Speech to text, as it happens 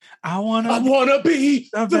I wanna be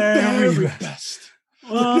the very best.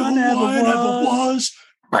 Well, I never was.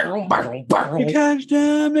 Because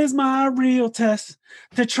them is my real test.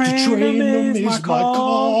 To train them is my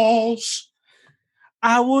cause.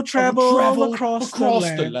 I will travel across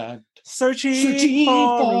the land. Searching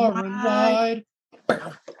far and wide.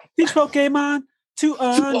 Teach Pokemon to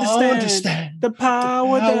understand the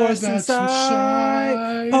power that's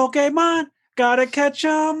inside. Pokemon, gotta catch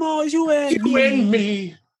 'em all, you and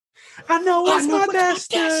me. I know it's my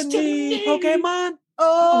destiny. Pokemon,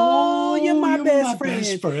 oh, you're my best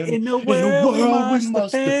friend. In the world we must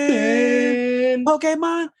defend.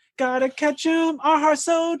 Pokemon, gotta catch 'em. Our heart's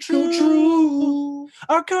so true.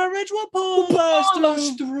 Our courage will pull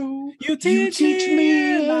us through. You teach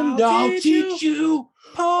me and I'll teach you.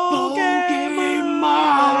 Pokemon,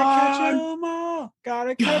 gotta catch 'em all.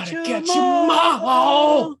 Gotta catch 'em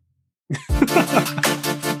all.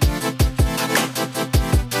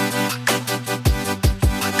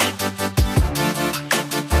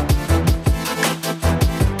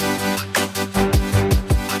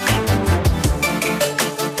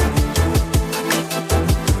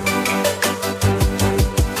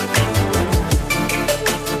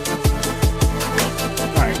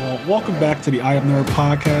 Welcome back to the I Am Nerd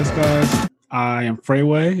podcast, guys. I am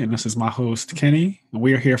Freyway, and this is my host, Kenny. And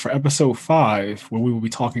we are here for episode 5, where we will be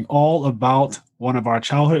talking all about one of our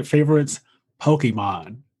childhood favorites,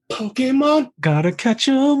 Pokemon. Pokemon, gotta catch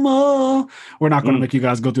 'em all. We're not going to make you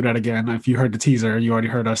guys go through that again. If you heard the teaser, you already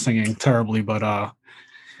heard us singing terribly, but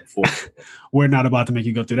we're not about to make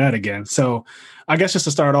you go through that again. So I guess just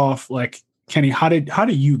to start off, like, Kenny, how did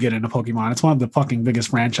you get into Pokemon? It's one of the fucking biggest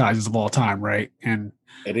franchises of all time, right? And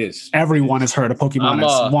it is. Everyone has heard of Pokemon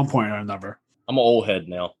at one point or another. I'm an old head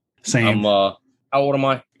now. Same. How old am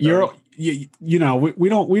I? You know, we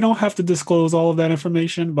don't have to disclose all of that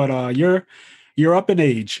information, but you're up in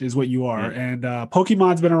age is what you are. And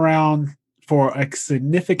Pokemon's been around for a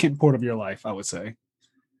significant part of your life, I would say.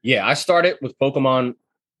 Yeah, I started with Pokemon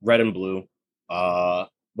Red and Blue.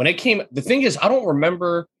 When it came, the thing is, I don't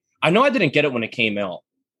remember. I know I didn't get it when it came out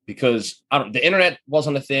because the internet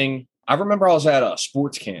wasn't a thing. I remember I was at a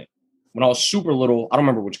sports camp when I was super little. I don't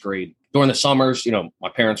remember which grade. During the summers, you know, my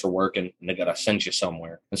parents were working and they got to send you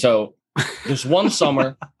somewhere. And so this one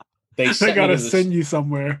summer, they got to send you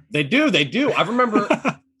somewhere. They do. I remember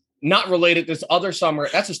not related this other summer.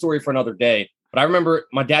 That's a story for another day. But I remember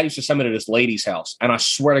my dad used to send me to this lady's house. And I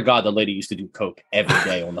swear to God, the lady used to do coke every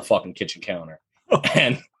day on the fucking kitchen counter.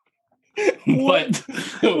 And what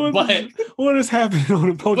is happening on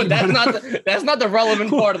a Pokemon? But that's not the relevant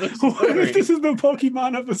part of the story. This is the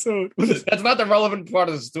Pokemon episode. That's not the relevant part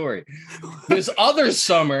of the story. This other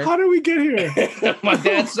summer, how did we get here? My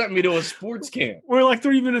dad sent me to a sports camp. We're like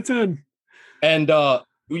 3 minutes in, and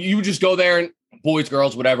you would just go there and boys,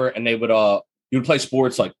 girls, whatever, and they would you would play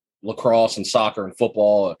sports like lacrosse and soccer and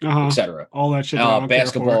football, etc. All that shit.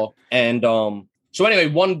 Basketball and So anyway,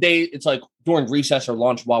 one day it's like during recess or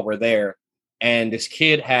lunch while we're there, and this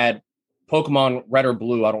kid had Pokemon Red or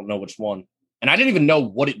Blue. I don't know which one. And I didn't even know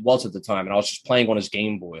what it was at the time. And I was just playing on his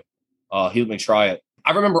Game Boy. He let me try it.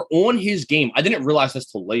 I remember on his game, I didn't realize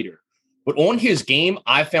this till later, but on his game,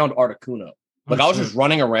 I found Articuno. Like I was just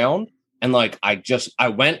running around and like I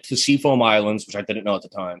went to Seafoam Islands, which I didn't know at the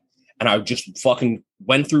time. And I just fucking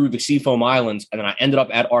went through the Seafoam Islands and then I ended up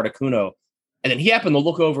at Articuno. And then he happened to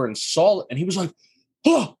look over and saw it, and he was like,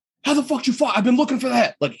 "Oh, how the fuck you find? I've been looking for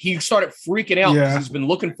that." Like he started freaking out because he's been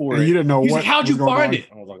looking for it. You didn't know. He's like, "How'd you find it?"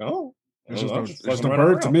 I was like, "Oh, it's just a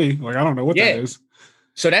bird to me. Like I don't know what that is."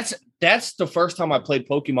 So that's the first time I played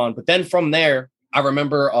Pokemon. But then from there, I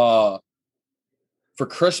remember for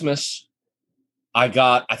Christmas, I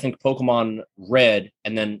got I think Pokemon Red,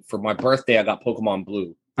 and then for my birthday, I got Pokemon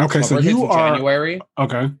Blue. Okay, so you are January.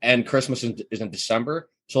 Okay, and Christmas is in December.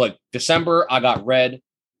 So like December, I got Red,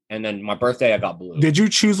 and then my birthday, I got Blue. Did you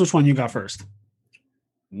choose which one you got first?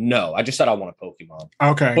 No, I just said I want a Pokemon.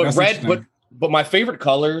 Okay, but Red, but my favorite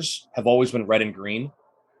colors have always been red and green.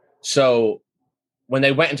 So when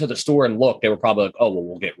they went into the store and looked, they were probably like, "Oh, well,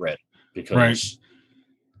 we'll get red," because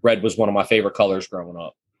red was one of my favorite colors growing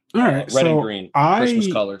up. All right, red and green, Christmas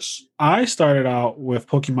colors. I started out with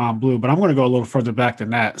Pokemon Blue, but I'm going to go a little further back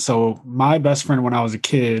than that. So my best friend when I was a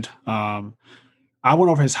kid, I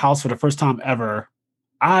went over his house for the first time ever.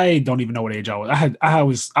 I don't even know what age I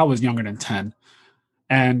was. I was younger than 10.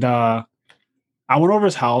 And I went over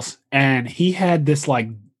his house and he had this like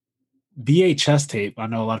VHS tape. I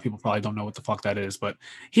know a lot of people probably don't know what the fuck that is, but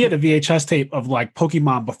he had a VHS tape of like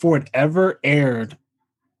Pokemon before it ever aired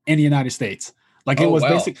in the United States. Like it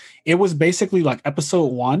was basically like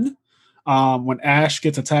episode 1 when Ash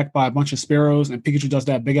gets attacked by a bunch of Sparrows and Pikachu does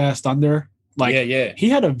that big ass thunder. Like, he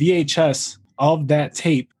had a VHS of that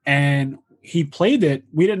tape and he played it.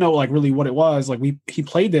 We didn't know like really what it was. Like he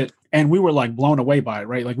played it and we were like blown away by it,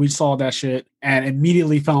 right? Like we saw that shit and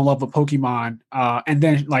immediately fell in love with Pokemon. And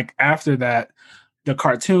then like after that, the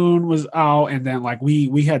cartoon was out, and then like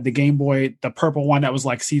we had the Game Boy, the purple one that was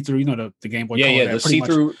like see-through, you know, the Game Boy color. Yeah, the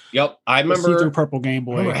see-through. Yep. I remember see-through purple Game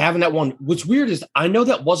Boy. I remember having that one. What's weird is I know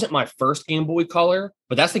that wasn't my first Game Boy Color,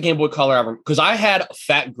 but that's the Game Boy Color I remember because I had a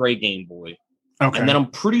fat gray Game Boy. Okay. And then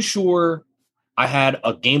I'm pretty sure I had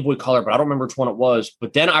a Game Boy Color, but I don't remember which one it was.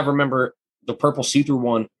 But then I remember the purple see-through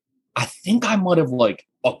one. I think I might have like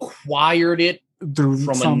acquired it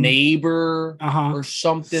from a neighbor or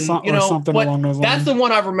something, something along those lines. That's the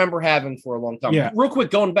one I remember having for a long time. Yeah. Real quick,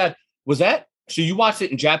 going back, was that so? You watched it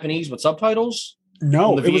in Japanese with subtitles?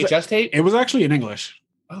 No, the VHS tape. It was actually in English.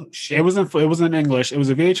 Oh shit! It was in English. It was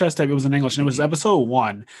a VHS tape. It was in English, and it was episode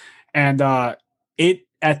 1. And it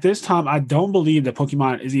at this time, I don't believe that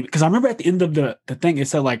Pokemon is even because I remember at the end of the thing, it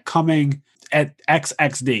said like coming at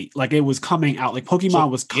XX date, like it was coming out, like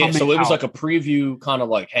Pokemon was coming out. So it was like a preview, kind of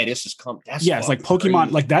like, hey, this is coming. Yes, like Pokemon,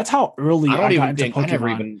 crazy. Like that's how early I got into Pokemon. I never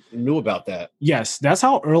even knew about that. Yes, that's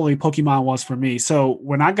how early Pokemon was for me. So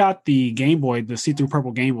when I got the Game Boy, the see-through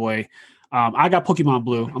purple Game Boy, I got Pokemon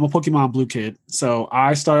Blue. I'm a Pokemon Blue kid. So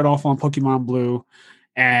I started off on Pokemon Blue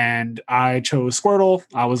and I chose Squirtle.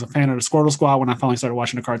 I was a fan of the Squirtle Squad when I finally started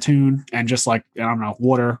watching the cartoon, and just like, I don't know,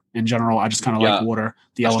 water in general. I just kind of like water.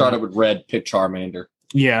 I started with red, picked Charmander.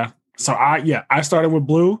 Yeah. So I started with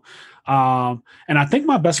Blue. And I think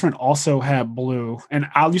my best friend also had Blue, and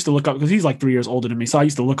I used to look up because he's like 3 years older than me. So I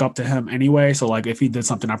used to look up to him anyway. So like if he did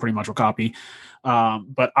something, I pretty much would copy.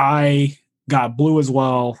 But I got Blue as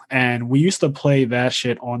well, and we used to play that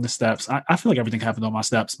shit on the steps. I feel like everything happened on my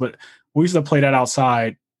steps, but we used to play that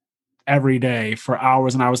outside every day for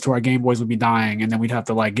hours and hours till our Game Boys would be dying, and then we'd have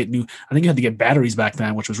to like get new. I think you had to get batteries back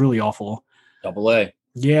then, which was really awful. AA.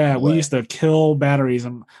 Yeah, we used to kill batteries,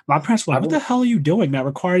 and my parents were like, "What the hell are you doing that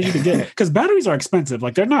requires you to get?" Because batteries are expensive,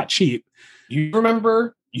 like they're not cheap. You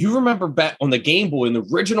remember back on the Game Boy, in the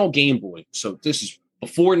original Game Boy. So this is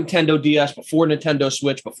before Nintendo DS, before Nintendo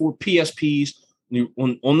Switch, before PSPs.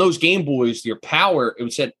 On those Game Boys, your power,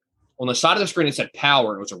 it said on the side of the screen, it said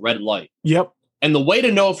power, and it was a red light. Yep. And the way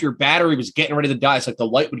to know if your battery was getting ready to die is like the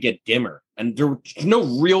light would get dimmer, and there was no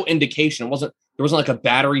real indication. There wasn't like a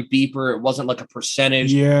battery beeper. It wasn't like a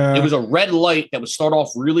percentage. Yeah. It was a red light that would start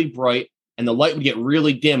off really bright, and the light would get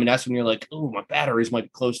really dim, and that's when you're like, "Oh, my batteries might be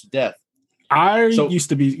close to death." I used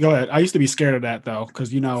to be scared of that though,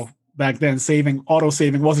 because back then auto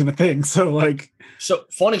saving wasn't a thing. So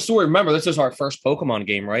funny story. Remember, this is our first Pokemon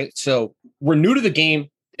game, right? So we're new to the game.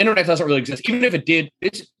 Internet doesn't really exist. Even if it did,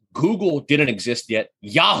 Google didn't exist yet.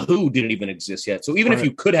 Yahoo didn't even exist yet. So even if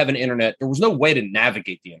you could have an internet, there was no way to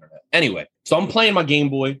navigate the internet. Anyway, so I'm playing my Game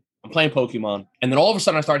Boy. I'm playing Pokemon. And then all of a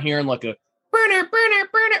sudden I start hearing like a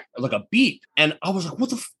like a beep. And I was like, what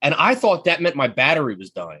the and I thought that meant my battery was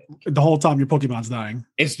dying. The whole time your Pokemon's dying.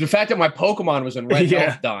 It's the fact that my Pokemon was in red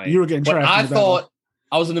health dying. You were getting trashed. I thought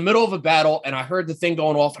I was in the middle of a battle and I heard the thing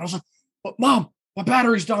going off. And I was like, but Mom, my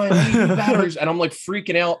battery's dying. I need new batteries. And I'm like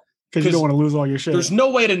freaking out. Because you don't want to lose all your shit. There's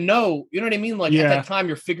no way to know. You know what I mean? Like at that time,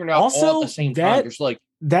 you're figuring out also, all at the same time. There's like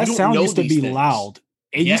that sound used to be things. loud.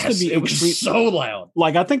 It used to be. It was so loud.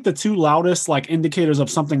 Like I think the two loudest like indicators of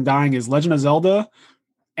something dying is Legend of Zelda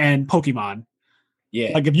and Pokemon.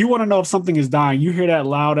 Yeah. Like if you want to know if something is dying, you hear that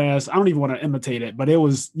loud ass. I don't even want to imitate it, but it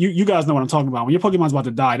was you guys know what I'm talking about. When your Pokemon's about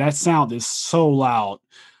to die, that sound is so loud.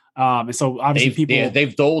 And so obviously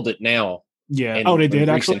they've dulled it now. Yeah. They did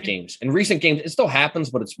actually. In recent games, it still happens,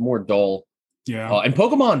 but it's more dull. Yeah. And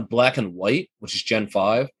Pokemon Black and White, which is Gen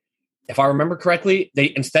 5, if I remember correctly,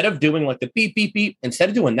 they instead of doing like the beep, beep, beep, instead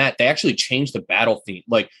of doing that, they actually changed the battle theme.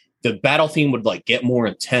 Like the battle theme would like get more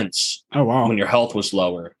intense. Oh wow. When your health was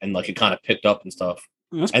lower and like it kind of picked up and stuff.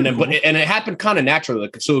 That's and then cool. and it happened kind of naturally.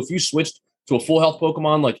 Like, so if you switched to a full health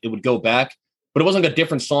Pokemon, like it would go back, but it wasn't a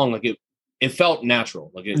different song. Like it felt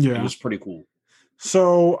natural. Like it was pretty cool.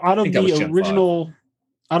 So out of the original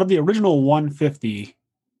 150,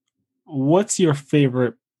 what's your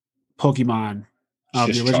favorite Pokemon?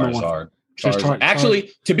 The original Charizard.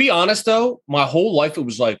 Actually, to be honest, though, my whole life it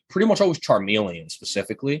was like pretty much always Charmeleon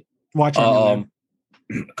specifically. Why Charmeleon?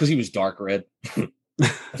 Because he was dark red.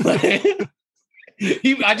 I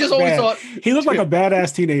just always thought he looked like a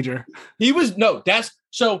badass teenager. He was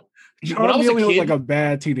so. Charmeleon when I was a kid, looked like a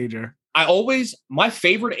bad teenager. My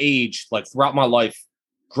favorite age, like throughout my life,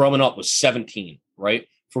 growing up was 17. Right,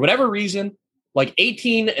 for whatever reason, like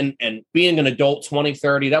 18 and being an adult, 20,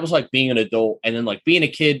 30, that was like being an adult. And then like being a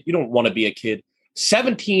kid, you don't want to be a kid.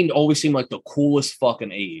 17 always seemed like the coolest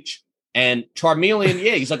fucking age. And Charmeleon,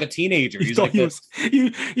 yeah, he's like a teenager. He's like you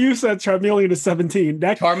said Charmeleon is 17.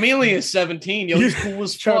 Charmeleon is 17. Yo, he's cool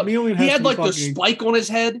as fuck. He had like the spike on his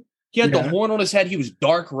head. He had the horn on his head. He was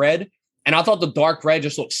dark red. And I thought the dark red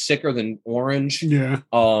just looked sicker than orange. Yeah.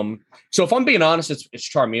 So if I'm being honest, it's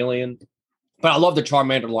Charmeleon. But I love the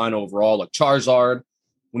Charmander line overall, like Charizard,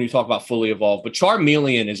 when you talk about fully evolved. But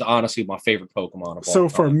Charmeleon is honestly my favorite Pokemon of all So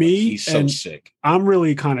for time. me, like, he's so sick. I'm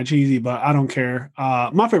really kind of cheesy, but I don't care.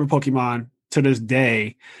 My favorite Pokemon to this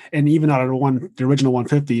day, and even out of the original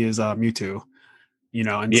 150 is Mewtwo. You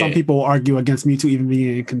know, and some people argue against Mewtwo even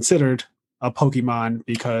being considered a Pokemon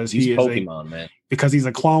because he's Pokemon, man. Because he's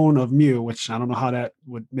a clone of Mew, which I don't know how that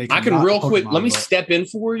would make. I can real quick. Let me step in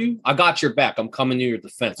for you. I got your back. I'm coming to your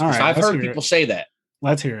defense. Right, I've heard people say that.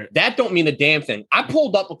 Let's hear it. That don't mean a damn thing. I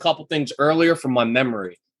pulled up a couple things earlier from my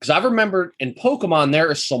memory because I remembered in Pokemon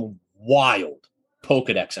there is some wild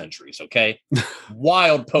Pokedex entries. Okay,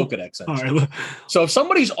 wild Pokedex entries. Right. So if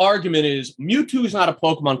somebody's argument is Mewtwo is not a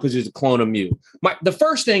Pokemon because he's a clone of Mew, the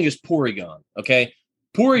first thing is Porygon. Okay.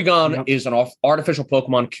 Porygon is an artificial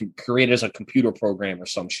Pokemon created as a computer program or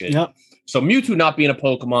some shit. Yep. So Mewtwo not being a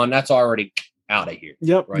Pokemon, that's already out of here.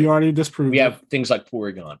 Yep. Right? You already disproved. We have things like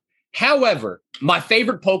Porygon. However, my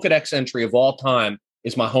favorite Pokedex entry of all time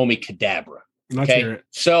is my homie Kadabra. Let's hear it.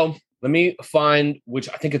 So let me find which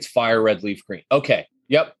I think it's Fire Red, Leaf Green. Okay.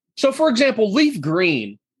 Yep. So for example, Leaf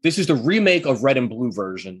Green, this is the remake of Red and Blue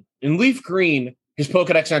version. In Leaf Green, his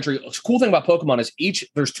Pokedex entry, the cool thing about Pokemon is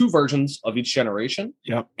there's two versions of each generation.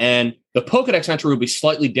 Yep. And the Pokedex entry will be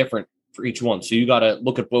slightly different for each one. So you got to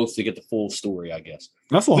look at both to get the full story, I guess.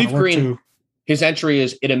 That's a lot Leaf of work Green, too. His entry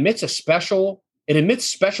is it emits special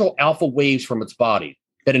alpha waves from its body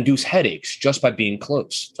that induce headaches just by being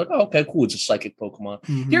close. It's like, oh, okay, cool. It's a psychic Pokemon.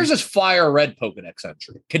 Mm-hmm. Here's his Fire Red Pokedex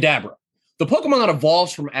entry. Kadabra. The Pokemon that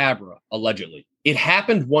evolves from Abra, allegedly. It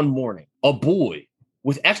happened one morning. A boy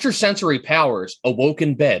with extrasensory powers awoke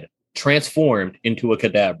in bed, transformed into a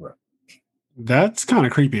Kadabra. That's kind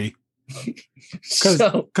of creepy. Because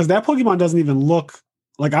that Pokemon doesn't even look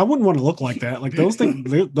like I wouldn't want to look like that. Like those things,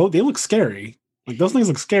 they look scary. Like those things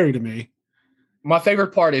look scary to me. My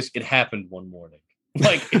favorite part is it happened one morning.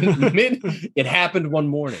 Like it happened one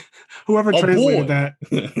morning. Whoever translated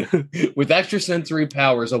that with extrasensory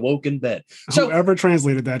powers awoke in bed. So whoever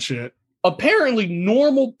translated that shit. Apparently,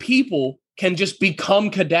 normal people can just become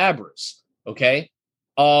Kadabras. Okay.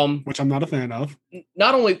 Which I'm not a fan of.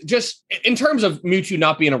 Not only just in terms of Mewtwo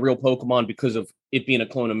not being a real Pokemon because of it being a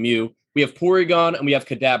clone of Mew, we have Porygon and we have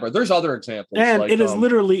Kadabra. There's other examples. And like, it is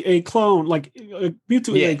literally a clone. Like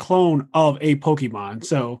Mewtwo is a clone of a Pokemon.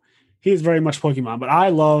 So he is very much Pokemon. But I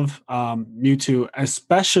love Mewtwo,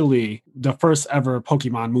 especially the first ever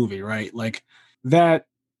Pokemon movie, right? Like that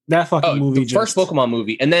fucking movie. The first Pokemon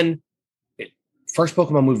movie. And then first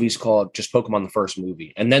Pokemon movie is called just Pokemon the First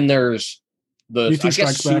Movie. And then there's the Mewtwo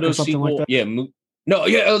Strikes Back or something like that. Yeah. No,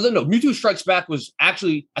 Mewtwo Strikes Back was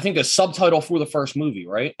actually, I think, a subtitle for the first movie,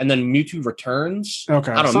 right? And then Mewtwo Returns.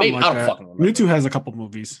 Okay. I don't fucking remember. Mewtwo has a couple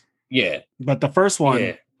movies. Yeah. But the first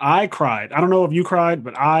one, I cried. I don't know if you cried,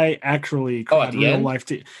 but I actually cried at the end? Life.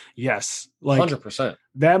 Yes. Like 100%.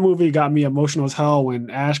 That movie got me emotional as hell when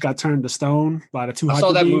Ash got turned to stone by the two I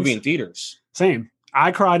saw that movie in theaters. Same.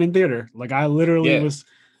 I cried in theater. Like I literally was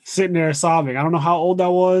sitting there sobbing. I don't know how old I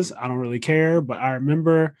was. I don't really care, but I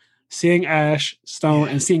remember seeing Ash stone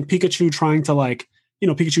and seeing Pikachu trying to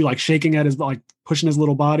Pikachu like shaking at his, like pushing his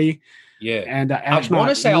little body. Yeah. And Ash I want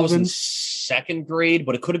to say I was in second grade,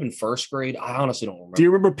 but it could have been first grade. I honestly don't remember. Do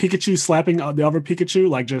you remember Pikachu slapping the other Pikachu?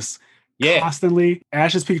 Like just constantly.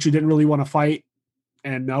 Ash's Pikachu didn't really want to fight.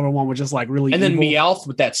 And the other one was just like really And then evil. Meowth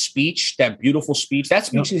with that speech, that beautiful speech. That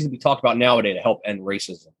speech needs to be talked about nowadays to help end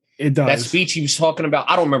racism. It does. That speech he was talking about,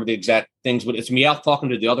 I don't remember the exact things, but it's Meowth talking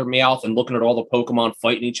to the other Meowth and looking at all the Pokemon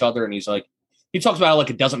fighting each other. And he's like, he talks about it like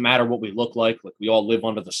it doesn't matter what we look like we all live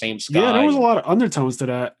under the same sky. Yeah, there was a lot of undertones to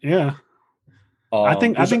that. Yeah. I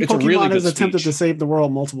think Pokemon really has attempted to save the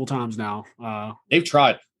world multiple times now. They've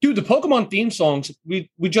tried. Dude, the Pokemon theme songs, we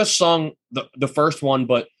just sung the first one,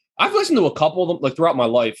 but I've listened to a couple of them like throughout my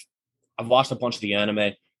life. I've watched a bunch of the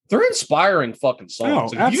anime. They're inspiring fucking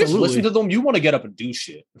songs. Like, if you just listen to them, you want to get up and do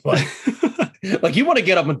shit. Like you want to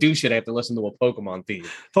get up and do shit after listening to a Pokemon theme.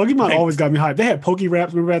 Pokemon always got me hyped. They had Poke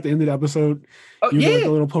Raps. Remember at the end of the episode? You like a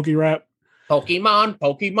little Poke Rap. Pokemon.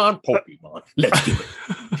 Let's do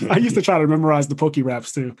it. I used to try to memorize the Poke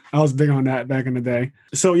Raps too. I was big on that back in the day.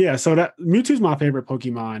 So that Mewtwo's my favorite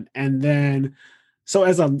Pokemon. And then So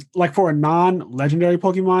as a like for a non-legendary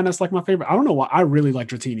Pokemon, that's like my favorite. I don't know why. I really like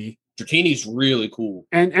Dratini. Dratini's really cool.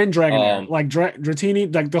 And Dragonair. Like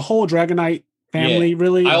Dratini, like the whole Dragonite family,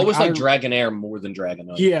 really. I always like Dragonair more than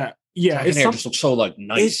Dragonite. Yeah. Dragonair just looks so like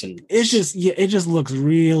nice it just looks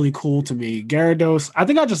really cool to me. Gyarados. I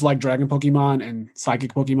think I just like Dragon Pokemon and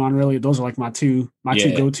Psychic Pokemon, really. Those are like my two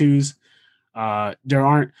go-tos.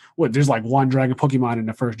 There's like one Dragon Pokemon in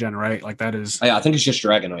the first gen, right? Like that is I think it's just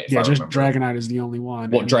Dragonite. Yeah, just Dragonite is the only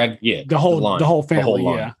one. Well, the whole family,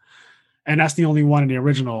 yeah. And that's the only one in the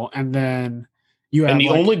original. And then you have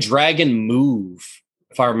only dragon move,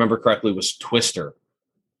 if I remember correctly, was Twister.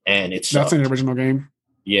 And that's in the original game.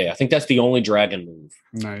 Yeah, I think that's the only dragon move.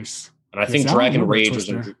 Nice. And I think Dragon Rage was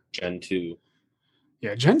in Gen 2.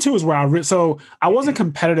 Yeah, Gen 2 is where I wasn't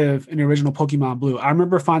competitive in the original Pokemon Blue. I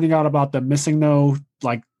remember finding out about the Missing No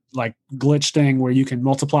like glitch thing where you can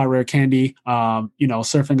multiply rare candy,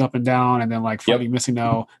 surfing up and down and then like fighting Missing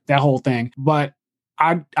No, that whole thing. But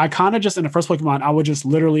I kind of just in the first Pokemon, I would just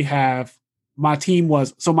literally have my team my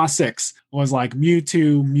 6 was like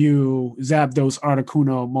Mewtwo, Mew, Zapdos,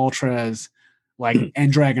 Articuno, Moltres, like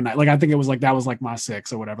and Dragonite. Like I think it was like that was like my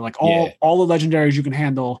 6 or whatever. Like all the legendaries you can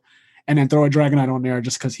handle, and then throw a Dragonite on there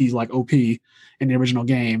just because he's like OP in the original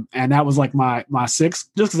game. And that was like my 6,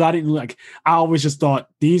 just because I always just thought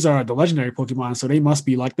these are the legendary Pokemon, so they must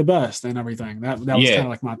be like the best and everything. That was kind of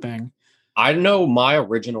like my thing. I know my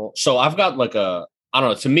original. So I've got like I don't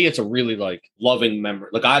know. To me, it's a really like loving memory.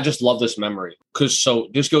 Like I just love this memory because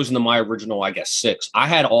this goes into my original, I guess 6. I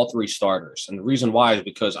had all 3 starters, and the reason why is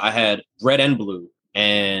because I had Red and Blue,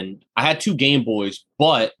 and I had 2 Game Boys,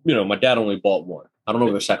 but my dad only bought 1. I don't know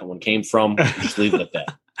where the second one came from. Just leave it at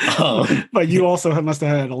that. But you also must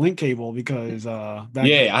have had a link cable because I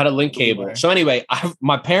had a link cable. So anyway,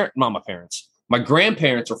 my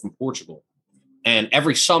grandparents are from Portugal, and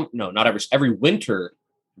every winter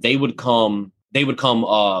they would come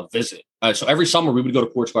visit. So every summer we would go to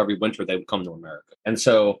Portugal. Every winter they would come to America. And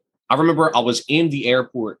so I remember I was in the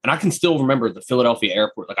airport, and I can still remember the Philadelphia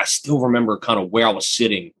airport. Like I still remember kind of where I was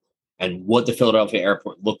sitting and what the Philadelphia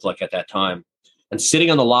airport looked like at that time. And sitting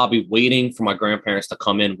in the lobby waiting for my grandparents to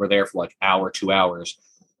come in. We're there for like hour, 2 hours.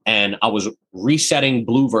 And I was resetting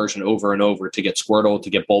Blue version over and over to get Squirtle, to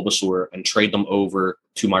get Bulbasaur, and trade them over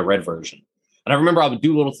to my Red version. And I remember I would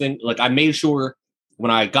do little things. Like I made sure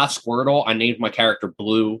when I got Squirtle, I named my character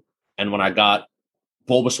Blue. And when I got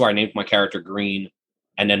Bulbasaur, I named my character Green.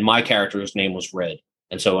 And then my character's name was Red.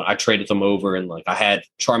 And so I traded them over. And like I had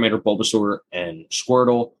Charmander, Bulbasaur, and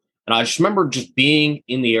Squirtle. And I just remember just being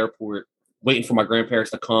in the airport, waiting for my grandparents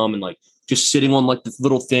to come and like just sitting on like this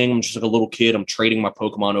little thing. I'm just like a little kid. I'm trading my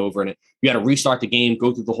Pokemon over, and you got to restart the game,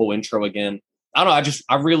 go through the whole intro again. I don't know.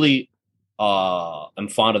 I really am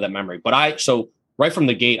fond of that memory. But so right from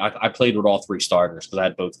the gate, I played with all 3 starters because I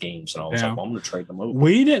had both games, and I was like, well, I'm going to trade them over.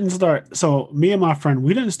 We didn't start. So me and my friend,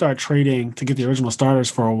 we didn't start trading to get the original starters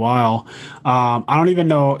for a while. I don't even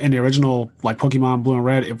know in the original like Pokemon Blue and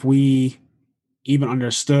Red if we even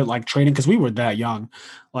understood like trading because we were that young.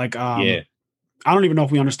 Like, I don't even know if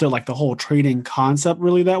we understood like the whole trading concept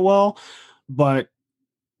really that well, but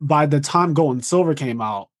by the time Gold and Silver came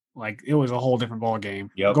out, like it was a whole different ball game.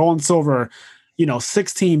 Yep. Gold and Silver,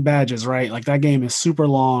 16 badges, right? Like that game is super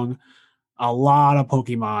long, a lot of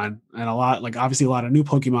Pokemon, and obviously a lot of new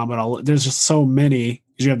Pokemon, but there's just so many.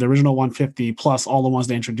 You have the original 150 plus all the ones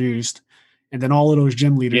they introduced, and then all of those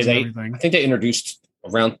gym leaders and everything. I think they introduced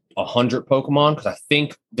around 100 Pokemon because I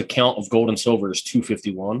think the count of Gold and Silver is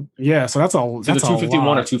 251. Yeah, so that's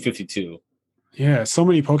 251 or 252. Yeah, so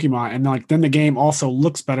many Pokemon, and like then the game also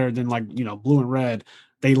looks better than like Blue and Red.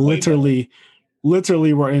 They literally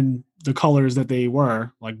were in the colors that they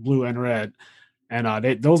were, like Blue and Red, and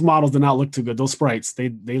those models did not look too good. Those sprites,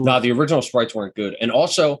 the original sprites weren't good. And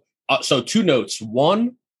also, so 2 notes.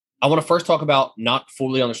 One, I want to first talk about not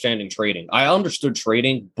fully understanding trading. I understood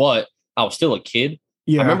trading, but I was still a kid.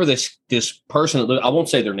 Yeah. I remember this person I won't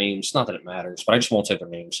say their names, not that it matters, but I just won't say their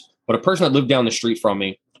names. But a person that lived down the street from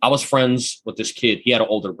me, I was friends with this kid. He had an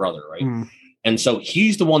older brother, right? And so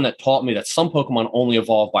he's the one that taught me that some Pokemon only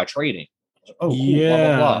evolve by trading. I was like, oh, cool, yeah.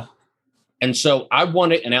 Blah, blah, blah. And so I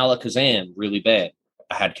wanted an Alakazam really bad.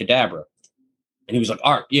 I had Kadabra. And he was like,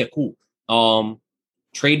 all right, yeah, cool.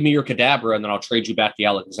 Trade me your Kadabra, and then I'll trade you back the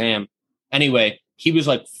Alakazam. Anyway, he was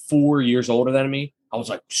like 4 years older than me. I was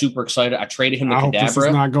like super excited. I traded him the Kadabra. This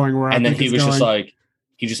is not going where and then he was just like,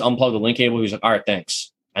 he just unplugged the link cable. He was like, all right,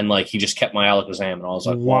 thanks. And like, he just kept my Alakazam. And I was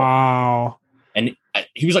like, wow. And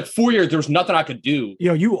he was like 4 years. There was nothing I could do.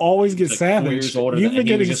 Yo, you always get savage. You've been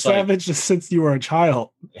getting savage just since you were a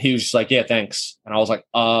child. He was just like, yeah, thanks. And I was like,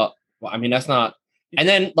 well, I mean, that's not, And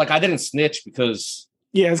then like I didn't snitch because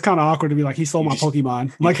it's kind of awkward to be like he stole my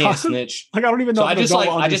Pokemon. Like can't snitch. Like I don't even know. So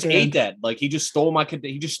I just ate that. Like he just stole my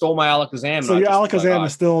Alakazam. So your Alakazam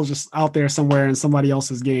is still just out there somewhere in somebody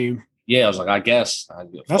else's game. Yeah, I was like, I guess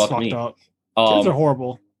that's fucked up. Kids are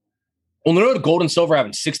horrible. On the road to Gold and Silver,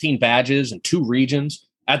 having 16 badges and 2 regions.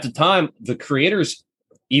 At the time, the creators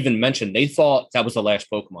even mentioned they thought that was the last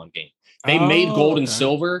Pokemon game. They made Gold and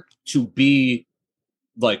Silver to be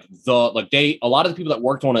like a lot of the people that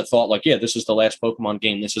worked on it thought like, yeah, this is the last Pokemon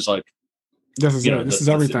game. This is like, this is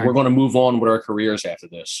everything. We're going to move on with our careers after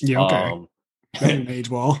this. Yeah, okay. That didn't age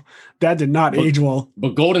well. That did not age well.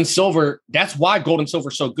 But Gold and Silver, that's why Gold and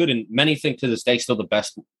Silver is so good. And many think to this day still the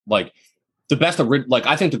best, like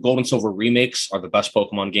I think the Gold and Silver remakes are the best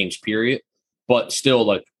Pokemon games, period. But still,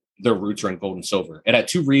 like, their roots are in Gold and Silver. It had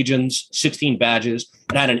 2 regions, 16 badges.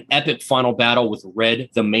 It had an epic final battle with Red,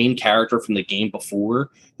 the main character from the game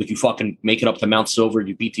before. If you fucking make it up to Mount Silver,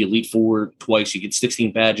 you beat the Elite Four twice, you get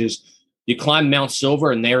 16 badges. You climb Mount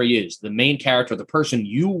Silver, and there he is, the main character, the person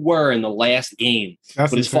you were in the last game.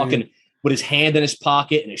 That's with his hand in his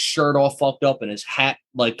pocket and his shirt all fucked up and his hat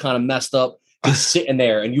like kind of messed up. Just sitting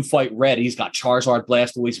there, and you fight Red. He's got Charizard,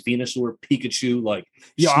 Blastoise, Venusaur, Pikachu, like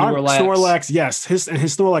Snorlax. Yes, his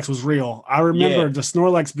Snorlax was real. I remember the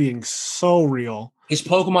Snorlax being so real. His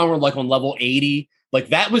Pokemon were like on level 80. Like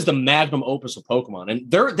that was the magnum opus of Pokemon,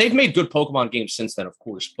 and they've made good Pokemon games since then, of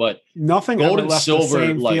course. But nothing Gold ever left Silver, the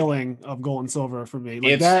same feeling of Gold and Silver for me.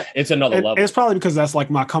 Like it's another level. It's probably because that's like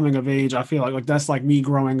my coming of age. I feel like that's like me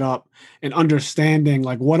growing up and understanding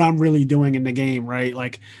like what I'm really doing in the game, right?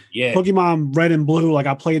 Like Pokemon Red and Blue, like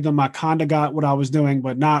I played them, I kind of got what I was doing,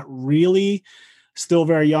 but not really. Still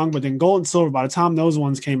very young. But then Gold and Silver, by the time those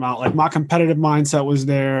ones came out, like my competitive mindset was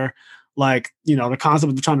there. Like, you know, the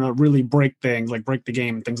concept of trying to really break things, like break the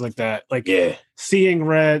game and things like that. Like seeing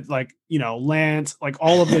Red, like, you know, Lance, like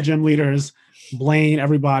all of the gym leaders, Blaine,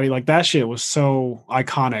 everybody, like that shit was so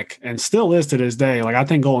iconic and still is to this day. Like I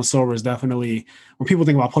think Gold and Silver is definitely, when people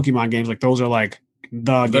think about Pokemon games, like those are like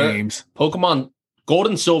the games. Pokemon Gold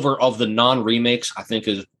and Silver of the non-remakes, I think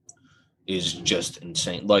is just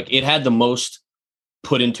insane. Like it had the most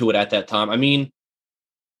put into it at that time. I mean,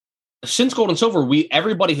 since Gold and Silver,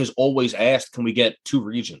 everybody has always asked, can we get 2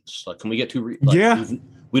 regions? Like, can we get 2 regions?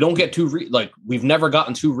 We don't get 2 we've never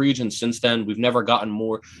gotten 2 regions since then. We've never gotten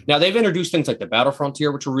more. Now they've introduced things like the Battle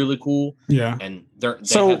Frontier, which are really cool. Yeah. And they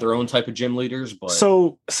have their own type of gym leaders. But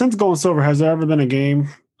so since Gold and Silver, has there ever been a game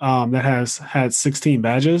that has had 16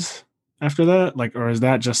 badges after that? Like, or is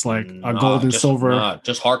that just like a Gold and Silver?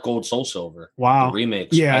 Just Heart Gold, Soul Silver. Wow. The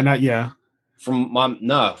remakes. Yeah,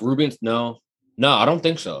 Rubians, no, I don't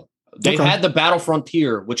think so. They had the Battle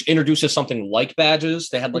Frontier, which introduces something like badges.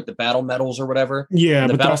 They had like the battle medals or whatever. Yeah, and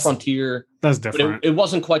the Battle Frontier. That's different. It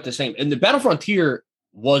wasn't quite the same. And the Battle Frontier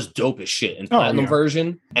was dope as shit in Platinum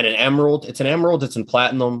version. And an Emerald. It's an Emerald. It's in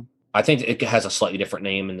Platinum. I think it has a slightly different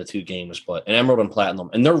name in the 2 games, but an Emerald and Platinum.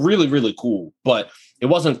 And they're really, really cool. But it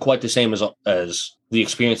wasn't quite the same as the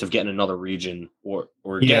experience of getting another region or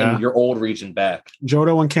getting your old region back.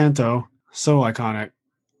 Johto and Kanto. So iconic.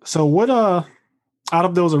 So what out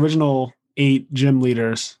of those original 8 gym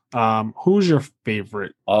leaders, who's your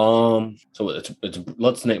favorite? So it's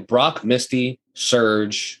let's name Brock, Misty,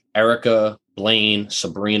 Surge, Erica, Blaine,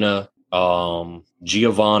 Sabrina,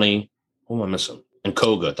 Giovanni. Who am I missing? And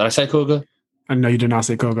Koga. Did I say Koga? No, you did not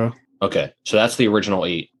say Koga. Okay, so that's the original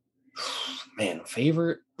 8. Man,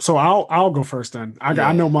 favorite. So I'll go first then.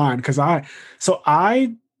 I know mine because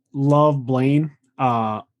I love Blaine.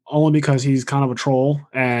 Only because he's kind of a troll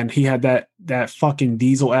and he had that fucking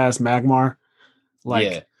diesel ass Magmar.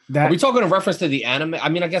 Like that. Are we talking in reference to the anime? I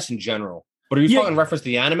mean, I guess in general. But are you talking in reference to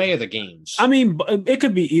the anime or the games? I mean, it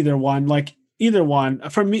could be either one. Like either one.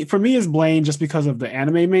 For me is Blaine just because of the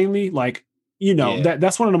anime mainly. Like, you know,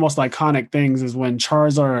 that's one of the most iconic things is when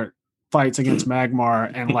Charizard fights against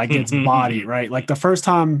Magmar and like gets bodied, right? Like the first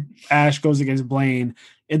time Ash goes against Blaine,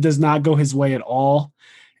 it does not go his way at all.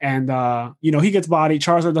 And, you know, he gets bodied.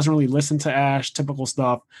 Charizard doesn't really listen to Ash, typical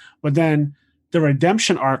stuff. But then the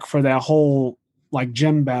redemption arc for that whole, like,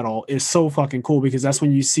 gym battle is so fucking cool because that's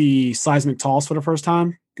when you see Seismic Toss for the first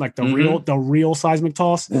time. Like, the real Seismic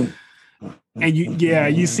Toss. And,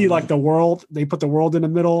 you see, like, the world. They put the world in the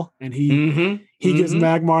middle, and he gives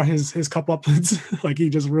Magmar his comeuppance. Like, he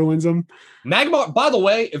just ruins him. Magmar, by the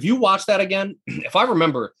way, if you watch that again, if I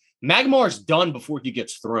remember, Magmar's done before he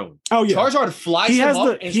gets thrown. Oh yeah, Charizard flies him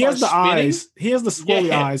up and he has the spinning. eyes. He has the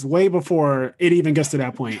swirly eyes way before it even gets to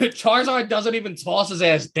that point. Charizard doesn't even toss his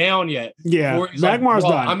ass down yet. Yeah, Magmar's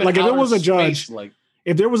done. Like if it was a judge,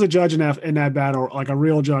 if there was a judge in that battle, like a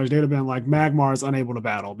real judge, they'd have been like, Magmar is unable to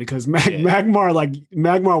battle because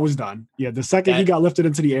Magmar was done. Yeah, the second he got lifted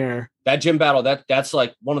into the air. That gym battle, that's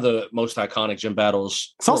like one of the most iconic gym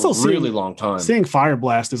battles it's also for a really long time. Seeing Fire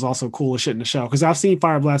Blast is also cool as shit in the show because I've seen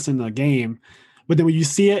Fire Blast in the game, but then when you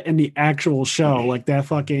see it in the actual show, like that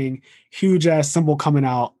fucking huge ass symbol coming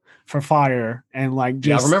out for fire and like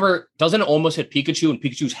just I remember, doesn't it almost hit Pikachu and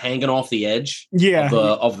Pikachu's hanging off the edge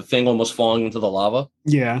of the thing, almost falling into the lava?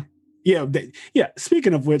 Yeah.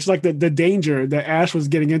 Speaking of which, like the danger that Ash was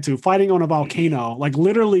getting into fighting on a volcano, like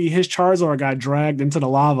literally his Charizard got dragged into the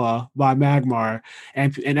lava by Magmar,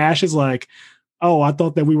 and Ash is like, oh, I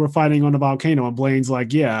thought that we were fighting on a volcano, and Blaine's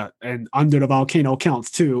like, yeah, and under the volcano counts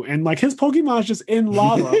too, and like his Pokemon's just in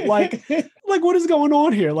lava, like what is going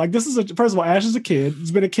on here? Like this is first of all, Ash is a kid.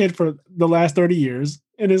 He's been a kid for the last 30 years.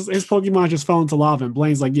 And his Pokemon just fell into lava, and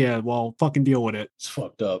Blaine's like, yeah, well, fucking deal with it. It's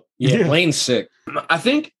fucked up. Yeah. Blaine's sick. I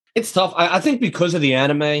think it's tough. I think because of the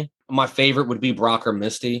anime, my favorite would be Brock or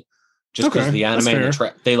Misty, just because of the anime.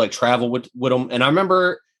 They like travel with them. And I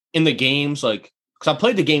remember in the games, like, because I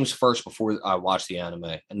played the games first before I watched the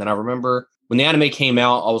anime. And then I remember when the anime came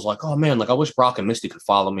out, I was like, oh man, like I wish Brock and Misty could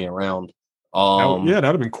follow me around. That'd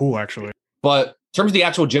have been cool, actually. But in terms of the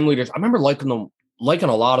actual gym leaders, I remember liking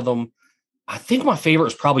a lot of them. I think my favorite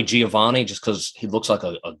is probably Giovanni, just because he looks like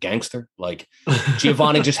a gangster. Like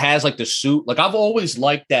Giovanni just has like the suit. Like I've always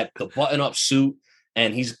liked the button-up suit,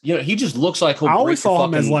 and he's he just looks like I always saw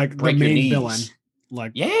him as like the main villain.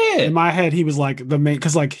 Like in my head, he was like the main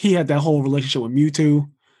because like he had that whole relationship with Mewtwo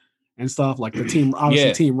and stuff. Like the team,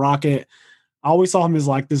 obviously Team Rocket. I always saw him as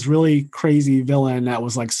like this really crazy villain that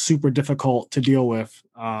was like super difficult to deal with.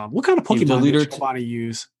 What kind of Pokemon did Giovanni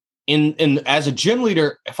use? In as a gym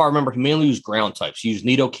leader, if I remember, he mainly used ground types. He used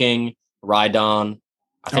Nidoking, Rhydon,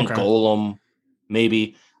 I think Golem,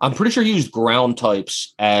 maybe. I'm pretty sure he used ground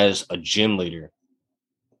types as a gym leader.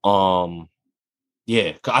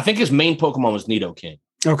 Yeah, I think his main Pokemon was Nidoking.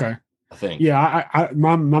 Okay, I think. Yeah,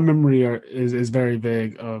 my memory is very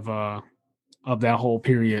vague of that whole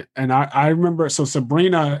period, and I remember. So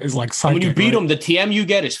Sabrina is like psychic, when you beat him, the TM you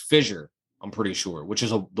get is Fissure. I'm pretty sure, which is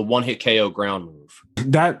the one-hit KO ground move.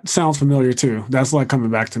 That sounds familiar too. That's like coming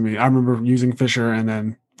back to me. I remember using Fissure and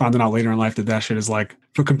then finding out later in life that shit is like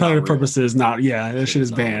for competitive purposes. That shit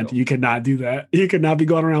is banned. You cannot do that. You cannot be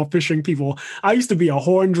going around fishing people. I used to be a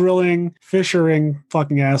horn drilling, fissuring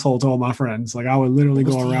fucking asshole to all my friends. Like I would literally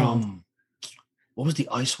go around. What was the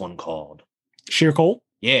ice one called? Sheer Cold.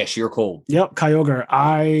 Yeah, Sheer Cold. Yep, Kyogre.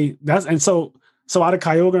 So out of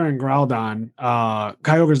Kyogre and Groudon,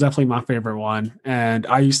 Kyogre is definitely my favorite one. And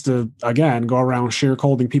I used to, again, go around sheer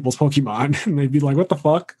colding people's Pokemon. And they'd be like, what the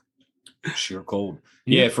fuck? Sheer cold.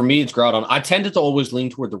 Yeah, for me, it's Groudon. I tended to always lean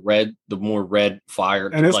toward the more red fire.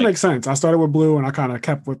 And this makes sense. I started with blue and I kind of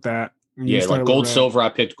kept with that. Yeah, like gold, silver, I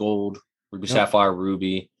picked gold, ruby, sapphire,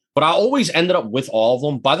 ruby. But I always ended up with all of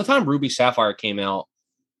them. By the time Ruby Sapphire came out,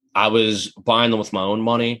 I was buying them with my own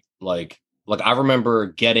money. Like I remember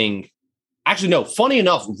getting... Actually, no, funny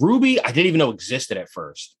enough, Ruby, I didn't even know existed at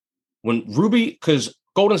first. When Ruby, because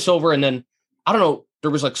Gold and Silver, and then, I don't know, there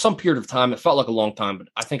was like some period of time, it felt like a long time, but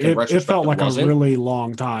I think in retrospect, it felt like a really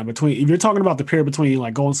long time between, if you're talking about the period between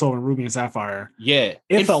like Gold and Silver and Ruby and Sapphire. Yeah,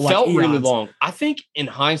 it felt like really long. I think in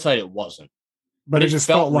hindsight, it wasn't. But it just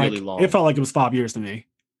felt like, really long. It felt like it was 5 years to me.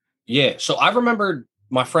 Yeah, so I remember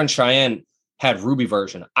my friend Cheyenne had Ruby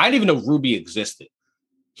version. I didn't even know Ruby existed.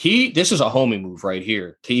 This is a homie move right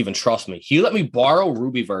here to even trust me. He let me borrow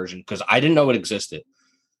Ruby version because I didn't know it existed.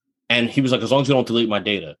 And he was like, as long as you don't delete my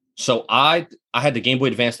data. So I had the Game Boy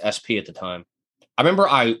Advance SP at the time. I remember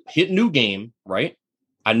I hit new game, right?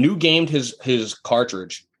 I new gamed his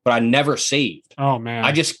cartridge, but I never saved. Oh man.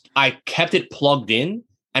 I kept it plugged in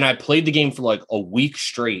and I played the game for like a week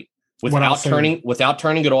straight without turning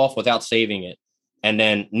it off, without saving it. And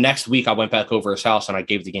then next week I went back over his house and I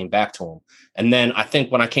gave the game back to him. And then I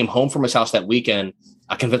think when I came home from his house that weekend,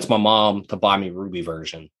 I convinced my mom to buy me Ruby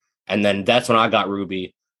version. And then that's when I got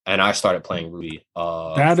Ruby and I started playing Ruby.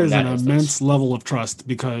 That is an immense level of trust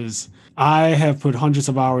because I have put hundreds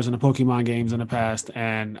of hours into Pokemon games in the past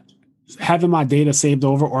and having my data saved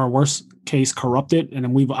over or worst case corrupted, and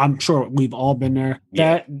I'm sure we've all been there.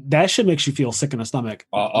 Yeah. That shit makes you feel sick in the stomach.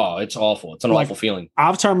 It's awful. It's an awful feeling.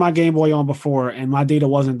 I've turned my Game Boy on before and my data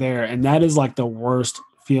wasn't there, and that is like the worst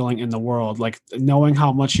feeling in the world. Like knowing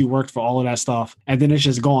how much you worked for all of that stuff and then it's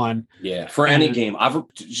just gone. Yeah, for any game. I've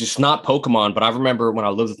just not Pokemon, but I remember when I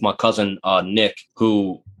lived with my cousin Nick,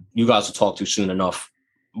 who you guys will talk to soon enough.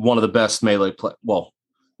 One of the best melee play. Well,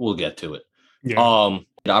 we'll get to it. Yeah.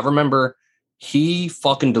 I remember he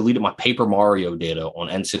fucking deleted my Paper Mario data on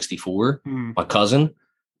N64, my cousin.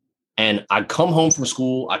 And I'd come home from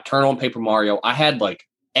school. I'd turn on Paper Mario. I had like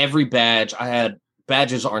every badge.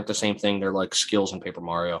 Badges aren't the same thing. They're like skills in Paper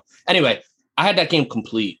Mario. Anyway, I had that game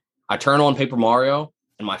complete. I turn on Paper Mario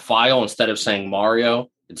and my file, instead of saying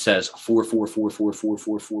Mario, it says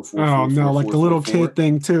 444444444. Oh no, like the little kid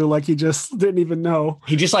thing too. Like he just didn't even know.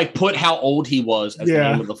 He just like put how old he was as the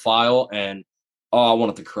name of the file, and I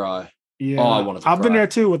wanted to cry. Yeah, I've been there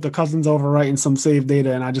too with the cousins overwriting some save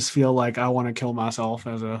data, and I just feel like I want to kill myself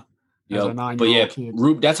as a 9-year-old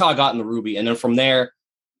kid. That's how I got into Ruby, and then from there,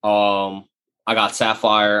 I got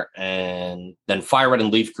Sapphire, and then Fire Red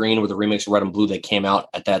and Leaf Green were the remakes of Red and Blue that came out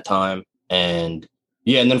at that time, and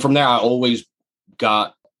then from there I always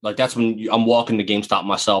got like that's when I'm walking to GameStop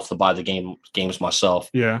myself to buy the games myself.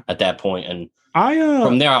 Yeah, at that point, and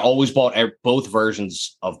from there I always bought both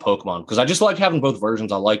versions of Pokemon because I just like having both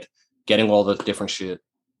versions. I like getting all the different shit.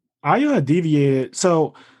 I deviated.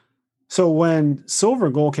 So when Silver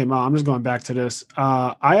and Gold came out, I'm just going back to this.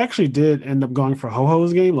 I actually did end up going for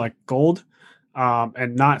Ho-Ho's game, like Gold,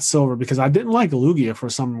 and not Silver, because I didn't like Lugia for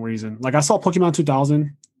some reason. Like I saw Pokemon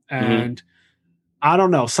 2000, and I don't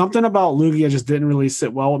know, something about Lugia just didn't really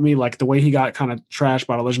sit well with me. Like the way he got kind of trashed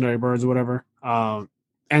by the legendary birds or whatever. And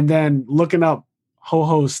then looking up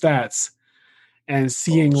Ho-Ho's stats and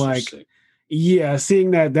seeing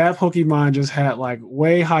seeing that Pokemon just had like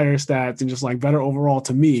way higher stats and just like better overall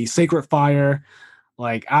to me. Sacred Fire,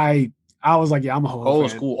 like I was like, yeah, I'm a Ho-Ho fan.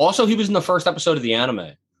 Was cool. Also, he was in the first episode of the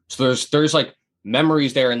anime, so there's like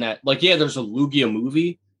memories there in that. Like, yeah, there's a Lugia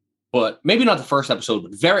movie, but maybe not the first episode.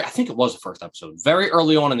 But I think it was the first episode. Very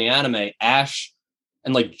early on in the anime, Ash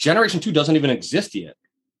and like Generation 2 doesn't even exist yet,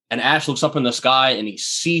 and Ash looks up in the sky and he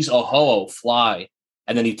sees a Ho-Oh fly,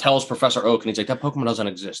 and then he tells Professor Oak, and he's like, "That Pokemon doesn't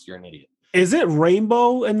exist. You're an idiot." Is it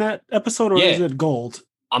Rainbow in that episode, or is it Gold?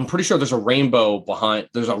 I'm pretty sure there's a rainbow behind.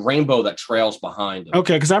 There's a rainbow that trails behind him.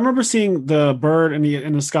 Okay, because I remember seeing the bird in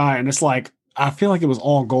the sky, and it's like I feel like it was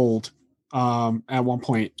all gold at one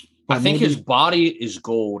point. But I think his body is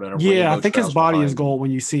gold, and I think his body is gold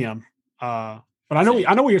when you see him. But I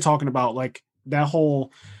know what you're talking about. Like that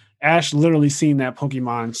whole Ash literally seen that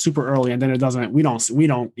Pokemon super early, and then it doesn't. We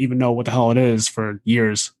don't even know what the hell it is for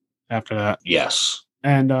years after that. Yes.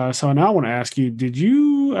 And so now I want to ask you, did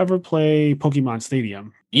you ever play Pokemon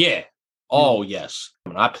Stadium? Yeah. Oh, yes.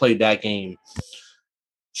 I played that game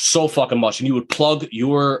so fucking much. And you would plug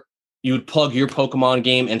your Pokemon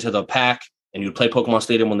game into the pack, and you'd play Pokemon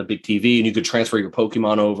Stadium on the big TV, and you could transfer your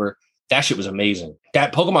Pokemon over. That shit was amazing.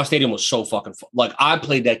 That Pokemon Stadium was so fucking fun. Like, I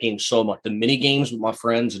played that game so much. The mini games with my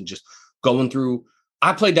friends and just going through.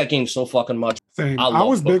 I played that game so fucking much. Same. I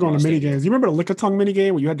was big on the mini games. You remember the Lick a Tongue mini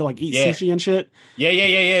game where you had to like eat sushi and shit? Yeah.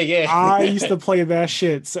 I used to play that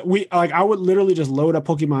shit. So I would literally just load up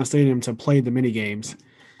Pokemon Stadium to play the mini games.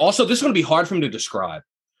 Also, this is going to be hard for me to describe.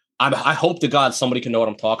 I hope to God somebody can know what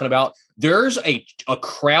I'm talking about. There's a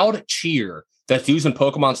crowd cheer that's used in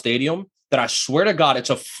Pokemon Stadium that I swear to God, it's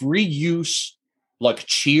a free use like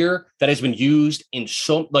cheer that has been used in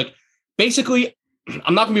so like basically.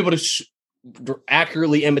 I'm not going to be able to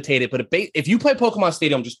accurately imitate it, but if you play Pokemon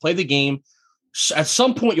Stadium, just play the game. At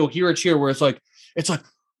some point, you'll hear a cheer where it's like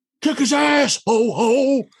kick his ass, ho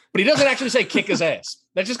ho, but he doesn't actually say kick his ass.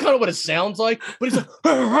 That's just kind of what it sounds like. But he's like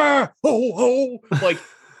ho ho, like,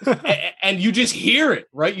 and you just hear it,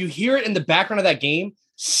 right? You hear it in the background of that game.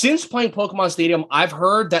 Since playing Pokemon Stadium, I've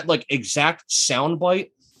heard that like exact soundbite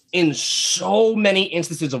in so many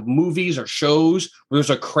instances of movies or shows where there's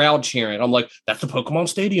a crowd cheering. I'm like, that's the Pokemon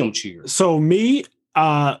Stadium cheer. So me,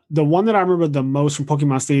 the one that I remember the most from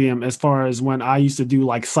Pokemon Stadium, as far as when I used to do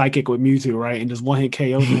like Psychic with Mewtwo, right? And just one-hit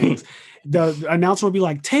KO things. The announcer would be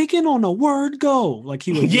like, taken on a word, go. Like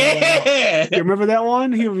he would. Yeah. You remember that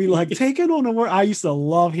one? He would be like, taken on a word. I used to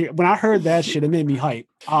love when I heard that shit, it made me hype.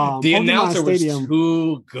 The Pokemon announcer Stadium, was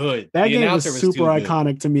too good. That game was super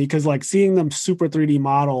iconic to me because like seeing them super 3D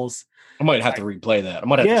models. I might have to replay that. I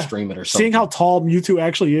might have to stream it or something. Seeing how tall Mewtwo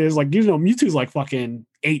actually is, like, you know, Mewtwo's like fucking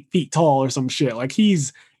 8 feet tall or some shit. Like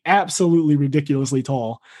he's absolutely ridiculously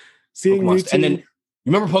tall. Seeing Mewtwo, and then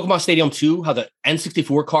you remember Pokemon Stadium 2, how the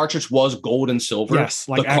N64 cartridge was gold and silver? Yes,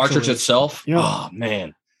 like the cartridge itself. Yep. Oh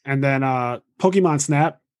man. And then Pokemon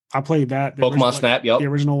Snap. I played that. Pokemon Snap, yep. The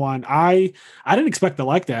original one. I didn't expect to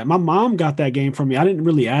like that. My mom got that game from me. I didn't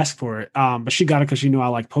really ask for it. But she got it because she knew I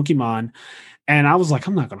like Pokemon. And I was like,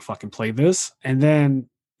 I'm not gonna fucking play this. And then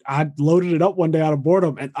I loaded it up one day out of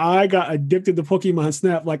boredom, and I got addicted to Pokemon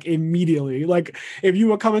Snap like immediately. Like if you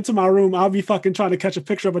would come into my room, I'll be fucking trying to catch a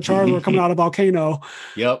picture of a Charizard coming out of a volcano.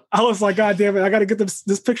 Yep. I was like, God damn it, I got to get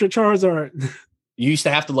this picture of Charizard. you used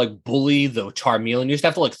to have to like bully the Charmeleon. You used to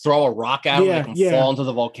have to like throw a rock at him and make him fall into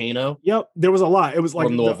the volcano. Yep, there was a lot. It was like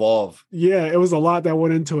for him to evolve. Yeah, it was a lot that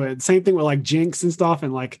went into it. Same thing with like Jinx and stuff,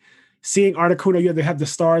 and like seeing Articuno. You had to have the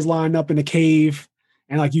stars lined up in the cave,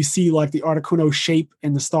 and like you see like the Articuno shape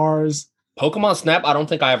in the stars. Pokemon Snap, I don't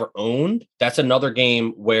think I ever owned. That's another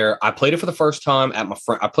game where I played it for the first time at my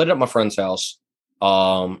friend. I played it at my friend's house,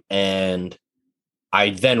 and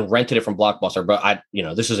I then rented it from Blockbuster. But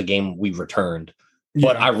this is a game we returned.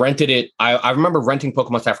 But I rented it. I remember renting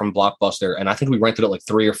Pokemon Snap from Blockbuster, and I think we rented it like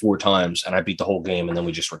 3 or 4 times, and I beat the whole game, and then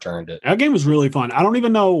we just returned it. That game was really fun. I don't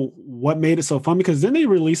even know what made it so fun, because then they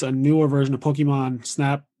released a newer version of Pokemon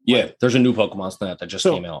Snap. Yeah, there's a new Pokemon Snap that just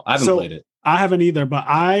came out. I haven't played it. I haven't either, but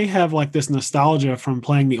I have like this nostalgia from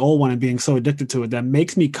playing the old one and being so addicted to it that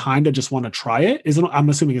makes me kind of just want to try it. I'm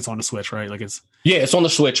assuming it's on the Switch, right? It's on the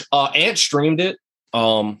Switch. Ant streamed it.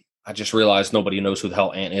 I just realized nobody knows who the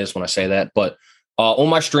hell Ant is when I say that, but on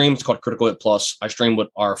my stream, it's called Critical Hit Plus. I streamed with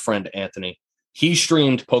our friend Anthony. He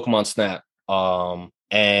streamed Pokemon Snap,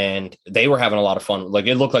 and they were having a lot of fun. Like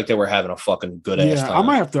it looked like they were having a fucking good ass time. I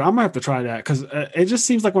might have to try that, because it just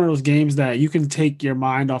seems like one of those games that you can take your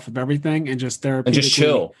mind off of everything and just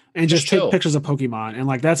chill and just take pictures of Pokemon, and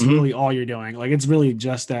like that's really all you're doing. Like it's really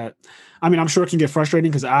just that. I mean, I'm sure it can get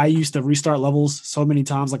frustrating because I used to restart levels so many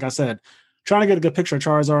times. Like I said, trying to get a good picture of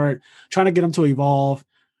Charizard, trying to get him to evolve,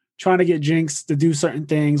 trying to get Jinx to do certain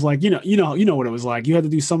things. Like, you know what it was like. You had to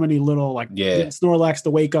do so many little, like, get Snorlax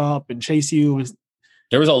to wake up and chase you. And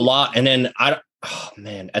there was a lot. And then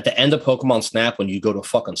at the end of Pokemon Snap, when you go to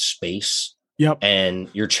fucking space, and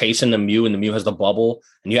you're chasing the Mew, and the Mew has the bubble,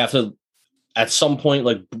 and you have to, at some point,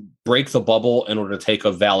 like, break the bubble in order to take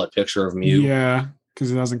a valid picture of Mew. Yeah,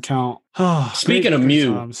 because it doesn't count. Speaking of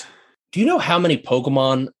Mew, do you know how many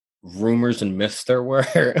Pokemon rumors and myths there were?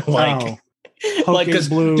 Like, because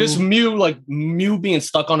just Mew being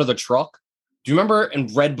stuck under the truck. Do you remember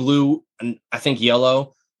in Red, Blue, and I think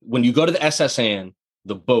Yellow, when you go to the SSN,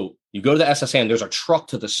 the boat, you go to the SSN, there's a truck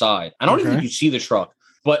to the side. I don't even think you see the truck,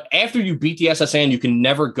 but after you beat the SSN, you can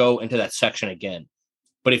never go into that section again.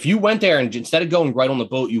 But if you went there and instead of going right on the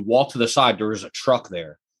boat, you walk to the side, there is a truck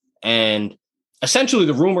there. And essentially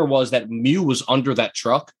the rumor was that Mew was under that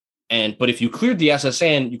truck. But if you cleared the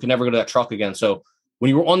SSN, you could never go to that truck again. So when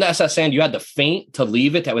you were on the SSN, you had to feint to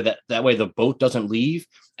leave it. That way the boat doesn't leave,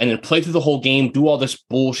 and then play through the whole game, do all this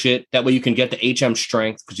bullshit. That way you can get the HM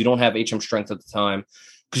strength, because you don't have HM strength at the time,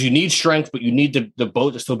 because you need strength, but you need the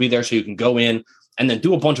boat to still be there so you can go in and then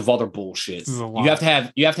do a bunch of other bullshit. You have to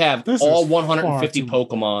have all 150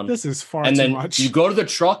 Pokemon. This is far and too then much. You go to the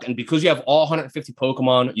truck, and because you have all 150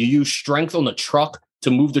 Pokemon, you use strength on the truck to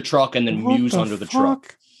move the truck, and then Mew's under the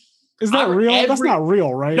truck. Is that real? That's not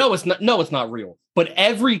real, right? No, it's not. No, it's not real. But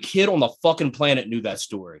every kid on the fucking planet knew that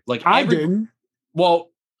story. Like I didn't. Well,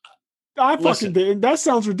 I fucking didn't. That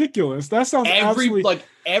sounds ridiculous. That sounds everybody.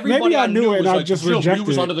 Maybe I knew it and I just rejected Mew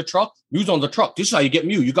was under the truck. Mew's on the truck. This is how you get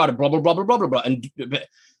Mew. You got to blah blah blah blah blah blah blah.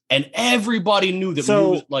 And everybody knew that Mew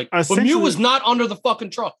was like. But Mew was not under the fucking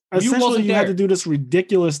truck. Mew wasn't there. You had to do this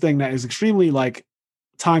ridiculous thing that is extremely like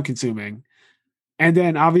time consuming. And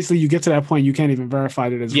then obviously you get to that point, you can't even verify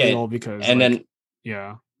it as real because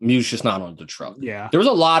Mew's just not on the truck. Yeah. There was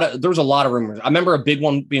a lot of rumors. I remember a big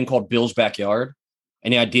one being called Bill's Backyard.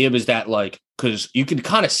 And the idea was that like, because you could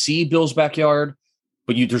kind of see Bill's backyard,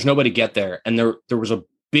 but there's nobody to get there. And there was a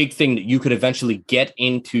big thing that you could eventually get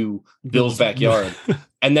into Bill's backyard.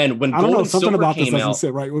 And then when Gold and Silver about came this out, doesn't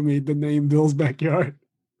sit right with me, the name Bill's Backyard.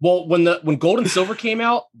 Well, when Gold and Silver came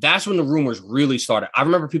out, that's when the rumors really started. I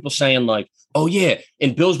remember people saying like, "Oh yeah,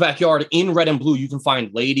 in Bill's backyard in Red and Blue, you can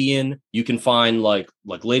find Ladian, you can find like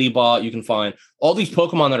Ladybot, you can find all these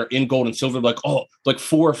Pokemon that are in Gold and Silver." Like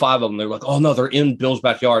 4 or 5 of them. They're like, "Oh no, they're in Bill's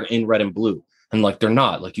backyard in Red and Blue," and like they're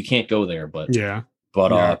not. Like you can't go there. But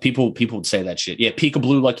people would say that shit. Yeah,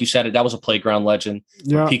 Pika-Blue, like you said, that was a playground legend.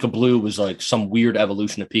 Yeah, Pika-Blue was like some weird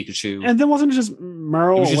evolution of Pikachu. And then wasn't it just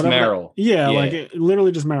Meryl? It was just Meryl. Yeah, like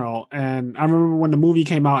literally just Meryl. And I remember when the movie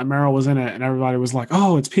came out and Meryl was in it, and everybody was like,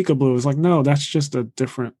 "Oh, it's Pika-Blue." It's like, no, that's just a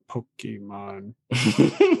different Pokemon.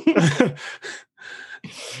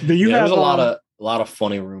 Do you have there's a lot of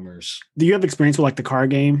funny rumors? Do you have experience with like the card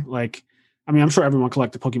game? Like, I mean, I'm sure everyone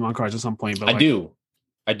collected Pokemon cards at some point, but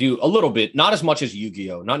I do a little bit, not as much as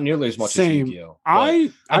Yu-Gi-Oh, not nearly as much as Yu-Gi-Oh.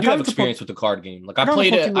 I do have experience with the card game. Like I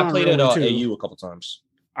played it at AU a couple times.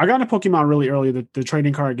 I got into Pokemon really early, the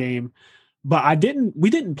trading card game, but we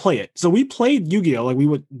didn't play it. So we played Yu-Gi-Oh, like we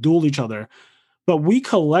would duel each other, But we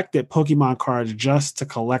collected Pokemon cards just to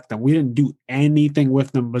collect them. We didn't do anything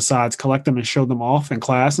with them besides collect them and show them off in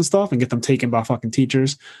class and stuff and get them taken by fucking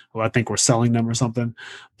teachers who I think were selling them or something.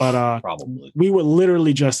 But Probably. we would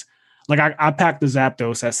literally just, like, I packed the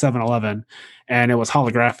Zapdos at 7-Eleven and it was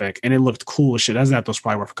holographic and it looked cool as shit. That Zapdos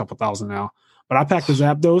probably worth a couple thousand now. But I packed the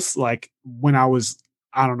Zapdos like when I was,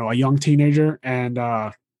 I don't know, a young teenager. And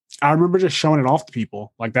I remember just showing it off to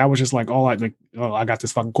people. Like that was just like, oh, I got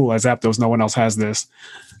this fucking cool as Zapdos. No one else has this.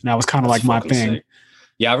 And that was kind of like my thing. Sick.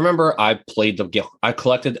 Yeah, I remember I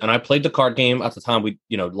collected and I played the card game at the time. We,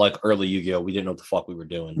 like early Yu-Gi-Oh, we didn't know what the fuck we were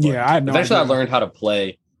doing. Yeah, I had no eventually idea. I learned how to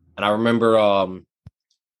play, and I remember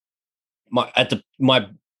my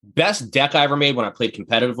best deck I ever made when I played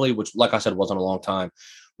competitively, which, like I said, wasn't a long time.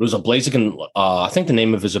 It was a Blaziken. I think the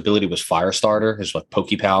name of his ability was Firestarter. His like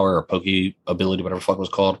Poke Power or Poke ability, whatever the fuck it was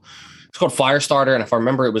called. It's called Firestarter, and if I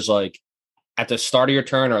remember, it was like at the start of your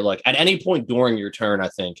turn or like at any point during your turn, I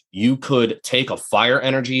think you could take a fire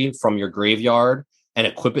energy from your graveyard and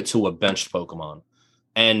equip it to a benched Pokemon.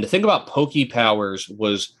 And the thing about Poke Powers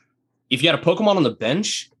was if you had a Pokemon on the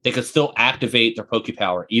bench, they could still activate their Poke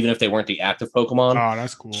Power, even if they weren't the active Pokemon. Oh,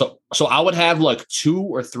 that's cool. So I would have like 2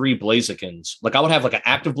 or 3 Blazikens. Like I would have like an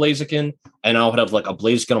active Blaziken and I would have like a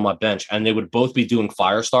Blaziken on my bench, and they would both be doing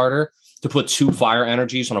Firestarter to put 2 fire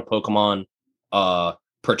energies on a Pokemon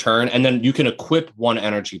per turn, and then you can equip 1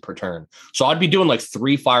 energy per turn. So I'd be doing like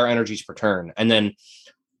 3 fire energies per turn, and then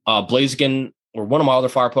Blaziken or one of my other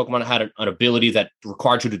fire Pokemon had an ability that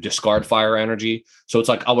required you to discard fire energy. So it's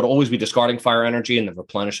like I would always be discarding fire energy and then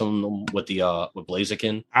replenishing them with with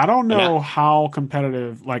Blaziken. I don't know how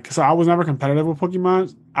competitive. So I was never competitive with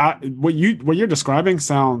Pokemon. What you're describing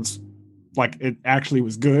sounds like it actually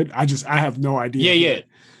was good. I have no idea. Yeah.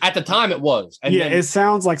 At the time, it was. And it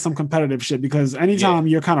sounds like some competitive shit because anytime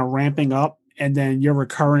you're kind of ramping up and then you're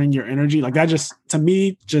recurring your energy, like that just, to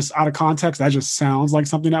me, just out of context, that just sounds like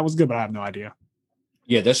something that was good, but I have no idea.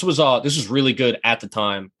 Yeah, this was really good at the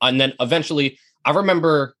time. And then eventually, I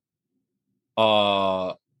remember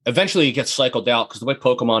eventually it gets cycled out because the way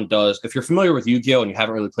Pokemon does, if you're familiar with Yu-Gi-Oh! And you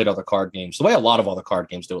haven't really played other card games, the way a lot of other card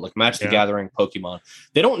games do it, like Magic the Gathering, Pokemon,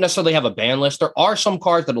 they don't necessarily have a ban list. There are some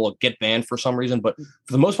cards that will get banned for some reason, but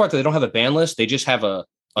for the most part, they don't have a ban list. They just have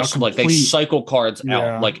like they cycle cards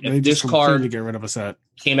out. Like if this card get rid of a set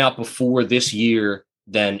came out before this year,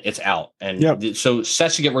 then it's out. And so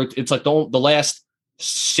sets you get, it's like the last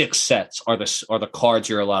 6 sets are the cards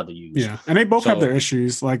you're allowed to use. Yeah, and they both have their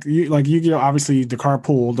issues. Like Yu-Gi-Oh! Obviously, the card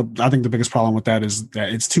pool. I think the biggest problem with that is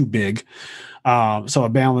that it's too big. So a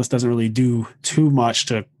ban list doesn't really do too much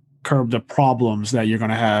to curb the problems that you're going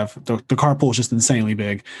to have. The card pool is just insanely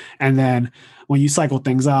big, and then when you cycle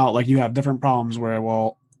things out, like you have different problems where,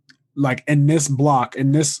 well, like in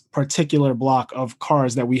this particular block of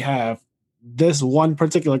cards that we have, this one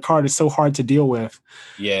particular card is so hard to deal with.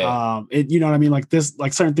 Yeah. You know what I mean? Like this,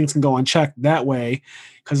 like certain things can go unchecked that way.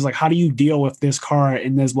 Cause it's like, how do you deal with this card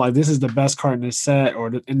in this block? This is the best card in this set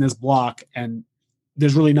or in this block. And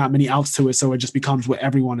there's really not many outs to it. So it just becomes what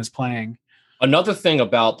everyone is playing. Another thing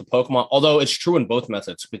about the Pokemon, although it's true in both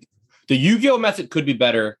methods, the Yu-Gi-Oh! Method could be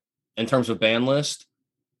better in terms of ban list.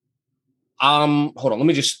 Hold on, let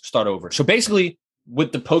me just start over. So basically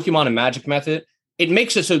with the Pokemon and Magic method, it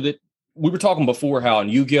makes it so that we were talking before how in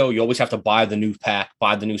Yu-Gi-Oh! You always have to buy the new pack,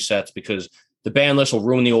 buy the new sets because the ban list will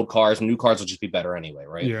ruin the old cards and new cards will just be better anyway,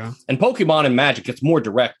 right? Yeah. And Pokemon and Magic, it's more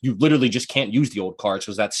direct. You literally just can't use the old cards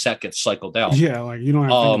because that set gets cycled out. Yeah, like you don't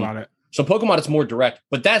have to think about it. So Pokemon, it's more direct.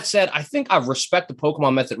 But that said, I think I respect the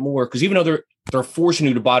Pokemon method more because even though they're forcing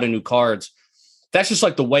you to buy the new cards, that's just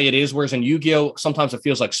like the way it is. Whereas in Yu-Gi-Oh! Sometimes it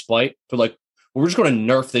feels like spite. They're like, well, we're just going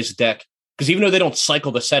to nerf this deck. Because even though they don't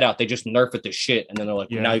cycle the set out, they just nerf it to shit. And then they're like,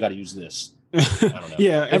 well, now you got to use this. I don't know.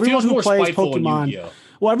 Yeah, everyone who plays Pokemon,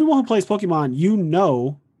 everyone who plays Pokemon, you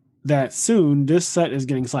know that soon this set is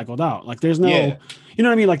getting cycled out. Like there's no, you know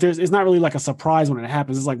what I mean? Like it's not really like a surprise when it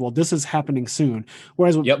happens. It's like, well, this is happening soon.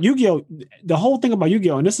 Whereas with Yu-Gi-Oh, the whole thing about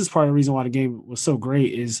Yu-Gi-Oh, and this is part of the reason why the game was so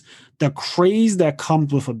great, is the craze that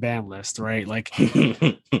comes with a ban list, right? Like,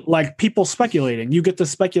 like people speculating. You get to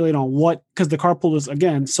speculate on what, because the card pool is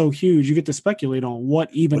again so huge. You get to speculate on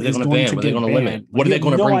what even is going to get banned. What are they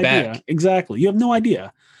going to bring back? Exactly. You have no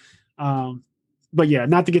idea. But yeah,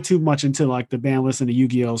 not to get too much into like the ban list and the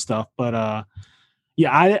Yu-Gi-Oh stuff, but I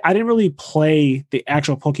didn't really play the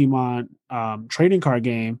actual Pokemon trading card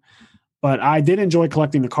game, but I did enjoy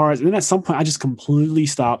collecting the cards. And then at some point, I just completely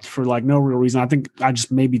stopped for like no real reason. I think I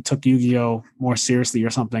just maybe took Yu-Gi-Oh more seriously or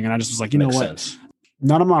something, and I just was like, you know what?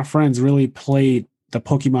 None of my friends really played the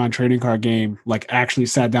Pokemon trading card game, like actually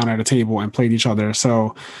sat down at a table and played each other.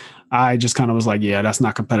 So I just kind of was like, yeah, that's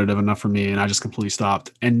not competitive enough for me. And I just completely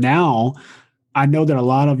stopped. And now I know that a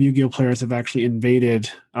lot of Yu-Gi-Oh players have actually invaded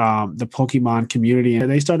the Pokemon community, and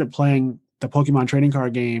they started playing the Pokemon trading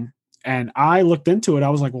card game. And I looked into it. I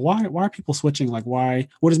was like, why are people switching? Like, what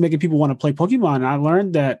is making people want to play Pokemon? And I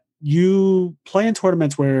learned that you play in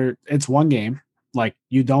tournaments where it's one game. Like,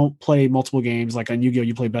 you don't play multiple games. Like on Yu-Gi-Oh,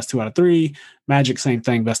 you play best 2 out of 3. Magic, same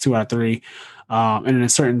thing, best 2 out of 3. And in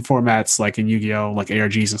certain formats, like in Yu-Gi-Oh, like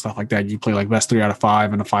ARGs and stuff like that, you play like best 3 out of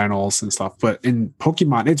 5 in the finals and stuff. But in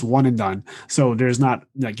Pokemon, it's one and done. So there's not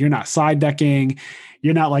like, you're not side decking.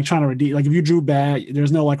 You're not like trying to redeem. Like if you drew bad,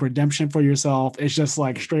 there's no like redemption for yourself. It's just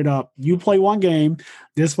like straight up, you play one game,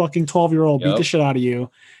 this fucking 12-year-old beat the shit out of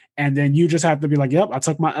you. And then you just have to be like, yep, I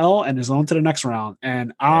took my L and it's on to the next round.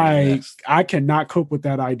 And I cannot cope with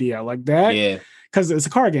that idea like that. Yeah. Because it's a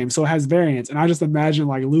card game, so it has variance. And I just imagine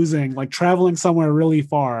like losing, like traveling somewhere really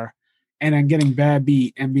far and then getting bad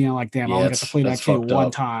beat and being like, damn, I only got to play that kid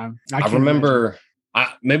one time. I remember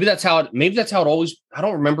maybe that's how it always, I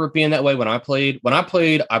don't remember it being that way when I played. I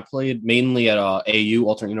played mainly at AU,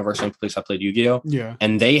 Alternate Universe, same place I played Yu-Gi-Oh! Yeah.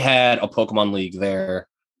 And they had a Pokemon League there.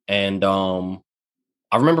 And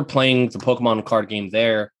I remember playing the Pokemon card game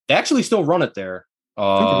there. They actually still run it there.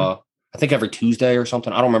 Okay. I think every Tuesday or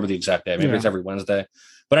something. I don't remember the exact day. Maybe it's every Wednesday.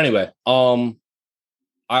 But anyway,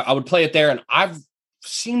 I would play it there, and I've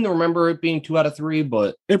seemed to remember it being 2 out of 3,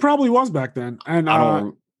 but it probably was back then. And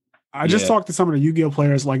I just talked to some of the Yu-Gi-Oh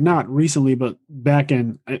players, like not recently, but back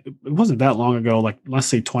in, it wasn't that long ago, like let's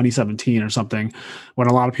say 2017 or something, when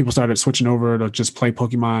a lot of people started switching over to just play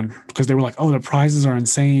Pokemon because they were like, oh, the prizes are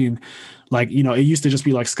insane. Like, you know, it used to just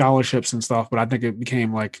be like scholarships and stuff, but I think it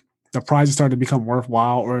became like the prizes started to become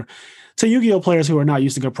worthwhile. Or to Yu-Gi-Oh players who are not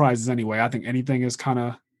used to good prizes anyway, I think anything is kind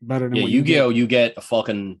of better than what Yu-Gi-Oh, you get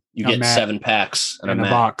a get 7 packs and a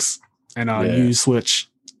box and a used Switch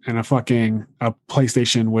and a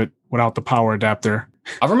PlayStation without the power adapter.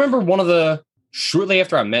 I remember shortly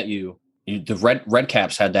after I met you, the Red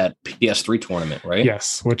Caps had that PS3 tournament, right?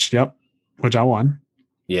 Yes, which I won.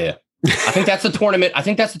 Yeah. I think that's the tournament.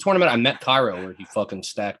 I met Cairo where he fucking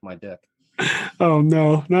stacked my deck. Oh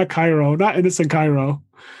no, not Cairo, not innocent Cairo.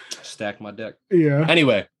 Stacked my deck. Yeah.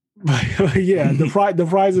 Anyway. Yeah, the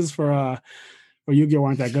prizes for Yu-Gi-Oh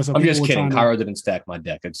aren't that good. So I'm just kidding. Cairo didn't stack my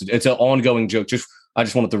deck. It's an ongoing joke. I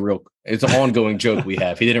just wanted it's an ongoing joke we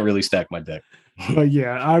have. He didn't really stack my deck. But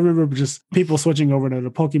yeah, I remember just people switching over to the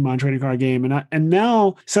Pokemon trading card game, and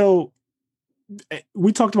now, so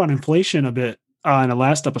we talked about inflation a bit in the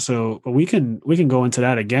last episode, but we can go into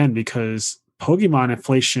that again because Pokemon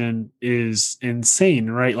inflation is insane,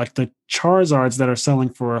 right? Like the Charizards that are selling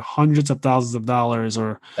for hundreds of thousands of dollars,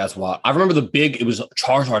 or that's why I remember it was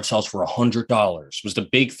Charizard sells for $100 was the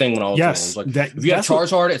big thing when I was young. It was like, if you have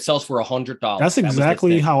Charizard, it sells for $100. That's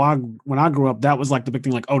exactly how when I grew up, that was like the big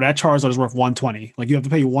thing. Like, oh, that Charizard is worth $120. Like you have to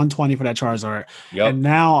pay $120 for that Charizard. Yep. And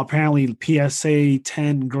now apparently PSA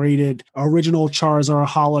 10 graded original Charizard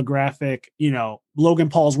holographic, you know, Logan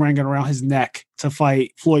Paul's wearing it around his neck to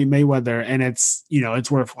fight Floyd Mayweather, and it's, you know,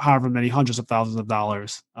 it's worth however many hundreds of thousands of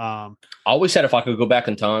dollars. I always said if I could go back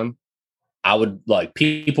in time, I would, like,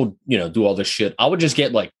 people, you know, do all this shit. I would just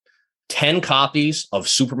get like 10 copies of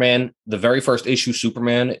Superman, the very first issue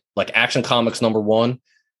Superman, like Action Comics #1,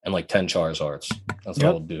 and like 10 Charizards. That's what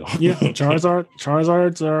I would do. Yeah,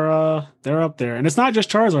 Charizards are they're up there, and it's not just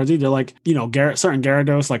Charizards either. Like, you know, certain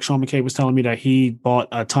Gyarados. Like Sean McKay was telling me that he bought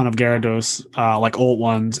a ton of Gyarados, like old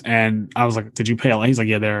ones, and I was like, "Did you pay?" He's like,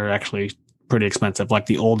 "Yeah, they're actually pretty expensive. Like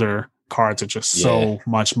the older cards are just so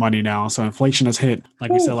much money now. So inflation has hit,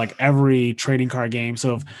 like we said, like every trading card game.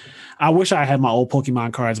 So I wish I had my old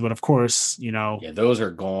Pokemon cards, but of course, you know, those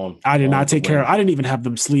are gone. I did not take care. I didn't even have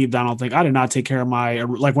them sleeved. I don't think I did not take care of my,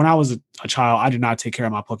 like when I was a child, I did not take care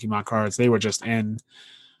of my Pokemon cards. They were just in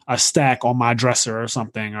a stack on my dresser or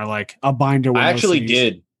something, or like a binder. I actually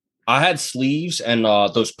did. I had sleeves and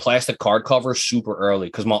those plastic card covers super early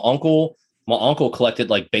because my uncle collected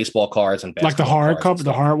like baseball cards and like the hard cover,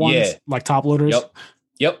 the hard ones, like top loaders.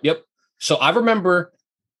 Yep. So I remember,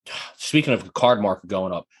 speaking of the card market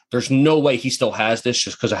going up, there's no way he still has this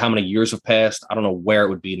just because of how many years have passed. I don't know where it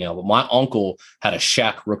would be now, but my uncle had a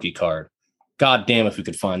Shaq rookie card. God damn if we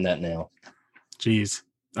could find that now. Jeez,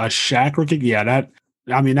 a Shaq rookie. Yeah,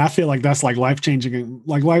 I feel like that's like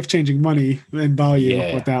life-changing money and value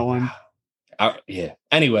with that one.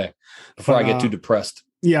 Anyway, before I get too depressed.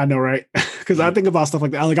 Yeah, I know, right? Because I think about stuff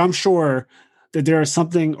like that. Like, I'm sure that there is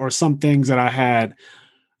something or some things that I had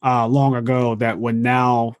long ago that would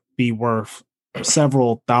now be worth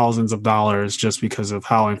several thousands of dollars just because of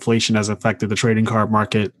how inflation has affected the trading card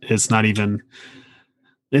market. It's not even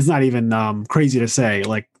crazy to say.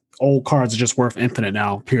 Like, old cards are just worth infinite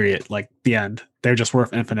now, period. Like the end. They're just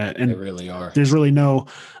worth infinite. And they really are. There's really no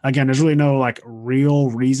like real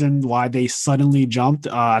reason why they suddenly jumped.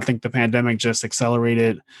 I think the pandemic just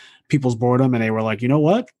accelerated people's boredom and they were like, you know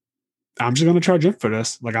what? I'm just going to charge in for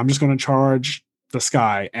this. Like, I'm just going to charge the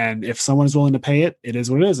sky. And if someone is willing to pay it, it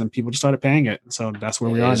is what it is. And people just started paying it. So that's where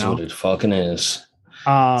we are now. What it fucking is.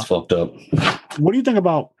 It's fucked up. What do you think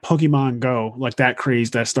about Pokemon Go? Like that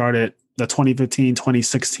craze that started the 2015,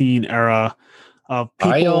 2016 era of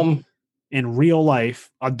people in real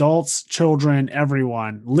life, adults, children,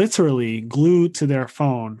 everyone literally glued to their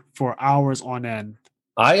phone for hours on end.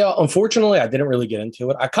 Unfortunately, I didn't really get into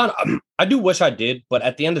it. I do wish I did, but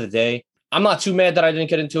at the end of the day, I'm not too mad that I didn't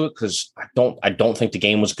get into it because I don't think the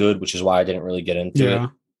game was good, which is why I didn't really get into it.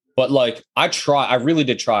 But like I really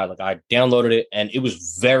did try. Like I downloaded it and it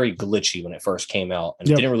was very glitchy when it first came out, and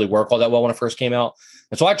it didn't really work all that well when it first came out.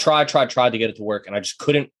 And so I tried to get it to work, and I just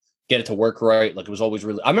couldn't get it to work right. Like it was always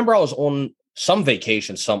really. I remember I was on some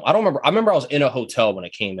vacation. I don't remember. I remember I was in a hotel when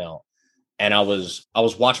it came out. And I was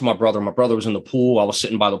watching my brother. My brother was in the pool. I was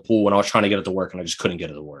sitting by the pool and I was trying to get it to work and I just couldn't get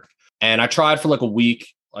it to work. And I tried for like a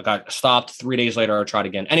week. Like I stopped 3 days later. I tried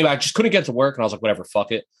again. Anyway, I just couldn't get it to work. And I was like, whatever,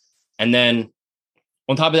 fuck it. And then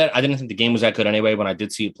on top of that, I didn't think the game was that good anyway. When I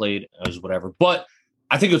did see it played, it was whatever. But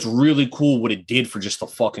I think it's really cool what it did for just the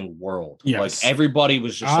fucking world. Yes. Like everybody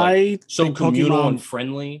was just like so communal and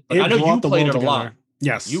friendly. Like, I know you played it a lot.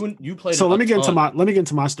 Yes. You played so it let me get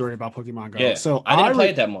into my story about Pokemon Go. Yeah. So I didn't play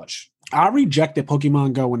it that much. I rejected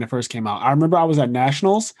Pokemon Go when it first came out. I remember I was at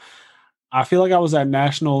Nationals. I feel like I was at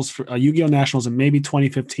Nationals for Yu-Gi-Oh! Nationals in maybe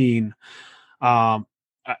 2015. And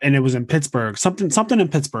it was in Pittsburgh. Something in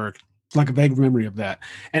Pittsburgh. Like a vague memory of that.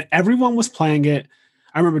 And everyone was playing it.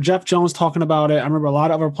 I remember Jeff Jones talking about it. I remember a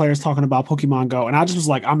lot of other players talking about Pokemon Go. And I just was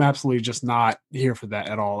like, I'm absolutely just not here for that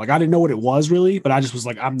at all. Like I didn't know what it was really, but I just was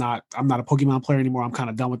like, I'm not a Pokemon player anymore. I'm kind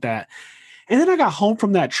of done with that. And then I got home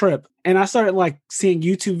from that trip and I started like seeing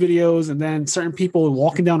YouTube videos and then certain people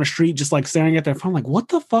walking down the street, just like staring at their phone. Like, what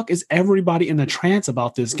the fuck is everybody in the trance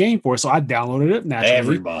about this game for? So I downloaded it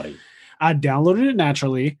naturally. I downloaded it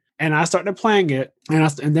naturally and I started playing it.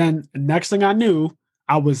 And then next thing I knew,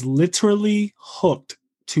 I was literally hooked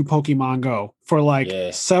to Pokemon Go for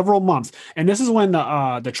like several months. And this is when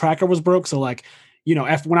the tracker was broke. So like, you know,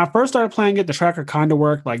 when I first started playing it, the tracker kind of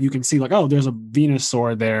worked. Like you can see like, oh, there's a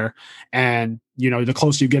Venusaur there. And, you know, the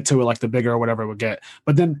closer you get to it, like the bigger or whatever it would get.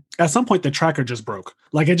 But then at some point, the tracker just broke.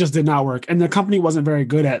 Like it just did not work. And the company wasn't very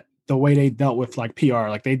good at the way they dealt with like PR.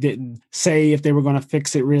 Like they didn't say if they were going to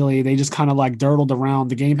fix it really. They just kind of like dirtled around.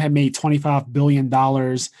 The game had made $25 billion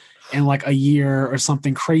in like a year or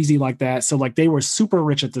something crazy like that. So like they were super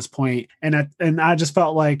rich at this point. And I just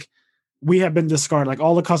felt like we have been discarded. Like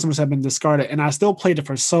all the customers have been discarded. And I still played it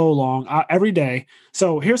for so long every day.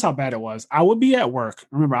 So here's how bad it was. I would be at work.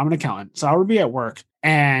 Remember, I'm an accountant. So I would be at work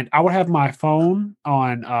and I would have my phone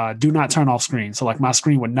on do not turn off screen. So like my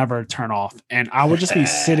screen would never turn off. And I would just be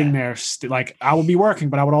sitting there like I would be working,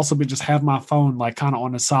 but I would also just have my phone like kind of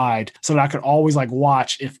on the side so that I could always like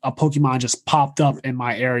watch if a Pokemon just popped up in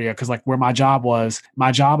my area. Cause like where my job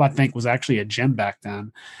I think was actually a gym back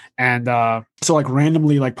then. And so like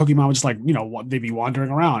randomly like Pokemon would just like, you know, they'd be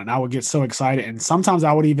wandering around and I would get so excited. And sometimes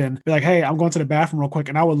I would even be like, hey, I'm going to the bathroom real quick.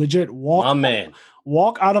 And I would legit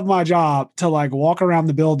walk out of my job to like walk around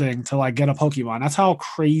the building to like get a Pokemon. That's how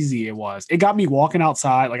crazy it was. It got me walking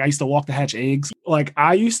outside. Like I used to walk to hatch eggs. Like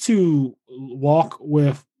I used to walk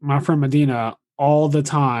with my friend Medina all the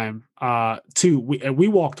time. We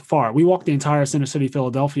walked far. We walked the entire Center City,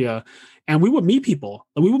 Philadelphia, and we would meet people.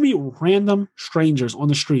 Like, we would meet random strangers on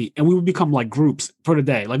the street and we would become like groups for the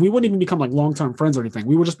day. Like we wouldn't even become like long-term friends or anything.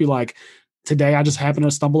 We would just be like, today I just happened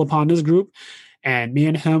to stumble upon this group. And me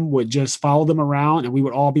and him would just follow them around and we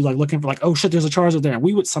would all be like looking for like, oh shit, there's a Charizard there. And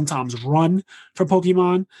we would sometimes run for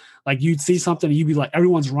Pokemon. Like you'd see something and you'd be like,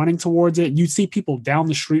 everyone's running towards it. You'd see people down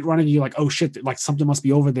the street running. And you're like, oh shit, like something must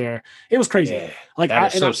be over there. It was crazy. Yeah, like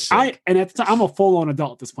at the time, I'm a full-on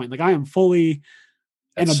adult at this point. Like I am fully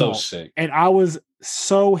an adult. So sick. And I was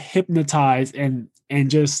so hypnotized and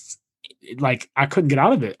just like I couldn't get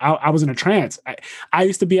out of it. I was in a trance. I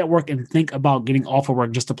used to be at work and think about getting off of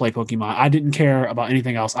work just to play Pokemon. I didn't care about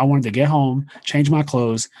anything else. I wanted to get home, change my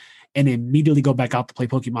clothes, and immediately go back out to play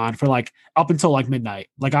Pokemon for like up until like midnight.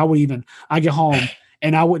 Like I get home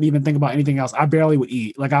and I wouldn't even think about anything else. I barely would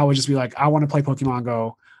eat. Like I would just be like, I want to play Pokemon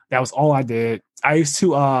Go. That was all I did. I used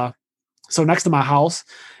to so next to my house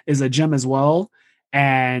is a gym as well.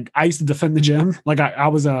 And I used to defend the gym. Like I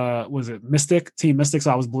was was it Mystic, Team Mystic,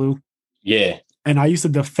 so I was blue. Yeah. And I used to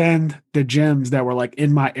defend the gyms that were like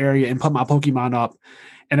in my area and put my Pokemon up.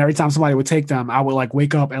 And every time somebody would take them, I would like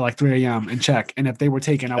wake up at like 3 a.m. and check. And if they were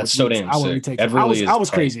taken, I would retake them. I was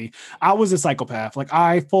crazy. I was a psychopath. Like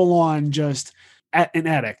I full on just an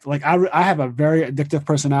addict. Like I have a very addictive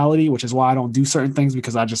personality, which is why I don't do certain things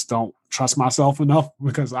because I just don't trust myself enough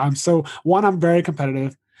because I'm very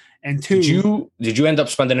competitive. And two, did you end up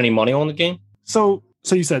spending any money on the game? So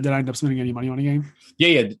you said, did I end up spending any money on the game?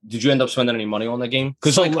 Yeah. Did you end up spending any money on the game?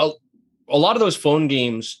 Because like a lot of those phone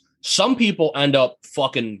games, some people end up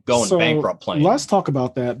fucking going bankrupt playing. Let's talk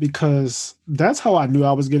about that because that's how I knew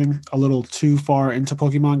I was getting a little too far into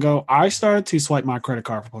Pokemon Go. I started to swipe my credit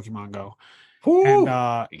card for Pokemon Go. Ooh,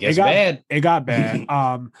 and it got bad. It got bad.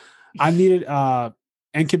 I needed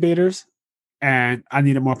incubators and I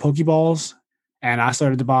needed more Pokeballs. And I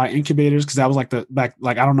started to buy incubators because that was like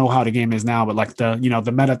I don't know how the game is now, but like the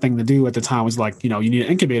meta thing to do at the time was like, you need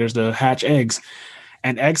incubators to hatch eggs.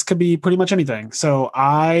 And eggs could be pretty much anything. So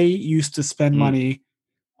I used to spend money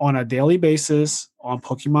on a daily basis on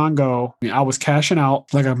Pokemon Go. I mean, I was cashing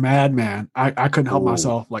out like a madman. I couldn't help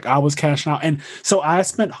myself. Like I was cashing out. And so I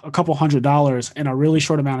spent a couple $100s in a really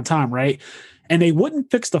short amount of time, right? And they wouldn't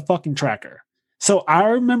fix the fucking tracker. So I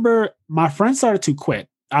remember my friends started to quit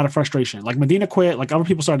out of frustration. Like Medina quit, like other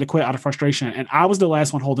people started to quit out of frustration. And I was the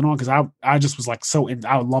last one holding on because I just was like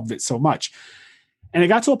I loved it so much. And it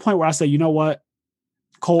got to a point where I said, you know what?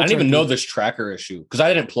 I didn't even know this tracker issue because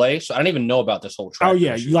I didn't play, so I didn't even know about this whole tracker. Oh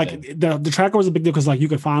yeah, issue like the tracker was a big deal because like you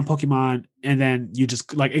could find Pokemon and then you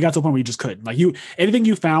just like it got to a point where you just couldn't. Like anything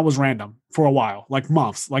you found was random for a while, like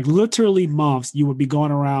months, like literally months. You would be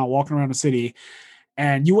going around, walking around the city,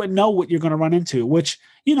 and you wouldn't know what you're going to run into. Which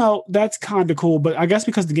that's kind of cool, but I guess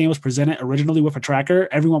because the game was presented originally with a tracker,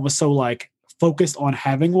 everyone was so like focused on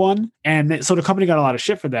having one, and so the company got a lot of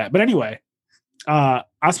shit for that. But anyway, I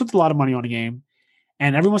spent a lot of money on the game.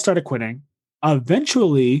 And everyone started quitting.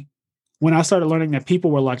 Eventually, when I started learning that people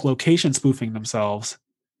were like location spoofing themselves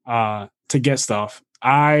to get stuff,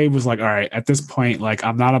 I was like, all right, at this point, like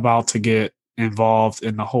I'm not about to get involved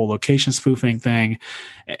in the whole location spoofing thing.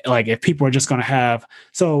 Like if people are just going to have,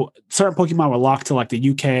 so certain Pokemon were locked to like the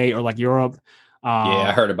UK or like Europe. Yeah,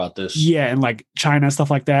 I heard about this. Yeah, and like China and stuff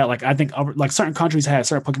like that. Like I think like certain countries had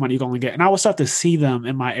certain Pokemon you can only get, and I would start to see them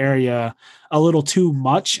in my area a little too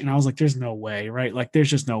much, and I was like, "There's no way, right? Like there's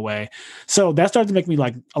just no way." So that started to make me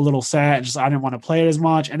like a little sad. Just I didn't want to play it as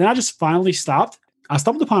much, and then I just finally stopped. I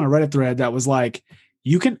stumbled upon a Reddit thread that was like,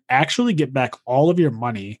 you can actually get back all of your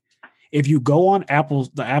money if you go on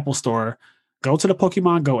the Apple Store, go to the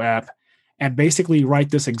Pokemon Go app, and basically write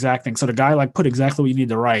this exact thing. So the guy like put exactly what you need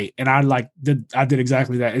to write. And I did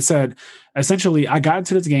exactly that. It said, essentially, I got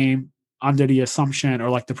into this game under the assumption or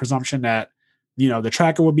like the presumption that, the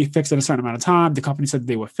tracker would be fixed in a certain amount of time. The company said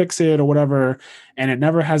they would fix it or whatever. And it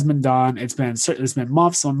never has been done. It's been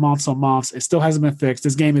months on months on months. It still hasn't been fixed.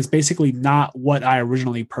 This game is basically not what I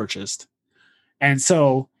originally purchased. And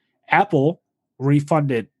so Apple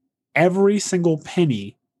refunded every single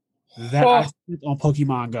penny that I spent on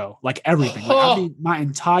Pokemon Go, like everything. Like, I mean, my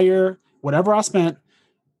entire whatever I spent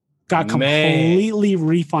got completely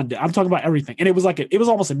refunded. I'm talking about everything, and it was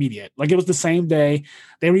almost immediate. Like it was the same day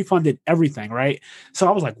they refunded everything, right? So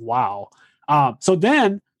I was like, wow. So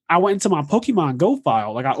then I went into my Pokemon Go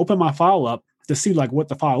file. Like I opened my file up to see like what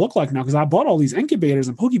the file looked like now because I bought all these incubators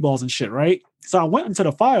and Pokeballs and shit, right? So I went into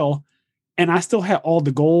the file, and I still had all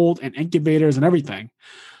the gold and incubators and everything,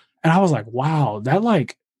 and I was like, wow,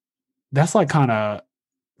 that's like kind of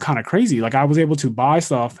crazy. Like I was able to buy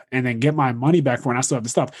stuff and then get my money back for when I still have the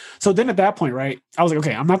stuff. So then at that point, right, I was like,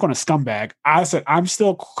 okay, I'm not going to scumbag. I said, I'm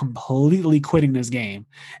still completely quitting this game.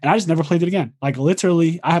 And I just never played it again. Like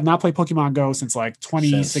literally, I have not played Pokemon Go since like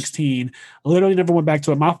 2016. Literally never went back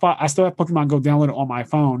to it. I still have Pokemon Go downloaded on my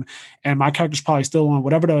phone and my character's probably still on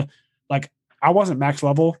whatever I wasn't max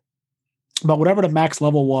level, but whatever the max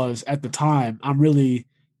level was at the time, I'm really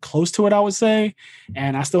close to it, I would say.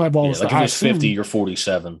 And I still have all the stuff. Like if it was 50, you're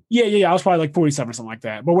 47. Yeah. I was probably like 47 or something like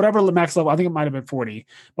that. But whatever the max level, I think it might have been 40.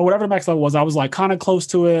 But whatever the max level was, I was like kind of close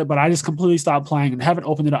to it, but I just completely stopped playing and haven't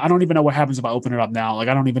opened it up. I don't even know what happens if I open it up now. Like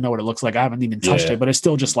I don't even know what it looks like. I haven't even touched it, but it's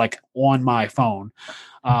still just like on my phone.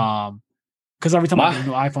 Because every time I get a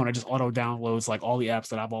new iPhone, it just auto downloads like all the apps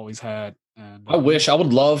that I've always had. And I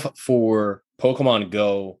would love for Pokemon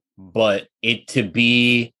Go, but it to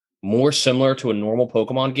be more similar to a normal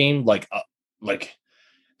Pokemon game. I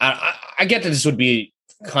get that this would be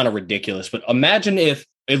kind of ridiculous, but imagine if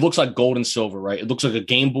it looks like Gold and Silver, right? It looks like a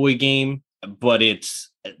Game Boy game, but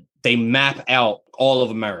they map out all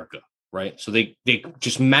of America. right? So they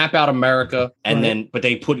just map out America, and then but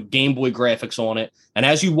they put Game Boy graphics on it. And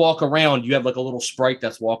as you walk around, you have like a little sprite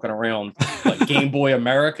that's walking around like Game Boy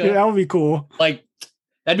America. Yeah, that would be cool. Like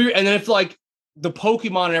that'd be, and then if like the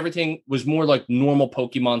Pokemon and everything was more like normal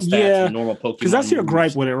Pokemon stats and normal Pokemon. Because that's your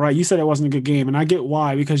gripe with it, right? You said it wasn't a good game, and I get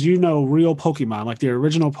why, because real Pokemon, like the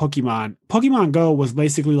original Pokemon. Pokemon Go was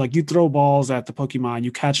basically like you throw balls at the Pokemon,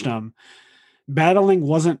 you catch them. Battling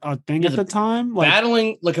wasn't a thing at the time. Like,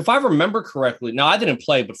 battling, like if I remember correctly, now I didn't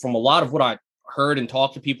play, but from a lot of what I heard and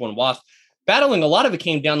talked to people and watched, battling, a lot of it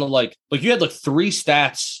came down to like you had like 3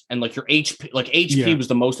 stats and like your HP, like HP was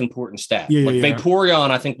the most important stat. Vaporeon,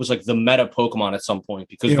 I think, was like the meta Pokemon at some point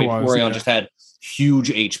because Vaporeon just had huge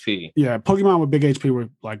HP. Yeah, Pokemon with big HP were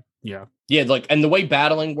like, yeah, like, and the way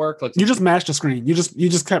battling worked, like you just mashed the screen. You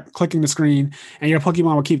just kept clicking the screen, and your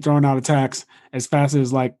Pokemon would keep throwing out attacks as fast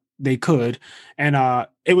as like they could, and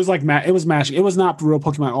it was like it was mashing. It was not real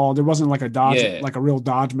Pokemon at all. There wasn't like a dodge, like a real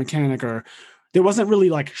dodge mechanic, or there wasn't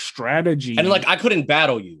really like strategy. And like I couldn't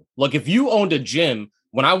battle you. Like if you owned a gym,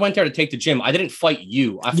 when I went there to take the gym, I didn't fight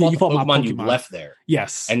you. I fought the Pokemon you left there.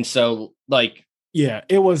 Yes, and so like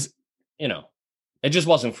it was, it just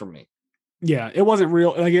wasn't for me. Yeah, it wasn't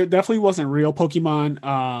real. Like it definitely wasn't real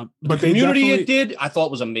Pokemon. But the community it did, I thought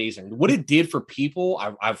was amazing. What it did for people, I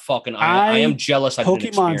am jealous.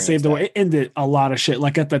 Pokemon saved the way. It ended a lot of shit.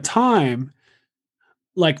 Like at the time,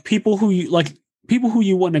 like people who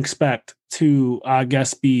you wouldn't expect to, I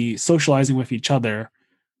guess, be socializing with each other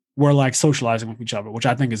were like socializing with each other, which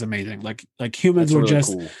I think is amazing. Like humans were really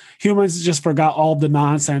cool. Humans just forgot all the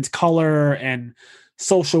nonsense, color and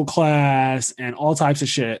social class and all types of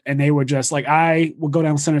shit, and they were just like, I would go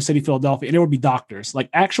down Center City, Philadelphia, and there would be doctors, like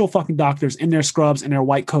actual fucking doctors in their scrubs and their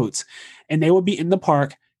white coats, and they would be in the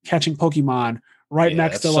park catching Pokemon right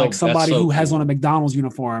next to like somebody who has on a McDonald's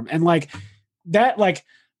uniform, and like that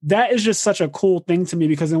is just such a cool thing to me,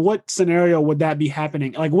 because in what scenario would that be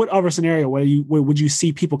happening? Like what other scenario would you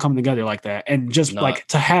see people come together like that and just like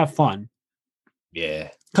to have fun? Yeah.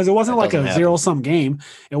 Because it wasn't like a zero-sum game.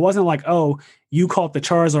 It wasn't like, oh, you caught the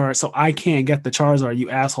Charizard, so I can't get the Charizard, you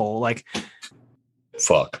asshole. Like,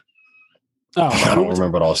 fuck. Oh, I don't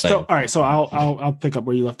remember what I was saying. So, all right, so I'll pick up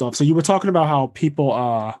where you left off. So you were talking about how people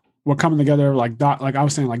were coming together, like I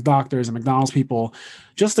was saying, like doctors and McDonald's people,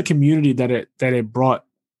 just the community that it brought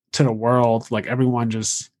to the world. Like everyone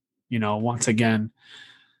just, once again,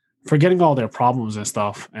 forgetting all their problems and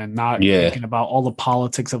stuff, and not thinking about all the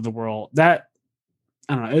politics of the world. That,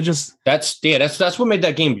 I don't know. It just that's what made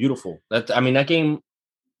that game beautiful. That game,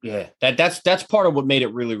 that's part of what made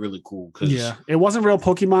it really, really cool. Because it wasn't real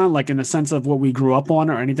Pokemon, like in the sense of what we grew up on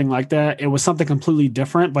or anything like that. It was something completely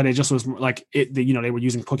different, but it just was like they were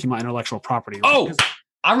using Pokemon intellectual property. Right? Oh,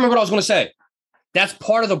 I remember what I was going to say. That's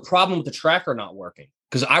part of the problem with the tracker not working.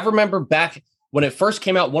 Because I remember back when it first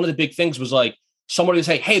came out, one of the big things was like somebody would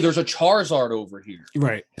say, "Hey, there's a Charizard over here."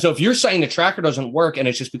 Right. So if you're saying the tracker doesn't work and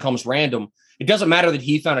it just becomes random, it doesn't matter that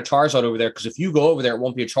he found a Charizard over there, because if you go over there, it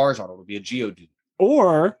won't be a Charizard, it'll be a Geodude.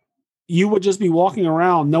 Or you would just be walking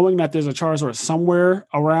around knowing that there's a Charizard somewhere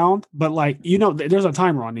around, but like, there's a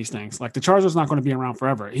timer on these things. Like the Charizard's not going to be around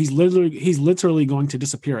forever. He's literally going to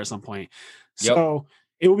disappear at some point. So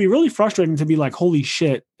it would be really frustrating to be like, holy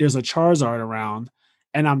shit, there's a Charizard around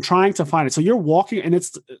and I'm trying to find it. So you're walking, and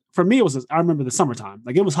it's, for me, I remember the summertime,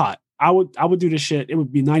 like it was hot. I would do this shit. It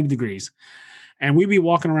would be 90 degrees and we'd be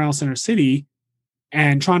walking around Center City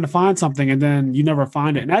and trying to find something, and then you never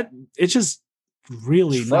find it. And it's just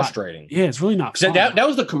really frustrating. It's really not fun. That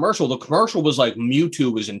was the commercial. The commercial was like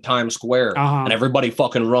Mewtwo was in Times Square, and everybody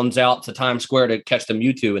fucking runs out to Times Square to catch the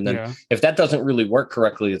Mewtwo. And then if that doesn't really work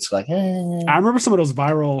correctly, it's like, I remember some of those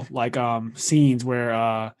viral like scenes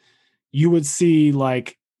where you would see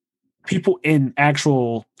like people in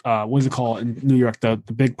actual what is it called in New York, the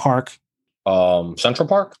big park, Central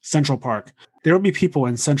Park. There would be people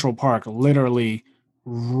in Central Park literally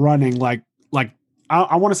running like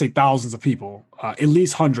I want to say thousands of people, at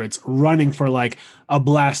least hundreds, running for like a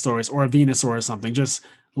Blastoise or a Venusaur or something, just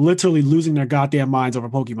literally losing their goddamn minds over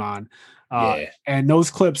Pokemon. And those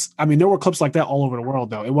clips, there were clips like that all over the world,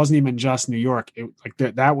 though. It wasn't even just New York.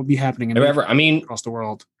 That would be happening across the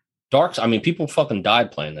world. People fucking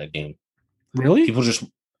died playing that game. Really? People just,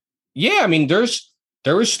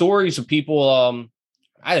 there was stories of people.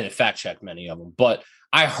 I didn't fact check many of them, but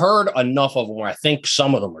I heard enough of them where I think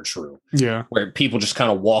some of them are true. Yeah. Where people just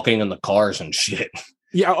kind of walking in the cars and shit.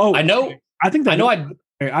 Yeah. Oh, I know. I think that.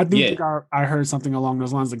 I do think I heard something along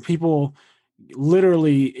those lines. Like people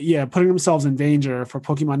literally, putting themselves in danger for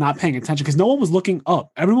Pokemon not paying attention because no one was looking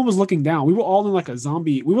up. Everyone was looking down. We were all in like a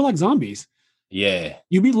zombie. We were like zombies. Yeah.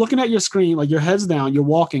 You be looking at your screen, like your head's down, you're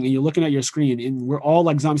walking and you're looking at your screen, and we're all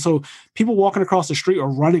like zombies. So people walking across the street or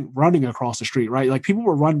running across the street, right? Like people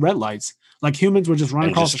would run red lights. Like humans would just run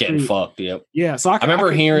And across just the getting street. fucked. Yep. Yeah. So I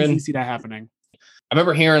remember hearing, easily see that happening. I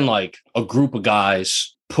remember hearing like a group of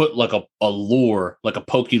guys put like a lure, like a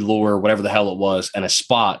pokey lure, whatever the hell it was, and a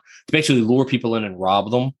spot to basically lure people in and rob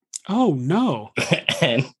them. Oh no.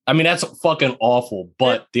 And I mean, that's fucking awful,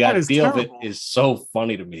 but the idea of it terrible. is so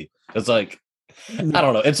funny to me. It's like, I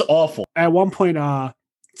don't know. It's awful. At one point,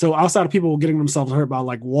 so outside of people getting themselves hurt by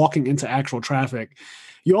like walking into actual traffic,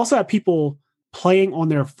 you also have people playing on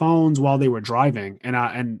their phones while they were driving.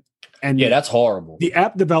 And yeah, that's horrible. The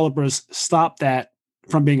app developers stopped that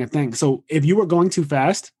from being a thing. So if you were going too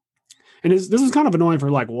fast, and this is kind of annoying for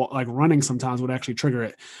like running sometimes would actually trigger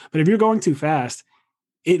it. But if you're going too fast,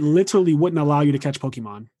 it literally wouldn't allow you to catch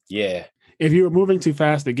Pokemon. Yeah. If you were moving too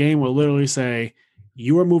fast, the game will literally say,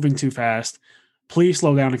 you are moving too fast. Please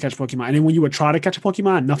slow down and catch Pokemon. And then when you would try to catch a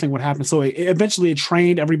Pokemon, nothing would happen. So eventually it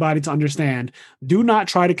trained everybody to understand, do not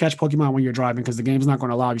try to catch Pokemon when you're driving because the game's not going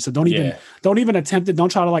to allow you. So don't even attempt it. Don't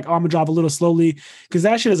try to like, oh, I'm gonna drive a little slowly, because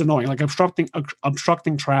that shit is annoying. Like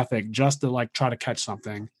obstructing traffic just to like try to catch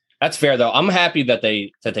something. That's fair though. I'm happy that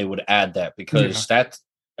they would add that, because that's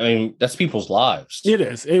people's lives. It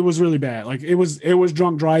is. It was really bad. Like it was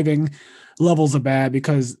drunk driving levels of bad,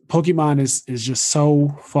 because Pokemon is just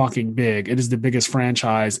so fucking big. It is the biggest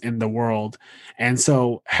franchise in the world. And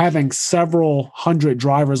so having several hundred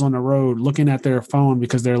drivers on the road looking at their phone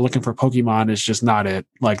because they're looking for Pokemon is just not it.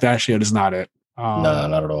 Like that shit is not it. No,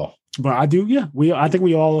 not at all. But I think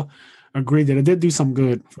we all agree that it did do some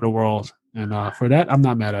good for the world. And for that, I'm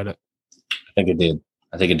not mad at it. I think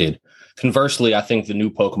it did. Conversely, I think the new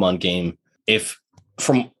Pokemon game, if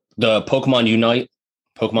from the Pokemon Unite,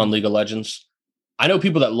 Pokemon League of Legends, I know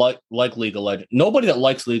people that like League of Legends. Nobody that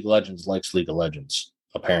likes League of Legends likes League of Legends,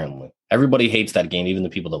 apparently. Everybody hates that game, even the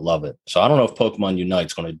people that love it. So I don't know if Pokemon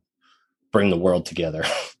Unite's going to bring the world together.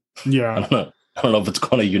 Yeah. I don't know if it's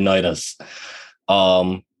going to unite us.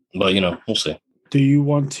 But, we'll see. Do you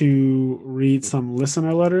want to read some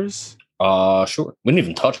listener letters? Sure. We didn't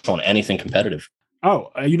even touch on anything competitive.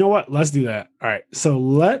 Oh, you know what? Let's do that. All right. So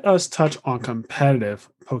let us touch on competitive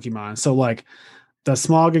Pokemon. So like the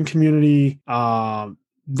Smoggin community,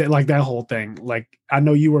 like that whole thing. Like I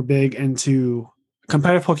know you were big into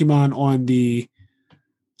competitive Pokemon on the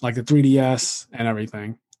 3DS and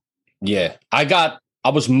everything. Yeah. I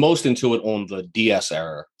was most into it on the DS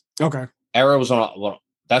era. Okay. Era was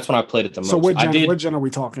that's when I played it the most. So what gen are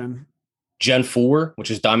we talking? Gen 4,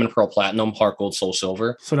 which is Diamond, Pearl, Platinum, Heart Gold, Soul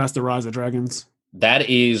Silver. So that's the Rise of Dragons. That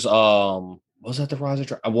is, was that the Rise of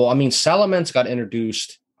Dragons? Well, I mean, Salamence got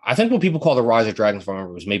introduced. I think what people call the Rise of Dragons, if I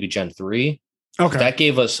remember, was maybe Gen 3. Okay. That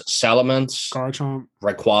gave us Salamence, Garchomp,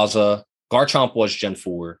 Rayquaza. Garchomp was Gen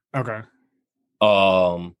 4. Okay.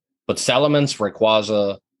 But Salamence,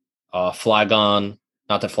 Rayquaza, Flygon.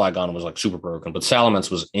 Not that Flygon was like super broken, but Salamence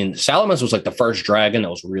was like the first dragon that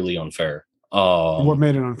was really unfair. What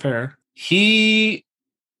made it unfair? He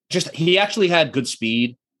actually had good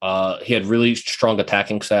speed. He had really strong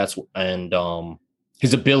attacking stats, and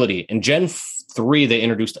his ability in Gen 3, they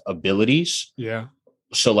introduced abilities. Yeah.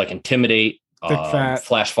 So like Intimidate,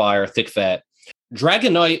 Flash Fire, Thick Fat.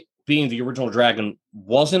 Dragonite, being the original dragon,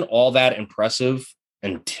 wasn't all that impressive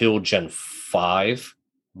until Gen 5.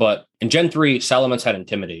 But in Gen 3, Salamence had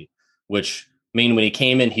Intimidate, which mean when he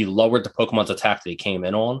came in, he lowered the Pokemon's attack that he came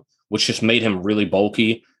in on, which just made him really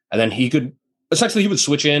bulky. And then he would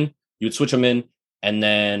switch in, you would switch him in, and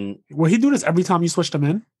then... Will he do this every time you switched him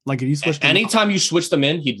in? Like if you switched anytime you switched them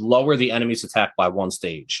in, he'd lower the enemy's attack by one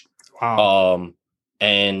stage. Wow.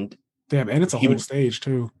 And... Damn, and it's a whole stage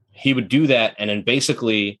too. He would do that, and then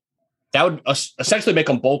basically... That would essentially make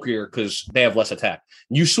them bulkier because they have less attack.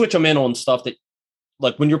 You switch them in on stuff that...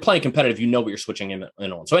 Like when you're playing competitive, you know what you're switching in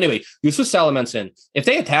on. So anyway, you switch Salamence in. If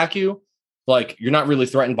they attack you, like you're not really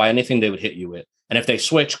threatened by anything they would hit you with. And if they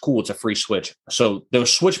switch, cool, it's a free switch. So they'll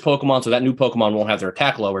switch Pokemon, so that new Pokemon won't have their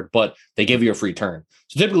attack lowered, but they give you a free turn.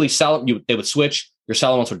 So typically, they would switch, your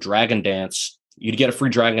Salamence would Dragon Dance, you'd get a free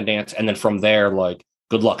Dragon Dance, and then from there, like,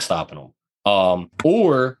 good luck stopping them.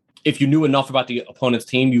 Or if you knew enough about the opponent's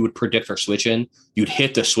team, you would predict their switch in. You'd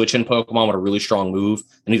hit the switch in Pokemon with a really strong move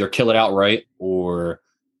and either kill it outright or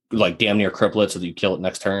like damn near cripple it so that you kill it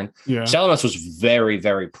next turn. Yeah. Salamence was very,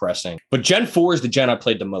 very pressing. But Gen 4 is the gen I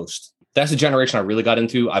played the most. That's the generation I really got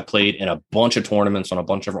into. I played in a bunch of tournaments on a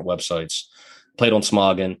bunch of different websites. Played on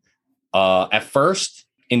Smoggin. At first,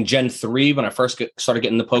 in Gen 3, when I first started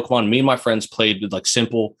getting the Pokemon, me and my friends played with like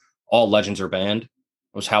simple, all legends are banned.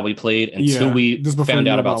 was how we played until we found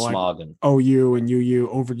out about Smoggin. OU and UU,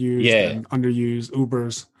 overused and underused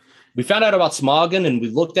Ubers. We found out about Smoggin and we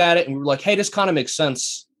looked at it and we were like, hey, this kind of makes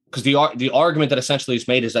sense. Because the argument that essentially is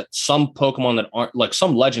made is that some Pokemon that aren't, like,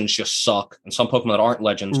 some legends just suck, and some Pokemon that aren't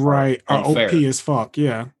legends are unfair. OP as fuck,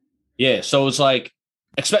 yeah. Yeah, so it's like,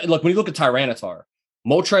 when you look at Tyranitar,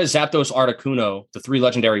 Moltres, Zapdos, Articuno, the 3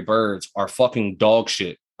 legendary birds, are fucking dog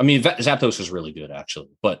shit. I mean, Zapdos is really good, actually.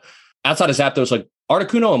 But outside of Zapdos, like,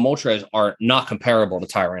 Articuno and Moltres are not comparable to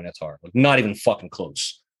Tyranitar. Like, not even fucking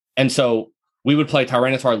close. And so we would play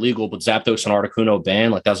Tyranitar legal, but Zapdos and Articuno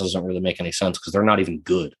banned. Like, that doesn't really make any sense because they're not even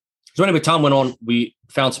good. So anyway, time went on. We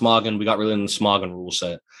found Smoggin. We got really into the Smoggin rule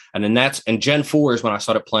set. And then Gen 4 is when I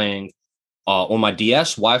started playing on my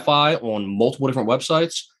DS, Wi-Fi, on multiple different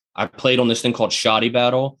websites. I played on this thing called Shoddy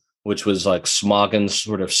Battle, which was like Smoggin's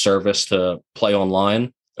sort of service to play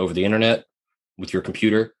online over the internet with your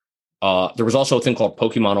computer. There was also a thing called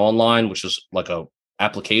Pokemon Online, which is like a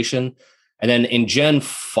application. And then in Gen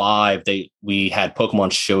 5, we had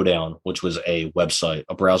Pokemon Showdown, which was a website,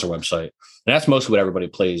 a browser website. And that's mostly what everybody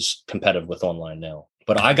plays competitive with online now.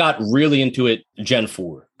 But I got really into it Gen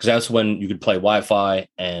 4 because that's when you could play Wi-Fi,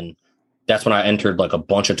 and that's when I entered like a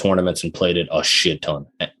bunch of tournaments and played it a shit ton.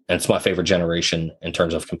 And it's my favorite generation in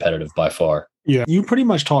terms of competitive by far. Yeah, you pretty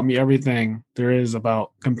much taught me everything there is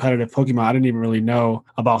about competitive Pokemon. I didn't even really know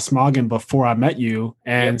about Smoggin before I met you.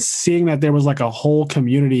 And seeing that there was like a whole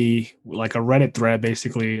community, like a Reddit thread,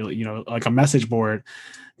 basically, you know, like a message board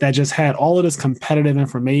that just had all of this competitive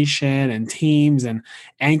information and teams and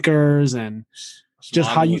anchors and just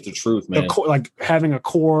how you the truth, man. Like having a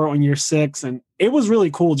core on your 6. And it was really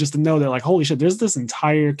cool just to know that, like, holy shit, there's this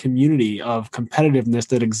entire community of competitiveness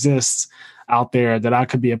that exists out there that I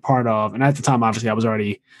could be a part of. And at the time, obviously, I was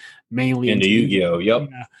already mainly into Yu-Gi-Oh. Yep.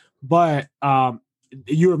 Yeah. But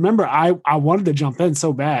you remember, I wanted to jump in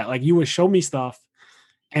so bad. Like, you would show me stuff,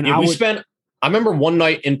 and I remember one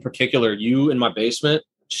night in particular, you in my basement,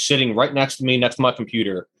 sitting right next to me, next to my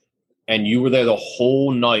computer, and you were there the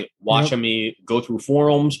whole night watching me go through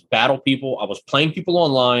forums, battle people. I was playing people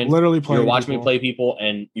online. Literally playing. You were watching me play people,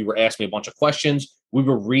 and you were asking me a bunch of questions. We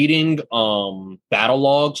were reading battle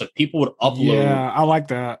logs. Like, people would upload. Yeah, I like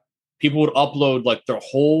that. People would upload like their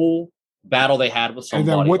whole battle they had with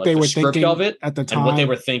somebody, and then what like they were script thinking of it at the time, and what they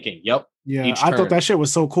were thinking. Yep. Yeah, I thought that shit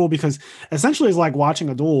was so cool because essentially it's like watching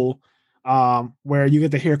a duel. Where you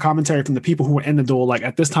get to hear commentary from the people who were in the duel. Like,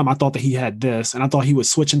 at this time, I thought that he had this, and I thought he was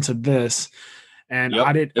switching to this, and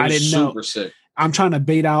I didn't know. Sick. I'm trying to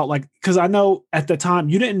bait out, like, because I know at the time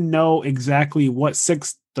you didn't know exactly what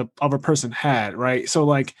 6 the other person had, right? So,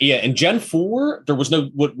 like, yeah, in Gen 4 there was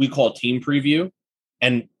no what we call team preview,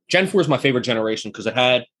 and Gen 4 is my favorite generation because it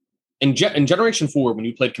had in Generation 4 when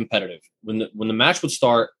you played competitive, when the match would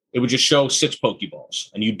start, it would just show 6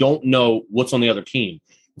 Pokeballs, and you don't know what's on the other team.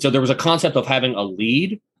 So there was a concept of having a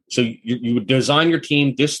lead. So you would design your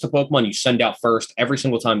team. This is the Pokemon you send out first. Every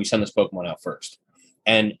single time you send this Pokemon out first.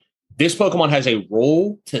 And this Pokemon has a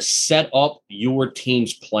role to set up your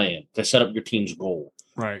team's plan, to set up your team's goal.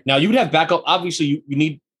 Right. Now, you would have backup. Obviously, you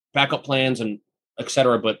need backup plans and et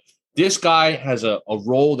cetera. But this guy has a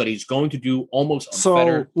role that he's going to do almost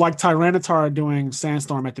better. Like Tyranitar doing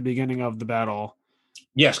Sandstorm at the beginning of the battle.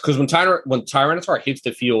 Yes, because when Tyranitar hits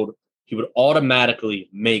the field, he would automatically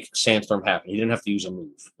make Sandstorm happen. He didn't have to use a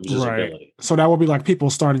move. It was his ability. So that would be like people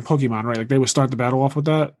starting Pokemon, right? Like, they would start the battle off with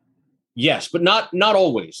that? Yes, but not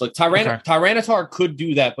always. Like, Tyranitar could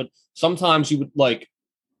do that, but sometimes you would, like,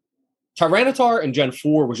 Tyranitar in Gen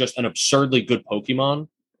 4 was just an absurdly good Pokemon,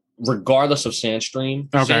 regardless of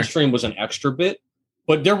Sandstream. Okay. Sandstream was an extra bit,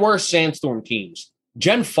 but there were Sandstorm teams.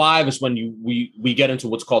 Gen 5 is when we get into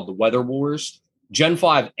what's called the Weather Wars. Gen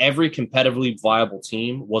 5, every competitively viable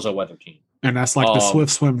team was a weather team. And that's like the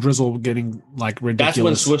Swift Swim Drizzle getting like ridiculous. That's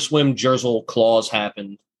when Swift Swim Drizzle Claws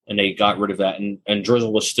happened, and they got rid of that. And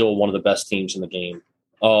Drizzle was still one of the best teams in the game.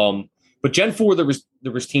 But Gen 4, there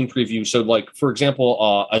was team preview. So, like, for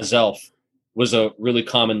example, Azelf was a really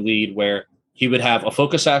common lead where he would have a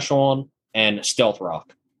Focus Sash on and Stealth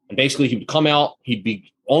Rock. And basically he would come out, he'd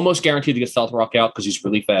be almost guaranteed to get Stealth Rock out because he's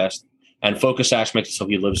really fast. And Focus Sash makes it so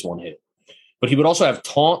he lives one hit. But he would also have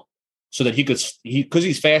Taunt so that because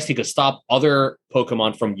he's fast, he could stop other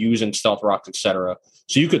Pokemon from using Stealth Rocks, etc.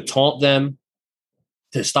 So you could taunt them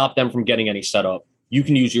to stop them from getting any setup. You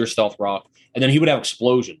can use your Stealth Rock. And then he would have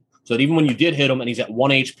Explosion. So that even when you did hit him and he's at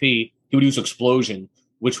 1 HP, he would use Explosion,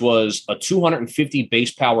 which was a 250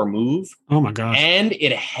 base power move. Oh my gosh. And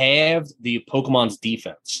it halved the Pokemon's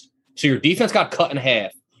defense. So your defense got cut in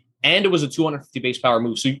half. And it was a 250 base power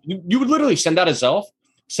move. So you would literally send out a Zelf,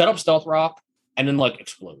 set up Stealth Rock, and then, like,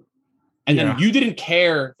 explode. And then you didn't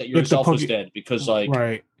care that yourself was dead because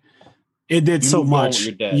right. It did so much.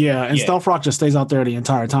 Yeah, and Stealth Rock just stays out there the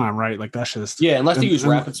entire time, right? Like that's just unless they use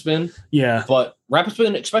Rapid Spin. Yeah. But Rapid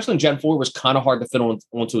Spin, especially in Gen 4, was kind of hard to fit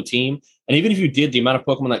onto a team. And even if you did, the amount of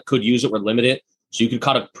Pokemon that could use it were limited. So you could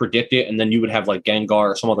kind of predict it, and then you would have like Gengar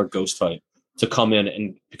or some other ghost type to come in.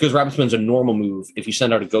 And because Rapid Spin's a normal move, if you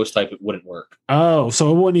send out a ghost type, it wouldn't work. Oh,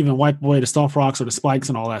 so it wouldn't even wipe away the Stealth Rocks or the spikes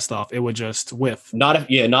and all that stuff. It would just whiff. Not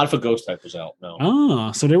if a ghost type was out. No.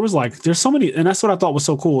 Oh, so there's so many, and that's what I thought was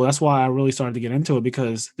so cool. That's why I really started to get into it,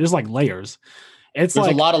 because there's like layers. There's a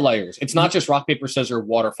lot of layers. It's not just rock, paper, scissors,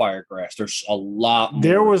 water, fire, grass. There's a lot more.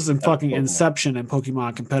 There was a fucking Inception in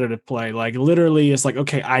Pokemon competitive play. Like literally, it's like,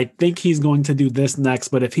 okay, I think he's going to do this next,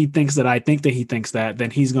 but if he thinks that I think that he thinks that,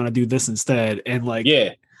 then he's going to do this instead. And like,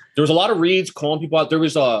 there was a lot of reads calling people out.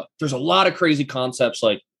 There's a lot of crazy concepts.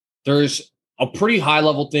 Like there's a pretty high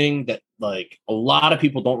level thing that like a lot of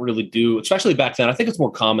people don't really do, especially back then. I think it's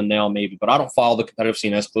more common now, maybe, but I don't follow the competitive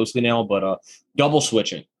scene as closely now. But double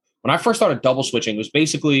switching. When I first started double switching, it was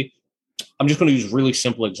basically, I'm just going to use really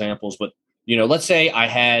simple examples, but, let's say I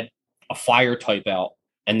had a fire type out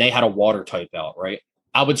and they had a water type out, right?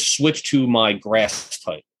 I would switch to my grass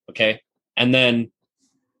type, okay? And then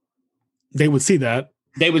they would see that.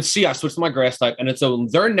 They would see I switched to my grass type, and so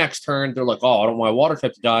their next turn, they're like, oh, I don't want my water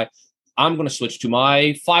type to die. I'm going to switch to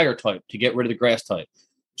my fire type to get rid of the grass type.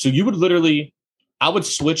 So you would literally... I would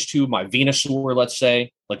switch to my Venusaur, let's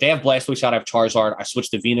say. Like they have Blastoise out, I have Charizard. I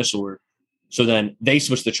switch to Venusaur. So then they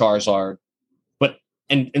switch to Charizard.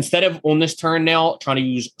 And instead of on this turn now trying to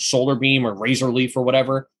use Solar Beam or Razor Leaf or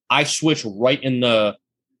whatever, I switch right in the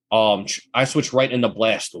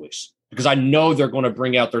Blastoise because I know they're going to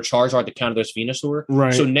bring out their Charizard to counter this Venusaur.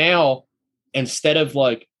 Right. So now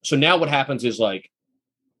now what happens is like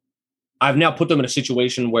I've now put them in a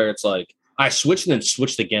situation where it's like I switched and then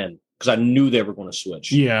switched again, because I knew they were going to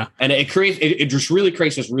switch. Yeah. And it just really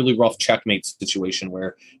creates this really rough checkmate situation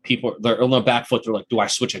where people, they're on the back foot. They're like, do I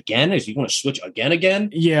switch again? Is he going to switch again?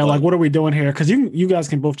 Yeah. Like, what are we doing here? Because you guys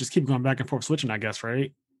can both just keep going back and forth switching, I guess,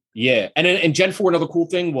 right? Yeah. And in Gen 4, another cool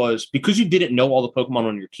thing was because you didn't know all the Pokemon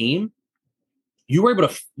on your team, you were able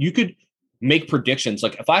to, you could make predictions.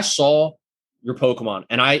 Like if I saw your Pokemon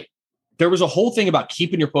and there was a whole thing about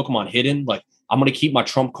keeping your Pokemon hidden. Like I'm going to keep my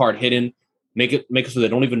trump card hidden. Make it so they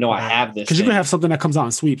don't even know I have this. Because you can have something that comes out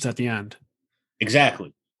in sweeps at the end.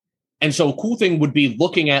 Exactly. And so a cool thing would be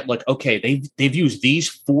looking at like, okay, they've used these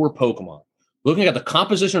 4 Pokemon. Looking at the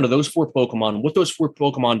composition of those 4 Pokemon, what those 4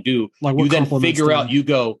 Pokemon do, like you then figure out, you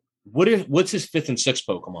go, what's his 5th and 6th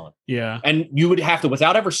Pokemon? Yeah. And you would have to,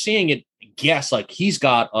 without ever seeing it, guess like he's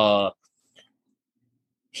got a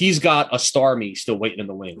Starmie still waiting in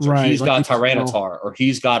the wings. Right. Or he's got Tyranitar, or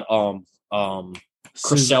he's got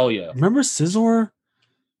Cresselia. Remember Scizor?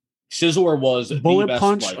 Scizor was Bullet the best,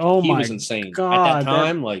 Punch. like, oh he my was insane God, at that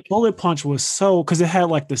time. Like Bullet Punch was so, because it had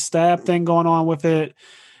like the stab thing going on with it,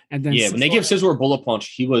 and then when they give Scizor Bullet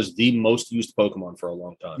Punch, he was the most used Pokemon for a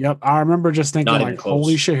long time. Yep, I remember just thinking like,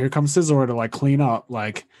 holy shit, here comes Scizor to like clean up.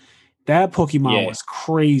 Like that Pokemon was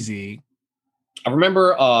crazy. I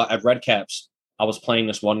remember at Red Caps, I was playing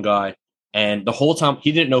this one guy, and the whole time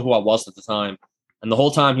he didn't know who I was at the time, and the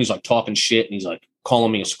whole time he's like talking shit, and he's like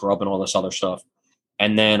calling me a scrub and all this other stuff.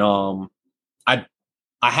 And then I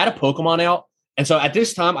had a Pokemon out. And so at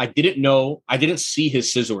this time, I didn't see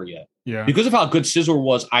his Scizor yet. Yeah. Because of how good Scizor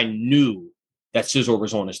was, I knew that Scizor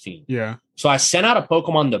was on his team. Yeah. So I sent out a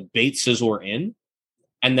Pokemon to bait Scizor in.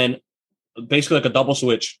 And then basically like a double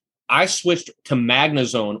switch, I switched to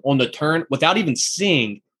Magnezone on the turn without even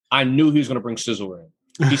seeing. I knew he was going to bring Scizor in.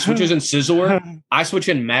 He switches in Scizor. I switch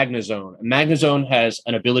in Magnezone. Magnezone has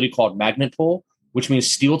an ability called Magnet Pull, which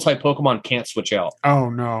means Steel-type Pokemon can't switch out. Oh,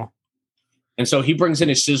 no. And so he brings in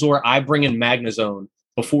his Scizor. I bring in Magnezone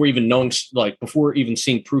before even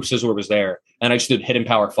seeing proof Scizor was there. And I just did Hidden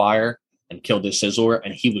Power Fire and killed his Scizor.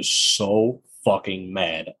 And he was so fucking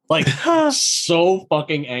mad. Like, so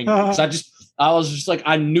fucking angry. I was just like,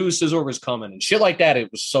 I knew Scizor was coming and shit like that.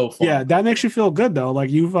 It was so fun. Yeah, that makes you feel good though.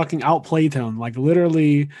 Like you fucking outplayed him. Like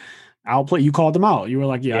literally you called him out. You were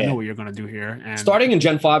like, I know what you're gonna do here. And starting in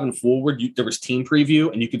Gen 5 and forward, there was team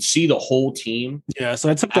preview and you could see the whole team. Yeah, so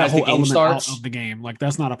it took that whole element out of the game. Like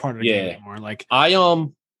that's not a part of the game anymore. Like I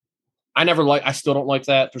still don't like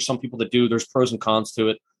that. There's some people that do. There's pros and cons to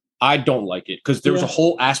it. I don't like it because there was a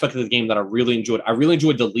whole aspect of the game that I really enjoyed. I really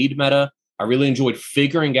enjoyed the lead meta. I really enjoyed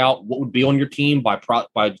figuring out what would be on your team by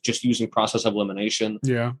just using process of elimination.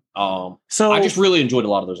 Yeah. So I just really enjoyed a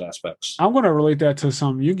lot of those aspects. I'm going to relate that to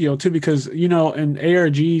some Yu-Gi-Oh too, because in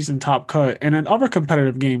ARGs and Top Cut and in other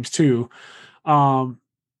competitive games too,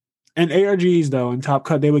 And ARGs though in Top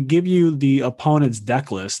Cut, they would give you the opponent's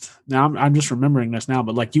deck list. Now I'm just remembering this now,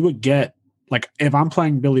 but like you would get like if I'm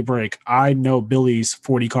playing Billy Break, I know Billy's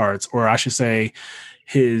 40 cards, or I should say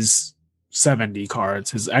his 70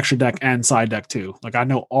 cards, his extra deck and side deck too. Like I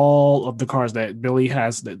know all of the cards that Billy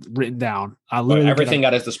has that written down. I literally everything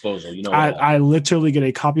at his disposal. You know, I literally get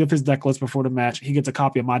a copy of his deck list before the match. He gets a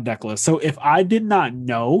copy of my deck list. So if I did not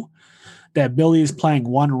know that Billy is playing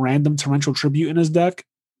one random torrential tribute in his deck,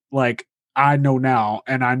 like I know now,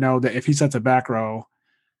 and I know that if he sets a back row,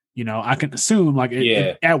 you know, I can assume like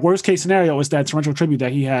at worst case scenario, it's that torrential tribute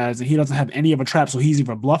that he has, and he doesn't have any of a trap, so he's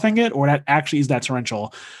either bluffing it or that actually is that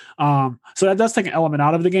torrential. So that does take an element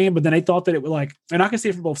out of the game, but then they thought that it would like, and I can see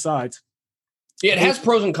it from both sides. Yeah, it has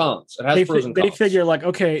pros and cons. They figure like,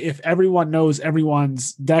 okay, if everyone knows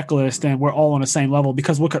everyone's deck list, then we're all on the same level.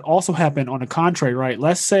 Because what could also happen on the contrary, right?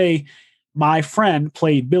 Let's say my friend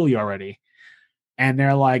played Billy already, and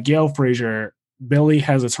they're like, yo, Frazier, Billy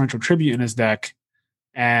has a torrential tribute in his deck,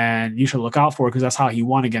 and you should look out for it because that's how he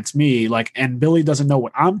won against me. Like, and Billy doesn't know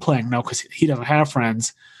what I'm playing now because he doesn't have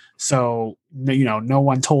friends. So, you know, no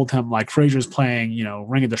one told him like Frazier's playing, you know,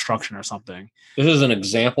 Ring of Destruction or something. This is an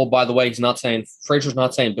example, by the way. Frazier's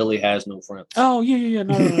not saying Billy has no friends. Oh, yeah.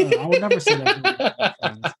 No. I would never say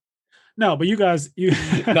that. No, but you guys,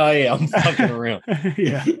 I'm fucking around.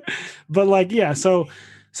 Yeah. But like, yeah. So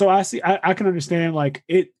I can understand like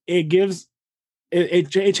it gives,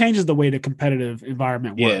 it changes the way the competitive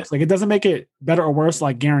environment works. Like it doesn't make it better or worse,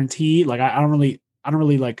 like guaranteed. Like I don't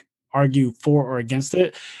really like argue for or against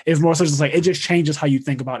it. It's more so just like it just changes how you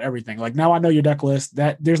think about everything. Like now I know your deck list,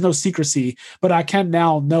 that there's no secrecy, but I can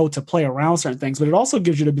now know to play around certain things. But it also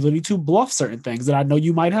gives you the ability to bluff certain things that I know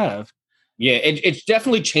you might have. Yeah, it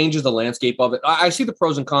definitely changes the landscape of it. I see the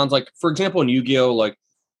pros and cons. Like for example, in Yu-Gi-Oh, like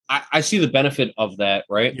I see the benefit of that,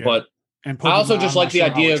 right? Yeah. But and Pokemon, I also just like the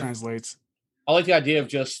idea of translates. I like the idea of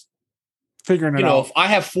just figuring it out. If I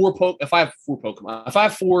have four Pokemon, if I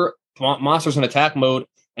have four monsters in attack mode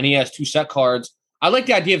and he has 2 set cards, I like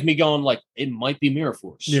the idea of me going like it might be Mirror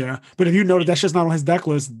Force. Yeah, but if you know that that's just not on his deck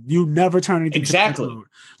list, you never turn anything exactly. To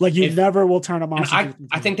like you never will turn a monster.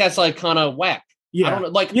 I think that's like kind of whack. Yeah, I don't know.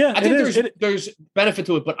 Like, I think there's benefit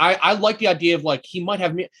to it, but I like the idea of like he might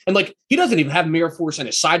have and like he doesn't even have Mirror Force in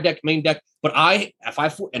his side deck, main deck. But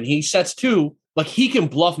and he sets 2, like he can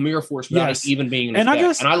bluff Mirror Force without it even being in his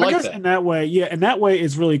deck. And I like that. In that way, yeah, and that way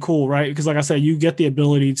is really cool, right? Because like I said, you get the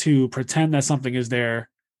ability to pretend that something is there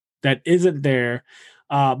that isn't there.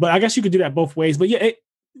 But I guess you could do that both ways. But yeah,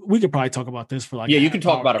 we could probably talk about this for like you can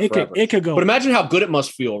talk about it forever. It could go. But imagine how good it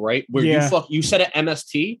must feel, right? Where you set an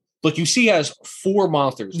MST. Like you see, he has 4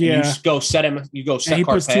 monsters. Yeah. And you go set him. You go set. And he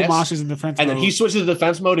card puts pass, 2 monsters in defense and mode. then he switches to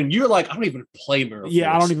defense mode, and you're like, I don't even play Mirror Force.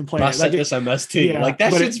 Yeah, I don't even play. I set this MST. Like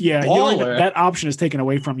that shit's baller. That option is taken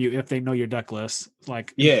away from you if they know your deck list.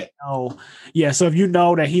 Like So if you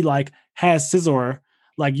know that he like has Scizor,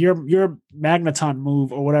 like your Magneton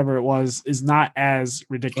move or whatever it was is not as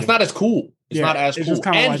ridiculous. It's not as cool. It's not as cool.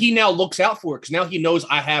 And he now looks out for it because now he knows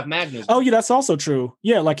I have Magnus. Oh, yeah, that's also true.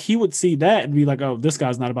 Yeah, like he would see that and be like, oh, this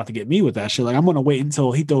guy's not about to get me with that shit. Like I'm going to wait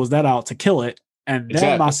until he throws that out to kill it. And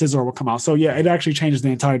then my Scizor will come out. So yeah, it actually changes the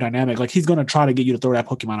entire dynamic. Like he's going to try to get you to throw that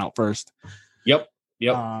Pokemon out first. Yep.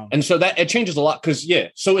 And so that it changes a lot because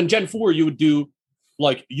so in Gen 4 you would do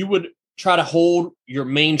like you would try to hold your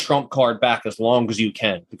main trump card back as long as you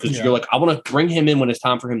can because you're like, I want to bring him in when it's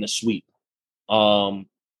time for him to sweep.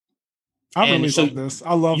 I really love this.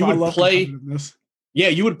 I love competitiveness. Yeah,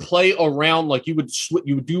 you would play around like you would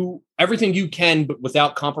do everything you can, but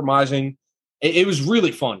without compromising. It was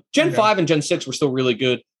really fun. Gen 5 and Gen 6 were still really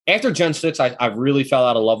good. After Gen 6, I really fell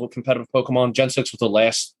out of love with competitive Pokemon. Gen 6 was the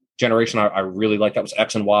last generation I really liked. That was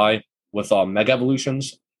X and Y with Mega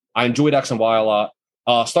Evolutions. I enjoyed X and Y a lot.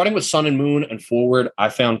 Starting with Sun and Moon and forward, I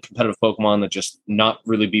found competitive Pokemon that just not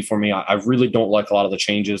really be for me. I really don't like a lot of the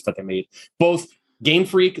changes that they made. Both Game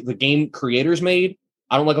Freak, the game creators made.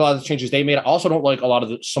 I don't like a lot of the changes they made. I also don't like a lot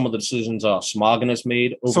of some of the decisions Smogon has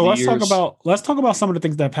made over the years. Let's talk about some of the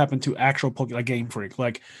things that have happened to actual Pokemon, like Game Freak.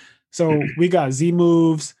 Like, so we got Z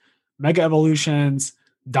moves, Mega Evolutions,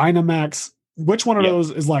 Dynamax. Which one of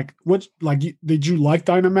those is did you like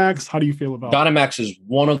Dynamax? How do you feel about Dynamax? Is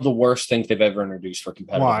one of the worst things they've ever introduced for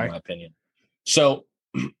competitive, in my opinion. So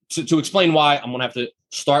to explain why, I'm going to have to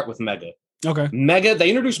start with Mega. Okay. Mega, they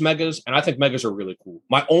introduced Megas, and I think Megas are really cool.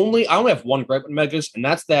 I only have one gripe with Megas, and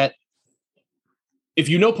that's that if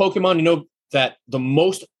you know Pokemon, you know that the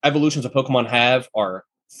most evolutions of Pokemon have are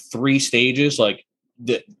 3 stages, like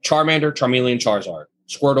the Charmander, Charmeleon, Charizard,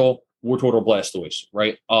 Squirtle, Wartortle, Blastoise,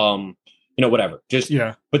 right? whatever.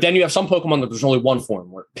 But then you have some Pokemon that there's only one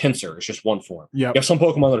form, where Pinsir is just one form. Yeah. You have some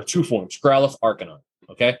Pokemon that are two forms, Growlithe, Arcanine.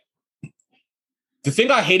 Okay. The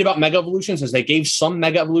thing I hate about Mega Evolutions is they gave some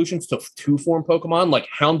Mega Evolutions to two-form Pokemon like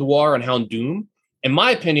Houndour and Houndoom. In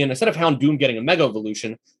my opinion, instead of Houndoom getting a Mega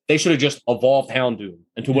Evolution, they should have just evolved Houndoom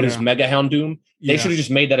into what is Mega Houndoom. They should have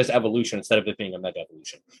just made that as evolution instead of it being a Mega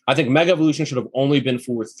Evolution. I think Mega Evolution should have only been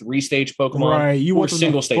for 3-stage Pokemon, right? You want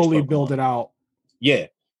single-stage fully Pokemon. Build it out. Yeah.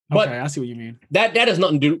 But okay, I see what you mean. That has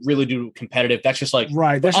nothing to really do competitive. That's just like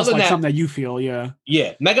right. That's just like something that you feel. Yeah.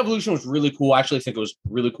 Mega Evolution was really cool. I actually think it was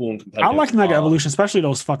really cool and competitive. I like Mega Evolution, especially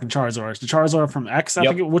those fucking Charizards. The Charizard from X, I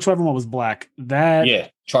think whichever one was black.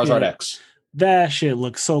 Charizard X. That shit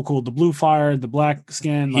looks so cool. The blue fire, the black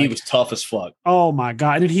skin. He was tough as fuck. Oh my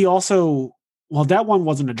god! And then he also, that one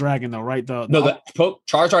wasn't a dragon though, right? The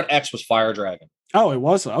Charizard X was Fire Dragon. Oh, it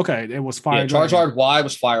was okay. It was Fire. Charizard Y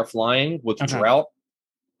was Fire Flying with Drought.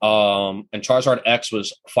 And Charizard X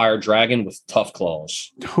was Fire Dragon with Tough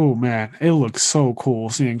Claws. Oh man, it looks so cool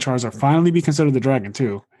seeing Charizard finally be considered the dragon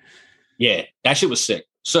too. Yeah, that shit was sick.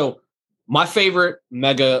 So my favorite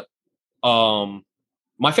Mega,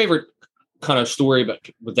 my favorite kind of story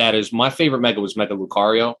with that is my favorite Mega was Mega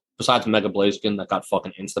Lucario, besides Mega Blaziken that got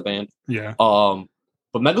fucking insta-banned. Yeah.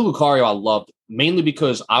 But Mega Lucario I loved mainly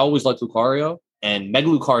because I always liked Lucario, and Mega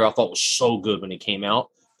Lucario I thought was so good when it came out.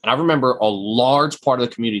 And I remember a large part of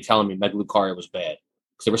the community telling me Mega Lucario was bad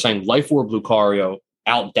because they were saying Life Orb Lucario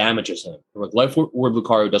out damages him. They were like, Life Orb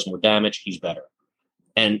Lucario does more damage. He's better.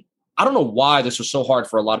 And I don't know why this was so hard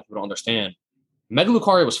for a lot of people to understand. Mega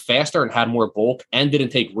Lucario was faster and had more bulk and didn't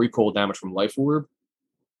take recoil damage from Life Orb.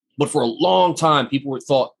 But for a long time, people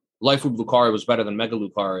thought Life Orb Lucario was better than Mega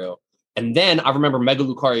Lucario. And then I remember Mega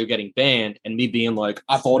Lucario getting banned and me being like,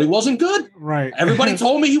 I thought he wasn't good. Right. Everybody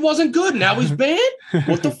told me he wasn't good. Now he's banned.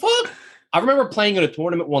 What the fuck? I remember playing in a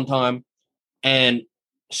tournament one time and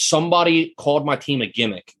somebody called my team a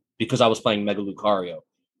gimmick because I was playing Mega Lucario.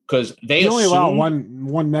 Because they only allowed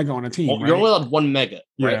one Mega on a team. Right? You're only allowed one Mega.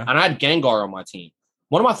 Right. Yeah. And I had Gengar on my team.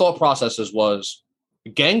 One of my thought processes was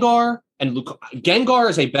Gengar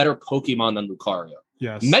is a better Pokemon than Lucario.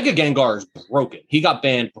 Yes. Mega Gengar is broken. He got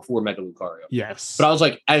banned before Mega Lucario. Yes. But I was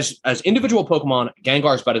like, as individual Pokemon,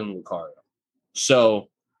 Gengar is better than Lucario. So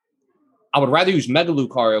I would rather use Mega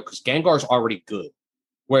Lucario because Gengar is already good.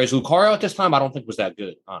 Whereas Lucario at this time, I don't think was that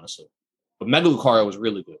good, honestly. But Mega Lucario was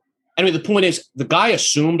really good. Anyway, the point is, the guy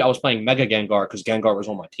assumed I was playing Mega Gengar because Gengar was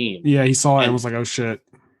on my team. Yeah, he saw it and was like, oh shit.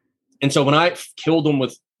 And so when I killed him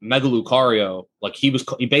with Mega Lucario, like he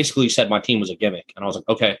basically said my team was a gimmick. And I was like,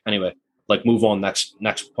 okay, anyway. Like move on next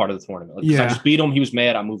part of the tournament. Like, I just beat him. He was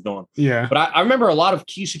mad. I moved on. Yeah. But I remember a lot of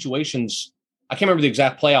key situations. I can't remember the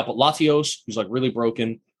exact play out, but Latios, who's like really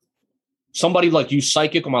broken. Somebody like used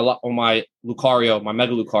Psychic on my Lucario, my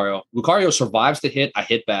Mega Lucario. Lucario survives the hit. I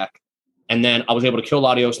hit back. And then I was able to kill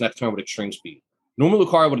Latios next turn with extreme speed. Normal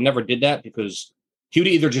Lucario would have never did that because he would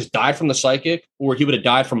either just died from the Psychic or he would have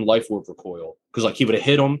died from Life Orb Recoil. Because like he would have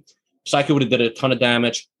hit him. Psychic would have did a ton of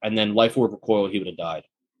damage. And then Life Orb Recoil, he would have died.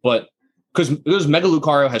 But because Mega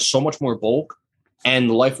Lucario has so much more bulk and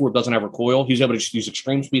the Life Orb doesn't have recoil, he was able to just use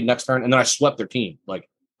extreme speed next turn. And then I swept their team. Like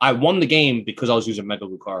I won the game because I was using Mega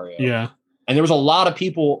Lucario. Yeah. And there was a lot of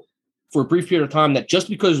people for a brief period of time that just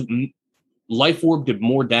because Life Orb did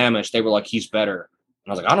more damage, they were like, he's better.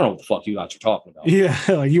 And I was like, I don't know what the fuck you guys are talking about. Yeah.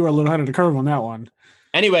 Like you were a little ahead of the curve on that one.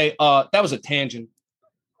 Anyway, that was a tangent.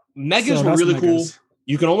 Megas were really cool.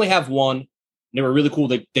 You can only have one. They were really cool.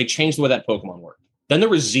 They changed the way that Pokemon worked. Then there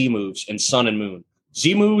was Z moves in Sun and Moon.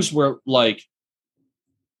 Z moves were like,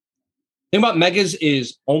 thing about Megas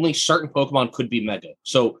is only certain Pokemon could be Mega.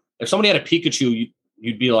 So if somebody had a Pikachu,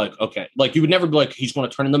 you'd be like, okay, like you would never be like, he's going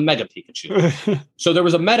to turn into Mega Pikachu. So there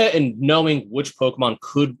was a meta in knowing which Pokemon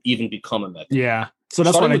could even become a Mega. Yeah. So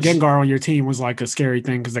that's why the Gengar on your team was like a scary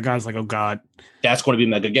thing because the guy's like, oh God. That's going to be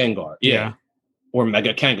Mega Gengar. Yeah. Or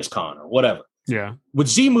Mega Kangaskhan or whatever. Yeah. With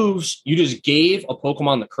Z moves, you just gave a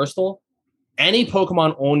Pokemon the crystal. Any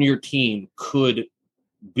Pokemon on your team could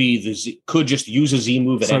just use a Z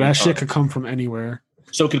move at any time. So that shit could come from anywhere.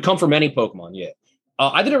 So it could come from any Pokemon, yeah.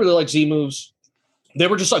 I didn't really like Z moves.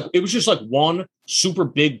 It was just like one super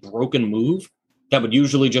big broken move that would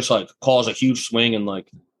usually just like cause a huge swing and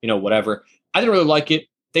like, whatever. I didn't really like it.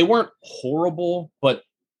 They weren't horrible, but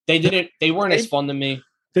they weren't as fun to me.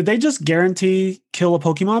 Did they just guarantee kill a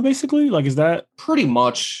Pokemon, basically? Like, is that... Pretty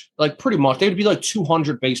much. They'd be like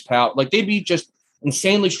 200 base power. Like, they'd be just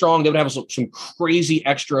insanely strong. They would have some crazy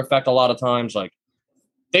extra effect a lot of times. Like,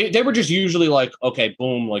 they were just usually like, okay,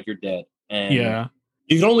 boom, like, you're dead. And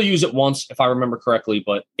you can only use it once, if I remember correctly,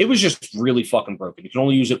 but it was just really fucking broken. You can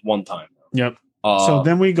only use it one time. Yep. So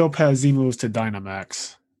then we go past Z moves to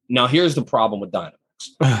Dynamax. Now here's the problem with Dynamax.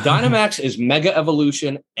 Dynamax is Mega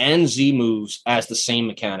Evolution and Z moves as the same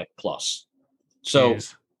mechanic plus. So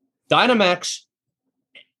Dynamax,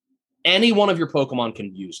 any one of your Pokemon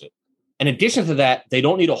can use it. In addition to that, they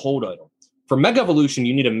don't need a hold item. For Mega Evolution,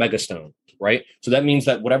 you need a Mega Stone, right? So that means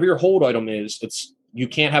that whatever your hold item is, you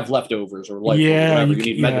can't have leftovers or life or whatever. You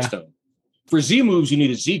need Mega Stone. For Z moves, you need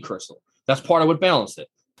a Z Crystal. That's part of what balanced it.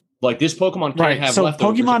 Like this Pokemon can't have so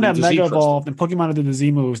leftovers. Pokemon that Mega Evolved and Pokemon that did the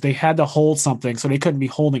Z moves, they had to hold something, so they couldn't be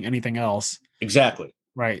holding anything else. Exactly.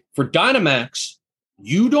 Right. For Dynamax,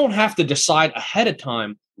 you don't have to decide ahead of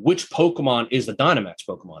time which Pokemon is the Dynamax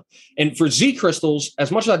Pokemon. And for Z Crystals,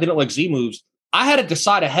 as much as I didn't like Z moves, I had to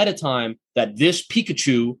decide ahead of time that this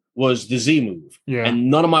Pikachu was the Z move. Yeah. And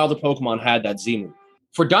none of my other Pokemon had that Z move.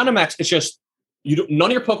 For Dynamax, it's just none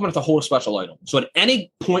of your Pokemon have to hold a special item. So at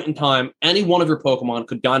any point in time, any one of your Pokemon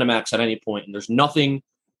could Dynamax at any point, and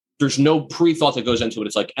there's no pre-thought that goes into it.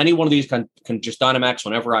 It's like any one of these can just Dynamax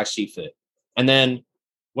whenever I see fit. And then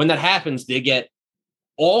when that happens, they get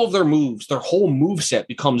all of their moves, their whole move set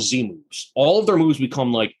becomes Z moves. All of their moves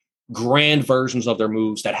become like grand versions of their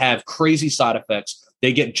moves that have crazy side effects.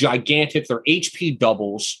 They get gigantic, their HP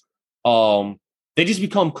doubles. They just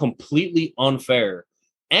become completely unfair.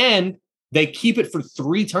 And they keep it for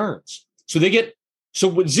 3 turns. So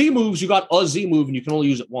with Z moves, you got a Z move and you can only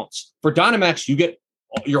use it once. For Dynamax, you get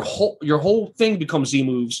your whole thing becomes Z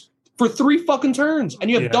moves for 3 fucking turns, and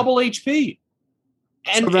you have double HP.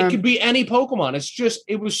 And it could be any Pokemon.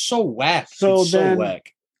 It was so whack. So it's so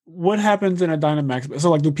whack. What happens in a Dynamax? So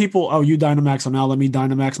like, do people, you Dynamax, so now let me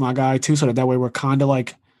Dynamax my guy too, so that way we're kind of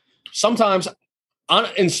like. Sometimes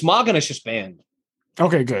in Smogon, it's just banned.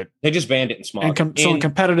 Okay, good. They just banned it in Smog. So in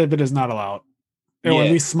competitive, it is not allowed. Or at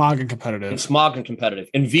least Smog and competitive. In Smog and competitive.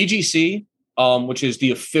 In VGC, which is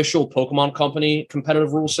the official Pokemon Company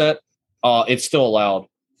competitive rule set, it's still allowed.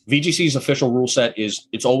 VGC's official rule set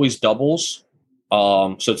it's always doubles.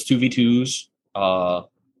 So it's 2v2s.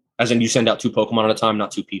 As in you send out 2 Pokemon at a time,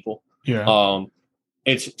 not 2 people. Yeah.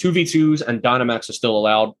 It's 2v2s and Dynamax is still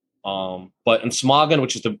allowed. But in Smogon,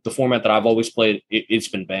 which is the format that I've always played, it's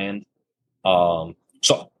been banned.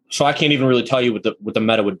 So I can't even really tell you what the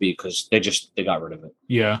meta would be because they got rid of it.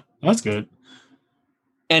 Yeah, that's good.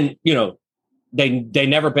 And they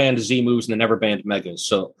never banned Z moves and they never banned Megas.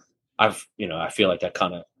 So I feel like that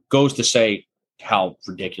kind of goes to say how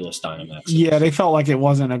ridiculous Dynamax is. Yeah, they felt like it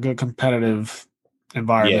wasn't a good competitive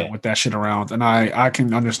environment with that shit around. And I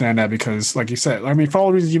can understand that because, like you said, I mean, for all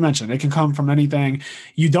the reasons you mentioned, it can come from anything.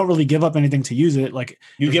 You don't really give up anything to use it. Like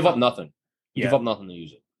you give up nothing. You give up nothing to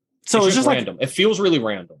use it. So it's just random. It feels really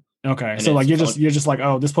random. Okay, so like you're just like,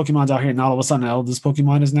 oh, this Pokemon's out here, and all of a sudden, this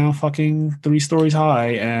Pokemon is now fucking 3 stories high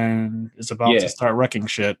and is about to start wrecking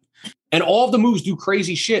shit. And all of the moves do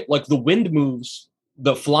crazy shit. Like the wind moves,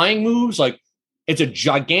 the flying moves, like it's a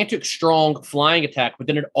gigantic, strong flying attack, but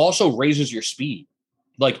then it also raises your speed.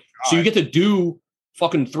 Like so, you get to do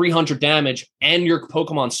fucking 300 damage, and your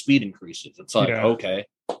Pokemon speed increases. It's like okay.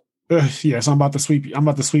 So I'm about to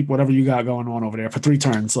sweep whatever you got going on over there for 3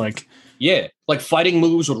 turns. Like fighting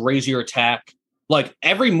moves would raise your attack. Like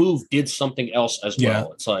every move did something else as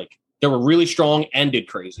well. It's like they were really strong and did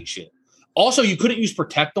crazy shit. Also, you couldn't use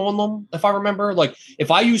Protect on them, if I remember. Like if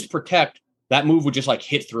I used Protect, that move would just like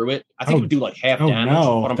hit through it. I think it would do like half damage,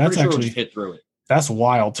 but I'm pretty sure it would just hit through it. That's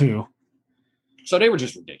wild too. So they were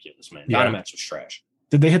just ridiculous, man. Yeah. Dynamax was trash.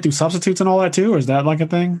 Did they hit through substitutes and all that too, or is that like a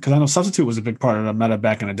thing? Because I know substitute was a big part of the meta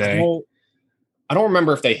back in the day. Well, I don't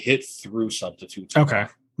remember if they hit through substitutes. Okay,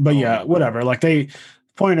 but whatever. Like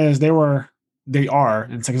point is they are,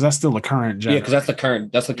 and because that's still the current gen. Yeah, because that's the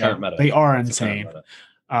current meta. They are insane.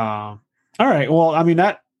 All right, well, I mean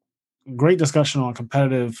that great discussion on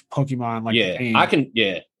competitive Pokemon. Like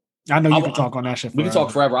I know you can talk on that shit. We can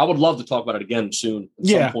talk forever. I would love to talk about it again soon.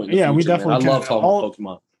 Some point in the future, we definitely. I love talking about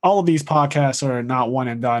Pokemon. All of these podcasts are not one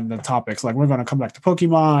and done the topics. Like we're going to come back to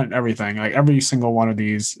Pokemon, everything. Like every single one of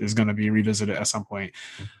these is going to be revisited at some point.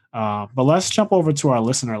 But let's jump over to our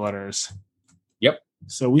listener letters. Yep.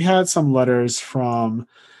 So we had some letters from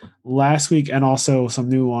last week and also some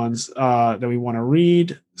new ones that we want to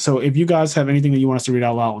read. So if you guys have anything that you want us to read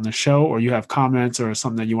out loud on the show, or you have comments or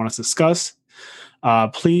something that you want us to discuss,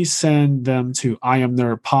 please send them to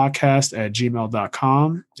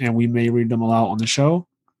imnerpodcast@gmail.com and we may read them aloud on the show.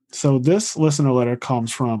 So this listener letter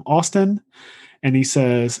comes from Austin, and he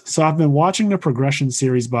says, so I've been watching the progression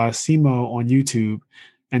series by Simo on YouTube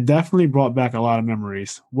and definitely brought back a lot of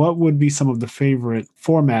memories. What would be some of the favorite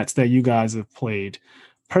formats that you guys have played?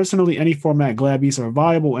 Personally, any format Glad Beasts are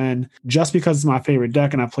viable in, just because it's my favorite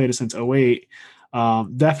deck and I played it since 08.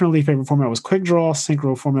 Definitely favorite format was Quick Draw,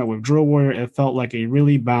 Synchro format with Drill Warrior. It felt like a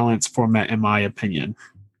really balanced format, in my opinion.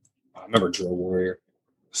 I remember Drill Warrior.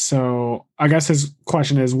 So I guess his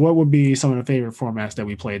question is, what would be some of the favorite formats that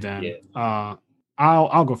we played in? Yeah.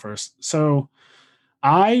 I'll go first. So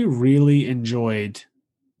I really enjoyed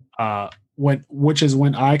which is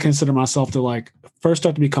when I consider myself to like first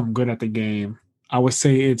start to become good at the game. I would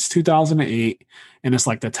say it's 2008, and it's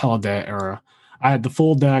like the Teledet era. I had the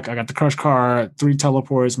full deck. I got the Crush Card, 3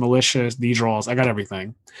 teleports, malicious, D-draws. I got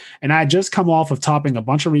everything. And I had just come off of topping a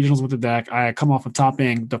bunch of regionals with the deck. I had come off of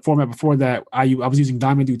topping the format before that. I was using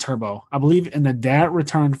Diamond Dew Turbo. I believe in the Dat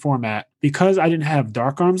Return format, because I didn't have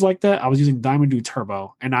Dark Arms like that, I was using Diamond Dew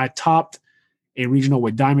Turbo. And I topped a regional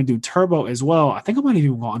with Diamond Dew Turbo as well. I think I might have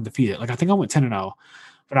even gone undefeated. Like I think I went 10-0.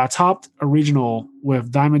 But I topped a regional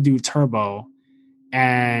with Diamond Dew Turbo.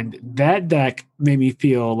 And that deck made me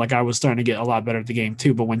feel like I was starting to get a lot better at the game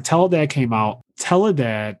too. But when Teledad came out,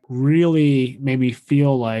 Teledad really made me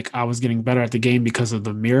feel like I was getting better at the game because of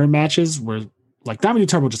the mirror matches where like Diamond Dew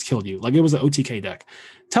Turbo just killed you. Like it was an OTK deck.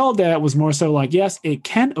 Teledad was more so like, yes, it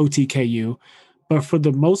can OTK you, but for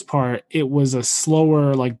the most part, it was a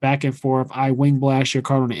slower, like back and forth. I wing blast your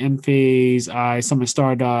card on the end phase. I summon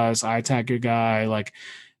Stardust. I attack your guy. Like,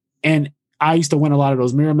 and I used to win a lot of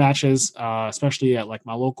those mirror matches, especially at like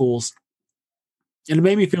my locals, and it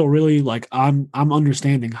made me feel really like I'm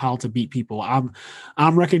understanding how to beat people. I'm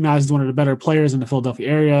recognized as one of the better players in the Philadelphia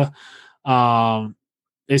area. So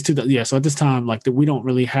at this time, like we don't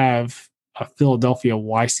really have a Philadelphia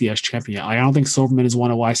YCS champion yet. Like, I don't think Silverman has won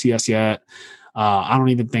a YCS yet. I don't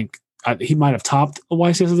even think he might have topped a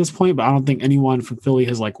YCS at this point, but I don't think anyone from Philly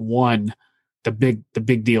has like won the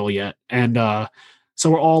big deal yet. And so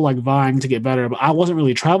we're all like vying to get better. But I wasn't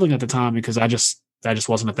really traveling at the time because that just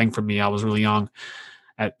wasn't a thing for me. I was really young,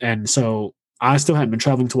 and so I still hadn't been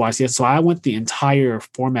traveling to YCS. So I went the entire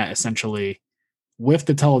format essentially with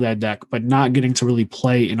the Teledad deck, but not getting to really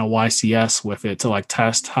play in a YCS with it to like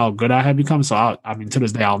test how good I had become. So I mean, to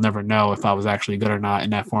this day, I'll never know if I was actually good or not in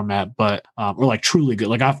that format, but or like truly good.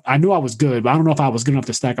 Like I knew I was good, but I don't know if I was good enough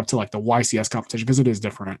to stack up to like the YCS competition because it is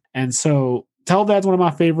different. And so Teledad's one of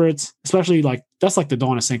my favorites, especially like that's like the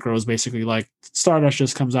dawn of synchros, basically. Like Stardust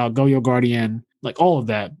just comes out, Go Yo Guardian, like all of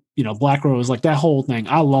that, Black Rose, like that whole thing.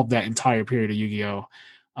 I love that entire period of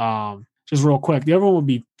Yu-Gi-Oh! Just real quick, the other one would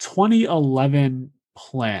be 2011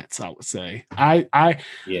 Plants, I would say.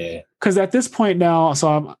 Yeah. Because at this point now, so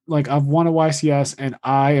I'm like, I've won a YCS and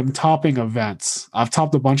I am topping events. I've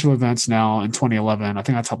topped a bunch of events now in 2011. I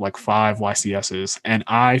think I topped like 5 YCSs, and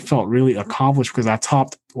I felt really accomplished because I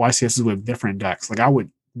topped YCSs with different decks. Like I would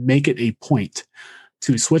make it a point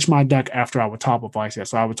to switch my deck after I would top with YCS.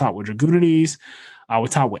 So I would top with Dragoonities, I would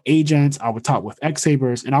top with Agents, I would top with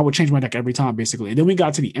X-Sabers, and I would change my deck every time, basically. And then we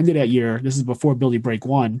got to the end of that year. This is before Billy Break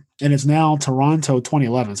won, and it's now Toronto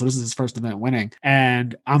 2011. So this is his first event winning.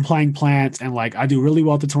 And I'm playing Plants, and like I do really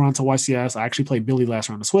well at the Toronto YCS. I actually played Billy last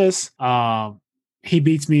round of Swiss. He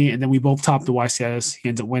beats me, and then we both top the YCS. He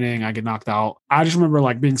ends up winning. I get knocked out. I just remember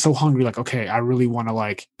like being so hungry, like, okay, I really want to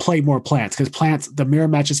like play more Plants, because Plants, the mirror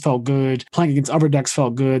matches felt good. Playing against other decks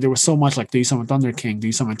felt good. There was so much like, do you summon Thunder King? Do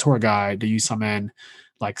you summon Tour Guide? Do you summon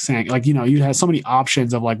like saying like, you had so many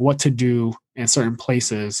options of like what to do in certain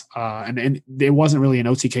places. And it wasn't really an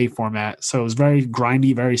OTK format. So it was very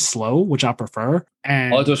grindy, very slow, which I prefer.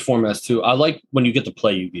 And I like those formats too. I like when you get to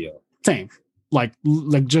play Yu-Gi-Oh! Same. Like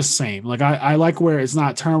just same. Like I like where it's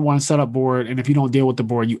not turn one setup board, and if you don't deal with the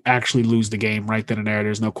board, you actually lose the game right then and there.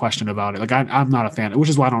 There's no question about it. Like I'm not a fan, which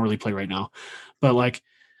is why I don't really play right now. But like,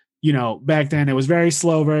 back then it was very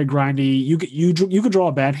slow, very grindy. You could draw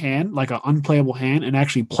a bad hand, like an unplayable hand, and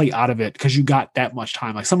actually play out of it because you got that much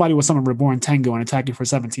time. Like somebody with summon Reborn Tango and attacking for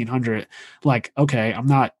 1700. Like, okay, I'm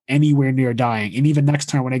not anywhere near dying. And even next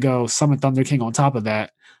turn when they go summon Thunder King on top of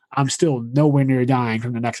that, I'm still nowhere near dying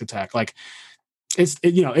from the next attack. Like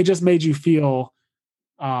it just made you feel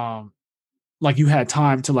like you had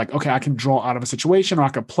time to like, okay, I can draw out of a situation, or I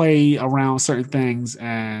could play around certain things,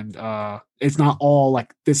 and it's not all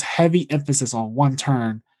like this heavy emphasis on one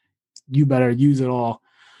turn. You better use it all.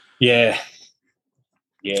 Yeah.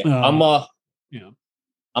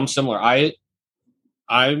 I'm similar. I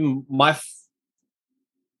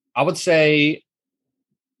would say,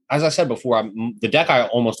 as I said before, the deck I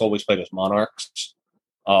almost always played as Monarchs.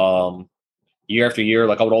 Year after year,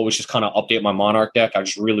 like I would always just kind of update my Monarch deck. I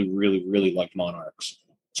just really, really, really liked Monarchs.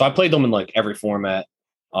 So I played them in like every format.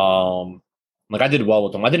 Like I did well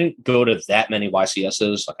with them. I didn't go to that many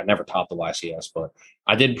YCSs. Like I never topped the YCS, but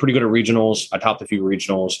I did pretty good at regionals. I topped a few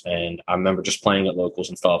regionals, and I remember just playing at locals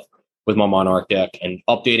and stuff with my Monarch deck and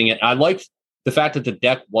updating it. I liked the fact that the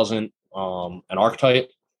deck wasn't an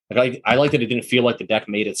archetype. Like I like that it didn't feel like the deck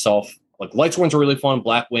made itself. Like Light Swords are really fun,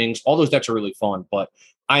 Black Wings, all those decks are really fun. But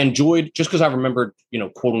I enjoyed just because I remembered,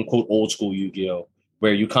 quote unquote old school Yu-Gi-Oh,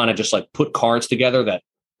 where you kind of just like put cards together that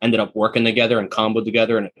ended up working together and comboed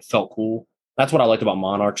together, and it felt cool. That's what I liked about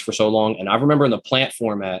Monarchs for so long. And I remember in the plant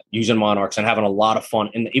format using Monarchs and having a lot of fun.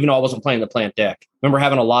 And even though I wasn't playing the plant deck, I remember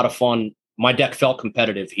having a lot of fun. My deck felt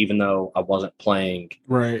competitive, even though I wasn't playing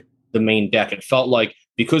the main deck. It felt like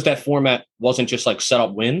because that format wasn't just like set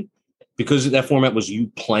up win, because that format was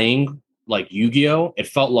you playing like Yu-Gi-Oh, it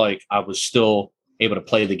felt like I was still able to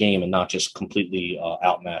play the game and not just completely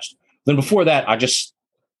outmatched. Then before that, I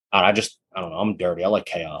don't know. I'm dirty. I like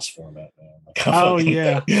chaos format, man. Like,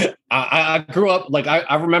 I grew up like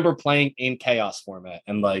I remember playing in chaos format,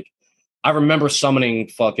 and like I remember summoning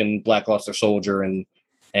fucking Blackluster Soldier and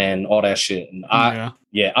all that shit. And I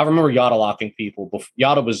remember Yada locking people.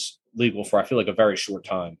 Yada was legal for I feel like a very short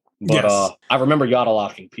time, but I remember Yada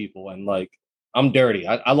locking people, and like I'm dirty.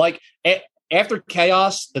 I like after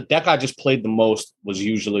chaos, the deck I just played the most was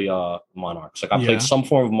usually Monarchs. Like I played some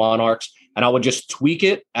form of Monarchs, and I would just tweak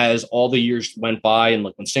it as all the years went by. And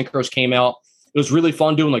like when Synchros came out, it was really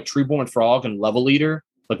fun doing like Treeborn Frog and Level Eater.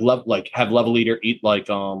 Have Level Eater eat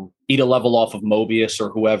a level off of Mobius or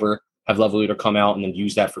whoever. Have Level Eater come out and then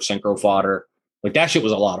use that for synchro fodder. Like that shit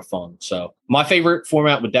was a lot of fun. So my favorite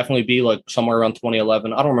format would definitely be like somewhere around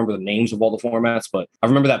 2011. I don't remember the names of all the formats, but I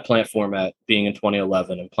remember that plant format being in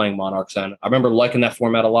 2011 and playing Monarchs then. I remember liking that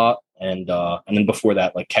format a lot. And then before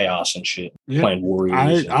that, like Chaos and shit, playing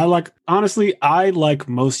Warriors. I like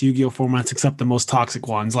most Yu-Gi-Oh formats except the most toxic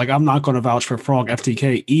ones. Like I'm not going to vouch for Frog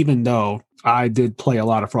FTK, even though I did play a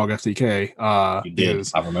lot of Frog FTK. You did.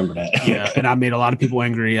 I remember that. Yeah, and I made a lot of people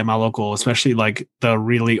angry at my local, especially like the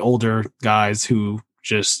really older guys who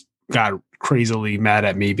just got crazily mad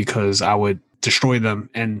at me because I would destroy them.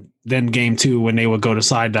 And then game 2, when they would go to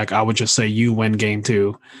side deck, I would just say, you win game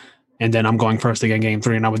 2. And then I'm going first again, game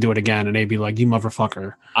 3, and I would do it again, and they'd be like, "You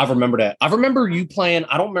motherfucker!" I remember that. I remember you playing.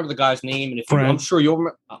 I don't remember the guy's name, and I'm sure you'll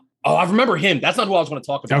remember. Oh, I remember him. That's not who I was going to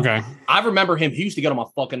talk about. Okay, I remember him. He used to get on my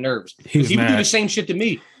fucking nerves because he would do the same shit to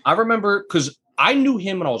me. I remember because I knew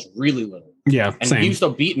him when I was really little. Yeah, and same. He used to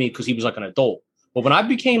beat me because he was like an adult. But when I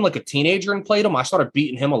became like a teenager and played him, I started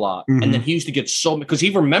beating him a lot. Mm-hmm. And then he used to get so because he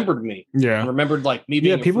remembered me. Yeah, and remembered like me.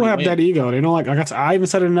 Being people have that ego. They don't like. I even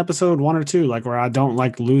said it in episode 1 or 2, like where I don't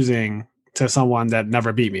like losing to someone that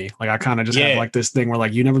never beat me. Like I kind of just have like this thing where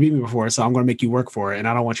like you never beat me before, so I'm going to make you work for it, and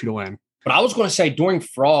I don't want you to win. But I was going to say during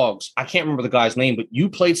Frogs, I can't remember the guy's name, but you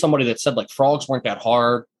played somebody that said like Frogs weren't that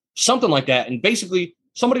hard, something like that, and basically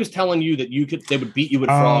somebody was telling you that they would beat you with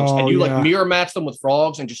Frogs, and you like mirror matched them with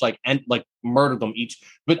Frogs and just like murdered them each.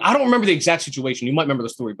 But I don't remember the exact situation. You might remember the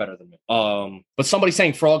story better than me. But somebody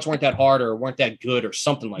saying Frogs weren't that hard or weren't that good or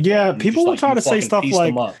something like that. Yeah, people would try to say stuff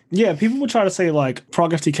like, people would try to say like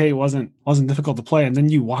Frog FTK wasn't difficult to play, and then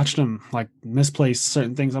you watched them like misplace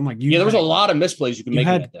certain things. I'm like, there was a lot of misplays you could make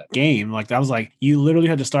in that deck. Game like that was like you literally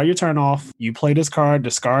had to start your turn off. You play this card,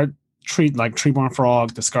 discard Treeborn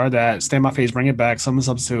Frog, discard that, stand my face, bring it back, summon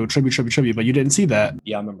substitute, tribute, but you didn't see that.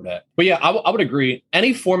 Yeah, I remember that. But yeah, I would agree.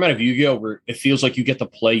 Any format of Yu-Gi-Oh where it feels like you get to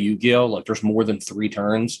play Yu-Gi-Oh, like there's more than 3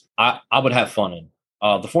 turns, I would have fun in.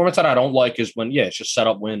 The formats that I don't like is when, it's just set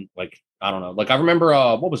up win. Like, I don't know. Like I remember,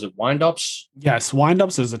 what was it? Wind-ups? Yes,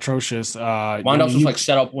 wind-ups is atrocious. Wind-ups was like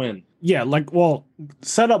set up win. Yeah, like, well,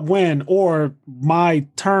 set up win, or my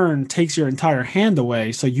turn takes your entire hand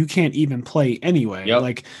away, so you can't even play anyway. Yep.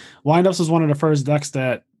 Like, Wind-Ups was one of the first decks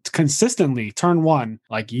that consistently, turn 1,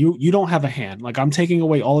 like, you don't have a hand. Like, I'm taking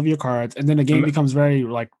away all of your cards, and then the game becomes very,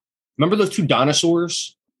 like... Remember those 2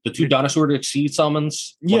 dinosaurs? The 2 dinosaur to exceed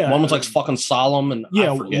summons? Yeah. One was, like, fucking solemn, and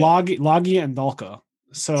I forget. Logia and Dalka.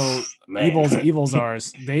 So evil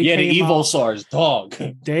Zars. The evil Zars, dog.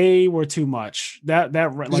 They were too much. Like,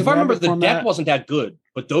 if I remember, the deck wasn't that good,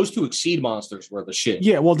 but those 2 Exceed monsters were the shit.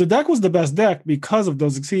 Yeah, well, the deck was the best deck because of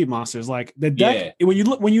those Exceed monsters. Like the deck,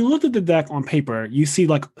 when you looked at the deck on paper, you see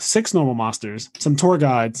like 6 normal monsters, some tour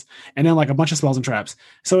guides, and then like a bunch of spells and traps.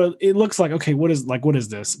 So it looks like, okay, what is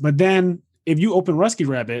this? But then if you open Rescue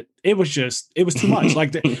Rabbit, it was too much.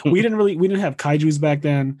 Like we didn't have kaijus back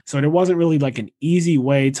then, so there wasn't really like an easy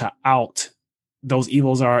way to out those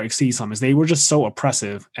evil Zar Exceed summons. They were just so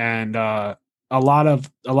oppressive, and a lot of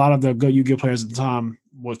the good Yu-Gi-Oh players at the time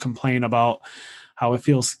would complain about how it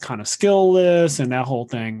feels kind of skillless and that whole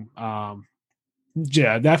thing.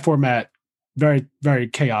 That format very, very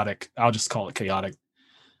chaotic. I'll just call it chaotic.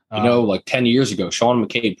 Like 10 years ago, Sean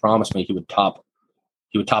McCabe promised me he would top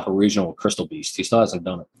a regional with Crystal Beast. He still hasn't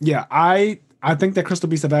done it. Yeah, I I think that Crystal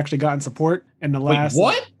Beasts have actually gotten support in the last. Wait,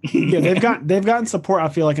 what? Yeah, they've gotten support. I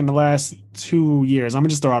feel like in the last 2 years. I'm gonna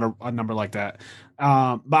just throw out a number like that.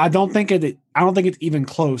 But I don't think it's even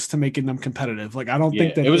close to making them competitive. Like I don't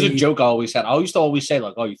think that it was a joke I always had. I used to always say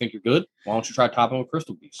like, "Oh, you think you're good? Why don't you try topping with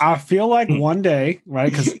Crystal Beasts?" I feel like one day,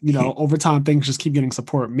 right? Because over time things just keep getting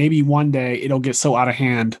support. Maybe one day it'll get so out of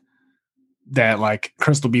hand that like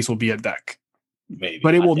Crystal Beast will be a deck. Maybe,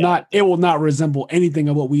 but it will not. It will not resemble anything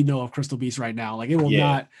of what we know of Crystal Beast right now. Like it will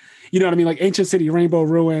not. You know what I mean? Like Ancient City, Rainbow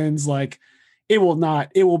Ruins. Like it will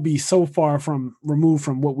not. It will be so far removed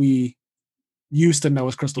from what we used to know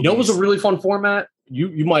as Crystal Beast. It was a really fun format.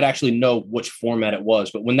 You might actually know which format it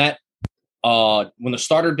was, but when the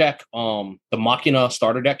starter deck, the Machina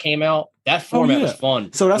starter deck came out, that format was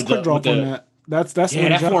fun. So that's quick draw format. That's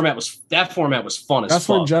format was fun. That's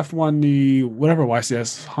when Jeff won the whatever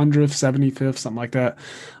YCS 100th, 75th, something like that.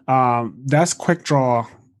 That's quick draw.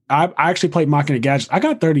 I actually played Machina Gadgets. I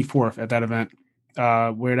got 34th at that event.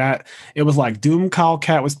 It was like Doom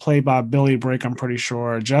Cat was played by Billy Break, I'm pretty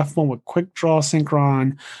sure. Jeff won with quick draw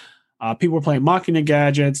synchron. People were playing Machina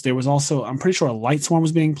Gadgets. There was also, I'm pretty sure, a Light Swarm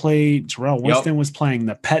was being played. Jarrell Winston was playing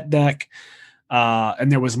the pet deck.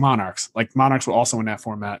 And there was Monarchs. Like Monarchs were also in that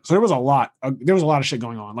format. So there was a lot. There was a lot of shit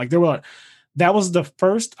going on. Like that was the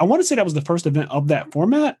first. I want to say that was the first event of that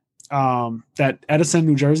format. That Edison,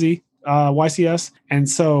 New Jersey, YCS. And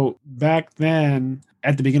so back then,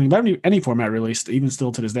 at the beginning of any format released, even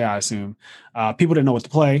still to this day, I assume, people didn't know what to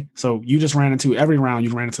play. So you just ran into every round, you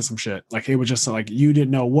ran into some shit. Like it was just like you didn't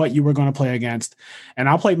know what you were going to play against. And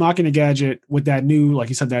I played Machina Gadget with that new, like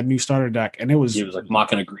you said, that new starter deck. And it was like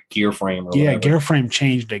Machina Gear Frame. Gear Frame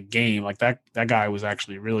changed the game. Like that guy was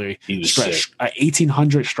actually really stretched.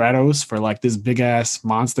 1800 Stratos for like this big ass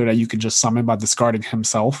monster that you could just summon by discarding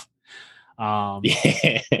himself.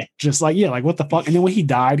 Just like what the fuck. And then when he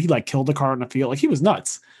died, he like killed the card in the field. Like he was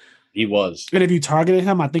nuts. He was. And if you targeted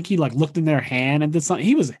him, I think he like looked in their hand and did something.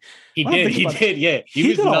 He was nutty.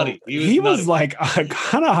 He was like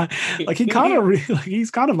kind of like he's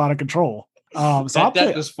kind of out of control. So that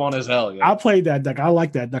deck was fun as hell. I played that deck. I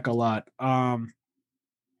like that deck a lot.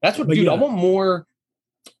 That's what, dude. I want more.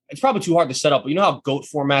 It's probably too hard to set up, but you know how GOAT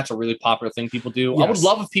formats are a really popular thing people do? Yes. I would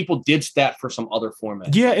love if people did that for some other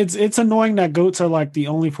formats. Yeah, it's annoying that GOATs are like the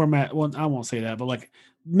only format. Well, I won't say that, but like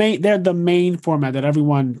they're the main format that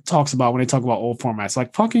everyone talks about when they talk about old formats.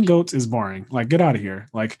 Like fucking GOATs is boring. Like get out of here.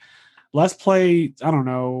 Like let's play, I don't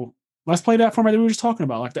know. Let's play that format that we were just talking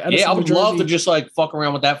about. Like the Edison, I would love to just like fuck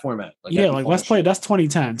around with that format. Like, let's play. That's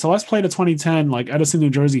 2010. So let's play the 2010 like Edison, New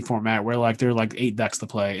Jersey format where like there are like 8 decks to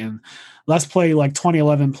play, and let's play like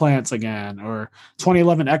 2011 Plants again or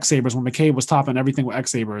 2011 X Sabers when McCabe was topping everything with X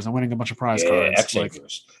Sabers and winning a bunch of prize cards. X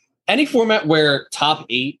Sabers. Any format where top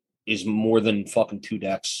 8 is more than fucking 2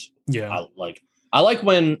 decks. Yeah, I like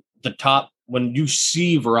when you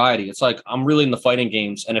see variety. It's like I'm really in the fighting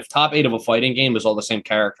games, and if top 8 of a fighting game is all the same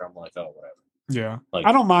character, I'm like, oh, whatever. Yeah, like,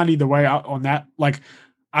 I don't mind either way on that. Like,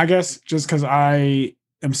 I guess just because I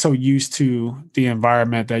am so used to the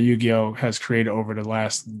environment that Yu-Gi-Oh has created over the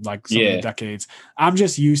last like so many decades, I'm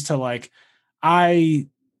just used to like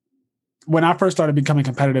when I first started becoming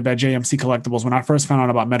competitive at JMC Collectibles, when I first found out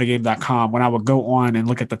about Metagame.com, when I would go on and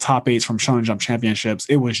look at the top 8s from Shonen Jump Championships,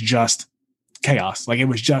 it was just chaos. Like it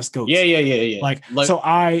was just GOATs. Yeah. Like so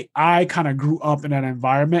I kind of grew up in that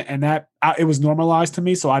environment, and it was normalized to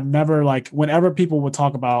me. So I'd never like whenever people would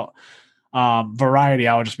talk about variety,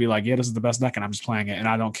 I would just be like, yeah, this is the best deck and I'm just playing it, and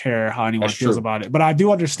I don't care how anyone feels about it. But I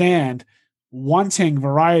do understand wanting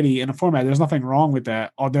variety in a format. There's nothing wrong with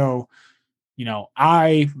that. Although,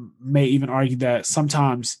 I may even argue that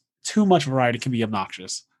sometimes too much variety can be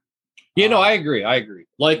obnoxious. I agree.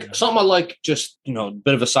 Like something I like, just, a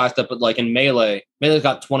bit of a side step, but like in Melee's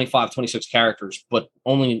got 25, 26 characters, but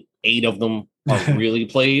only 8 of them are really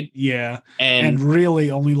played. Yeah. And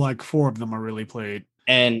really only like 4 of them are really played.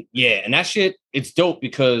 And and that shit, it's dope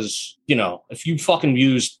because, if you fucking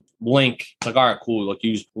use Link, it's like, all right, cool. Like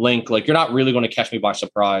use Link, like you're not really going to catch me by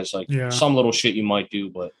surprise. Like some little shit you might do,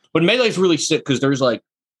 but Melee's really sick because there's like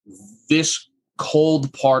this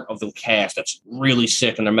cold part of the cast that's really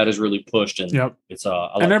sick, and their meta is really pushed, and it's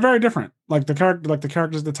and they're very different. Like the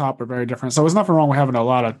characters at the top are very different. So there's nothing wrong with having a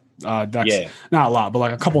lot of decks. Not a lot, but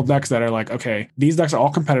like a couple decks that are like, okay, these decks are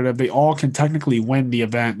all competitive. They all can technically win the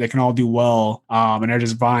event. They can all do well, and they're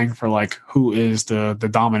just vying for like who is the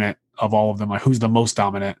dominant of all of them, like who's the most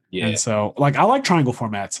dominant. And so like I like triangle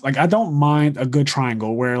formats. Like I don't mind a good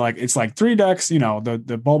triangle where like it's like 3 decks, the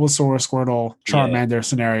Bulbasaur, Squirtle, Charmander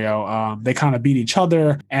scenario. They kind of beat each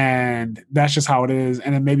other, and that's just how it is.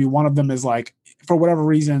 And then maybe one of them is like for whatever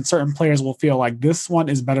reason, certain players will feel like this one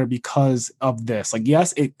is better because of this. Like,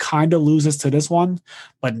 yes, it kind of loses to this one,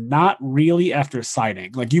 but not really after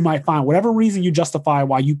siding. Like, you might find whatever reason you justify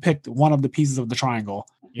why you picked one of the pieces of the triangle.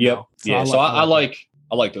 Yep. So I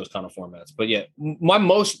like those kind of formats. But yeah,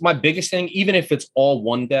 my biggest thing, even if it's all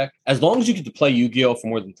one deck, as long as you get to play Yu-Gi-Oh for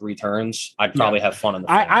more than 3 turns, I'd probably have fun in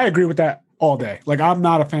the I agree with that all day. Like, I'm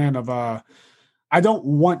not a fan of I don't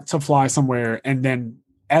want to fly somewhere and then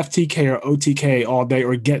FTK or OTK all day,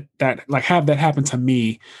 or get that, like, have that happen to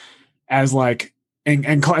me as like, and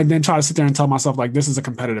then try to sit there and tell myself like, this is a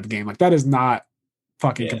competitive game. Like, that is not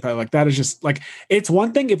fucking competitive. Like, that is just like, it's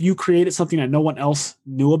one thing if you created something that no one else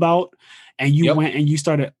knew about and you went and you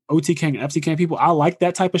started OTKing and FTKing people. I like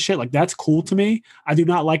that type of shit. Like, that's cool to me. I do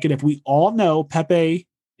not like it if we all know Pepe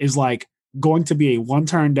is like going to be a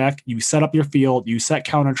 1-turn deck. You set up your field, you set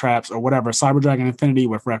counter traps or whatever, Cyber Dragon Infinity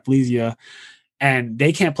with Replesia, and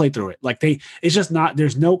they can't play through it. Like, it's just not,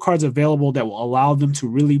 there's no cards available that will allow them to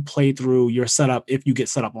really play through your setup if you get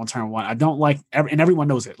set up on turn 1. I don't like, and everyone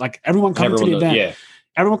knows it. Like, everyone coming to the event,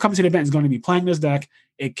 everyone coming to the event is going to be playing this deck.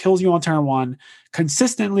 It kills you on turn 1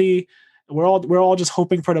 consistently. We're all just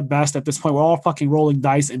hoping for the best at this point. We're all fucking rolling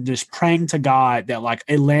dice and just praying to God that like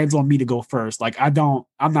it lands on me to go first. Like, I'm not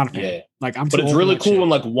a fan. Yeah. Like, but it's really cool when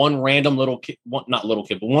like one random not little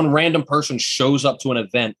kid, but one random person shows up to an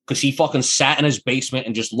event because he fucking sat in his basement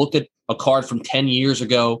and just looked at a card from 10 years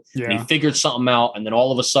ago and he figured something out, and then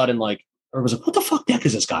all of a sudden like everyone's like, what the fuck deck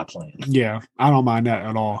is this guy playing? Yeah, I don't mind that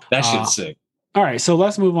at all. That shit's sick. All right, so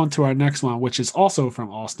let's move on to our next one, which is also from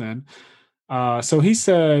Austin. So he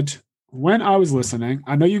said, when I was listening,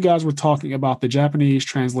 I know you guys were talking about the Japanese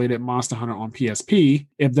translated Monster Hunter on PSP.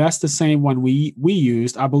 If that's the same one we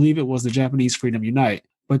used, I believe it was the Japanese Freedom Unite.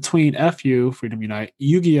 Between FU, Freedom Unite,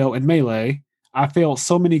 Yu-Gi-Oh, and Melee, I failed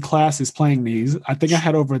so many classes playing these. I think I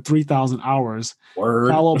had over 3,000 hours. Word.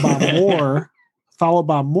 Followed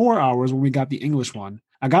by more hours when we got the English one.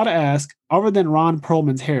 I gotta ask, other than Ron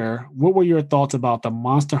Perlman's hair, what were your thoughts about the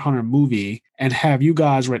Monster Hunter movie? And have you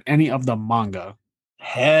guys read any of the manga?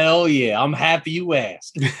 Hell yeah. I'm happy you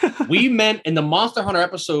asked. We meant in the Monster Hunter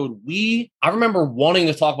episode, I remember wanting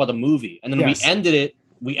to talk about the movie, and then we ended it.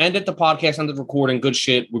 We ended the podcast, ended recording, good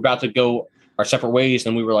shit. We're about to go our separate ways,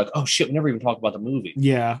 and we were like, oh shit, we never even talked about the movie.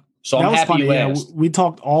 Yeah. So I'm happy you asked. We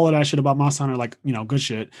talked all of that shit about Monster Hunter, like, good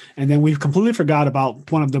shit. And then we completely forgot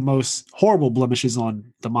about one of the most horrible blemishes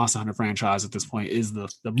on the Monster Hunter franchise at this point is the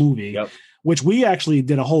movie, which we actually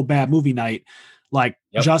did a whole bad movie night.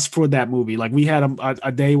 Just for that movie. Like, we had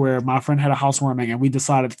a day where my friend had a housewarming and we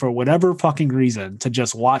decided for whatever fucking reason to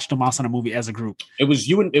just watch the Monster Hunter movie as a group. It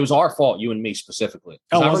was our fault, you and me specifically.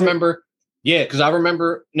 I remember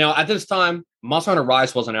now at this time, Monster Hunter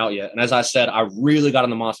Rise wasn't out yet. And as I said, I really got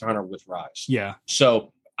into Monster Hunter with Rise. Yeah.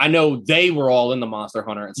 So I know they were all in the Monster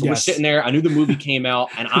Hunter. And so we're sitting there. I knew the movie came out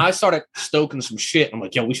and I started stoking some shit. I'm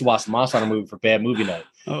like, yo, we should watch the Monster Hunter movie for bad movie night.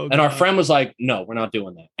 Oh, and our friend was like, no, we're not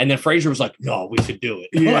doing that. And then Fraser was like, no, we should do it.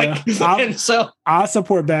 Yeah. And so I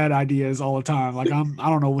support bad ideas all the time. Like, I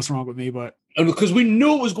don't know what's wrong with me, but because we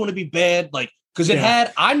knew it was going to be bad. Like, because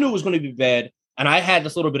I knew it was going to be bad. And I had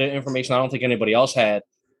this little bit of information I don't think anybody else had.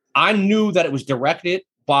 I knew that it was directed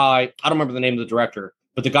by, I don't remember the name of the director,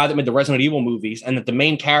 but the guy that made the Resident Evil movies, and that the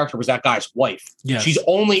main character was that guy's wife. Yes. She's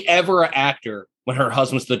only ever an actor when her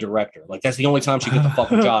husband's the director. Like, that's the only time she gets the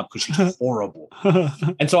fucking job because she's horrible.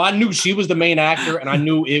 And so I knew she was the main actor, and I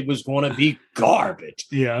knew it was going to be garbage.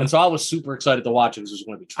 Yeah. And so I was super excited to watch it. It was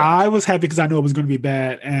going to be trash. I was happy because I knew it was going to be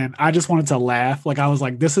bad, and I just wanted to laugh. Like, I was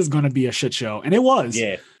like, this is going to be a shit show. And it was.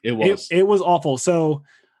 Yeah, it was. It was awful. So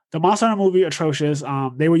the Monster Hunter movie, atrocious.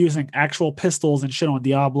 They were using actual pistols and shit on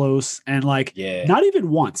Diablos, and not even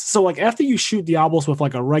once. So like, after you shoot Diablos with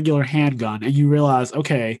like a regular handgun and you realize,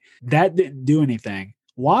 okay, that didn't do anything.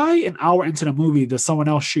 Why an hour into the movie does someone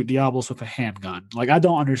else shoot Diablos with a handgun? Like, I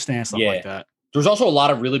don't understand stuff like that. There's also a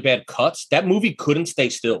lot of really bad cuts. That movie couldn't stay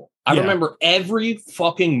still. I remember every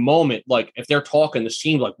fucking moment, like, if they're talking, the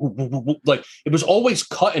scene, like it was always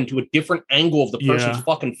cut into a different angle of the person's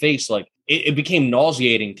fucking face. Like, it became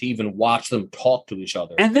nauseating to even watch them talk to each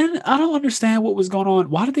other. And then I don't understand what was going on.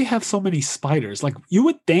 Why did they have so many spiders? Like, you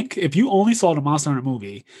would think if you only saw the Monster Hunter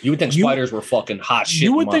movie, you would think spiders were fucking hot shit.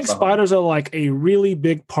 You would think spiders are like a really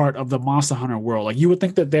big part of the Monster Hunter world. Like, you would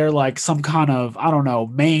think that they're like some kind of, I don't know,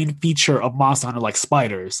 main feature of Monster Hunter, like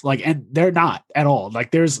spiders. Like, and they're not at all.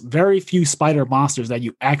 Like, there's very few spider monsters that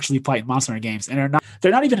you actually fight in Monster Hunter games, and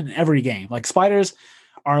they're not even in every game. Like, spiders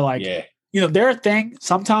are like, they're a thing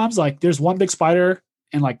sometimes. Like, there's one big spider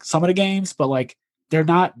in like some of the games, but like they're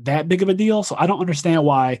not that big of a deal. So I don't understand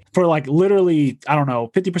why for like literally, I don't know,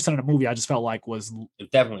 50% of the movie I just felt like was it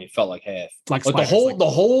definitely felt like half. Like the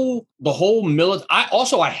whole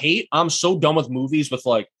military. I'm so done with movies with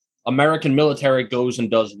like American military goes and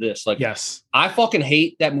does this. Like, yes, I fucking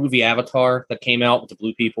hate that movie Avatar that came out with the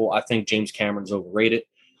blue people. I think James Cameron's overrated.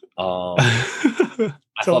 I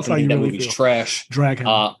fucking think that movie's trash. Drag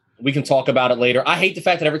him. We can talk about it later. I hate the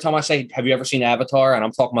fact that every time I say, have you ever seen Avatar? And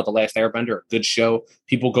I'm talking about The Last Airbender, a good show.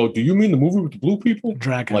 People go, do you mean the movie with the blue people?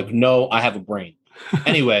 Drag him. Like, no, I have a brain.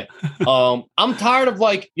 Anyway, I'm tired of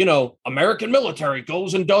like, American military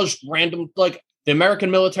goes and does random, like the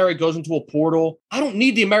American military goes into a portal. I don't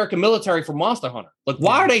need the American military for Monster Hunter. Like,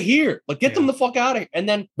 why are they here? Like, get them the fuck out of here. And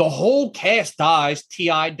then the whole cast dies.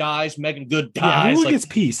 T.I. dies. Megan Good dies. Yeah, everyone gets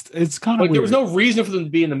pieced. It's kind of like weird. There was no reason for them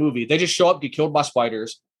to be in the movie. They just show up, get killed by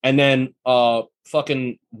spiders. And then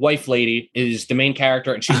fucking wife lady is the main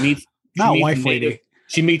character, and she meets lady.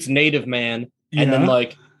 She meets Native Man, and then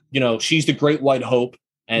like she's the Great White Hope,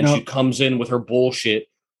 and she comes in with her bullshit,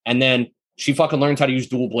 and then she fucking learns how to use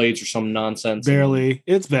dual blades or some nonsense. Barely,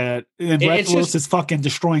 it's bad. And Rathalos is fucking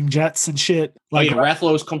destroying jets and shit. Like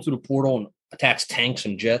Rathalos comes through the portal and attacks tanks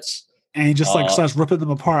and jets. And he just starts ripping them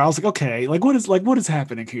apart. I was like, okay, like what is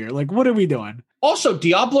happening here? Like, what are we doing? Also,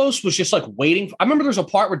 Diablos was just like waiting. I remember there's a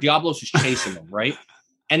part where Diablos is chasing them, right?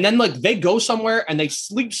 And then like they go somewhere and they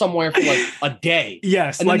sleep somewhere for like a day.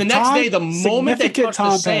 Yes. And then the next day, the moment they touch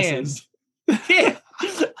the sand,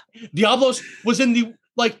 Diablos was in the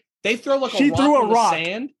they throw like she a rock threw a in the rock,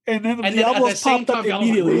 sand, and then Diablos popped up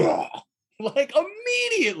immediately. Like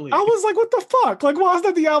immediately. I was like, what the fuck? Like, why is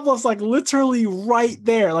that Diablos like literally right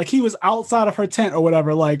there? Like he was outside of her tent or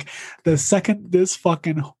whatever. Like the second this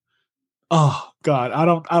fucking oh god, I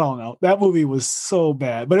don't know. That movie was so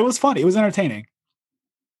bad, but it was funny. It was entertaining.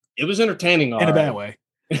 It was entertaining in a bad way.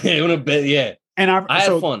 In a bit, yeah. And I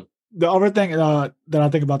had fun. The other thing that I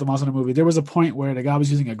think about the Monster Hunter movie, there was a point where the guy was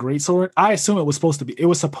using a greatsword. I assume it was supposed to be a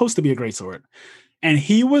greatsword. And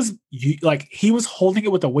he was holding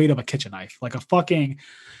it with the weight of a kitchen knife, like a fucking,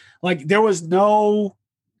 like there was no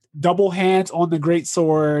double hands on the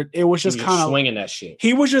greatsword. It was just kind of swinging that shit.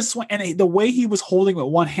 He was just and the way he was holding it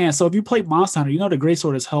with one hand. So if you play Monster Hunter, the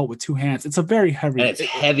greatsword is held with two hands. It's a very heavy. And it's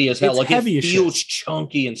heavy as hell. Like it feels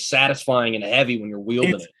chunky and satisfying and heavy when you're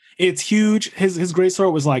wielding it. It's huge. His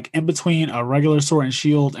greatsword was like in between a regular sword and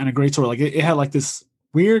shield and a greatsword. Like it had like this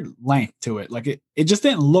weird length to it. Like it just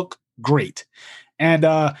didn't look great.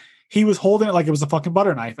 And he was holding it like it was a fucking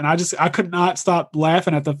butter knife. And I could not stop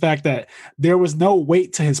laughing at the fact that there was no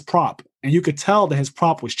weight to his prop. And you could tell that his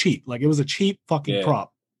prop was cheap. Like it was a cheap fucking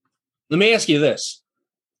prop. Let me ask you this.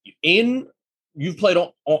 You've played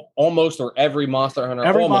almost or every Monster Hunter.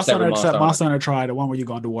 Every Monster Hunter except Monster Hunter Tri, the one where you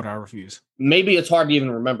go underwater, I refuse. Maybe it's hard to even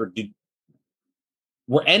remember.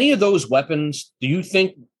 Were any of those weapons, do you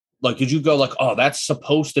think, like, did you go like, oh, that's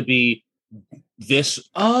supposed to be this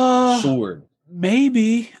sword?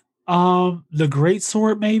 Maybe. The great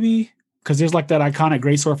sword, maybe. Because there's like that iconic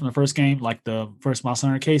great sword from the first game, like the first Monster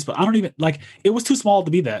Hunter case. But I don't even, like, it was too small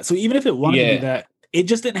to be that. So even if it wanted to be that, it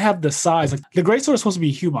just didn't have the size. Like the greatsword is supposed to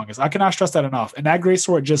be humongous. I cannot stress that enough. And that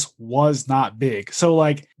greatsword just was not big. So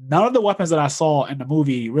like none of the weapons that I saw in the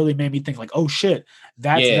movie really made me think like, oh shit,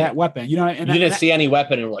 that's that weapon. You know, and you didn't see any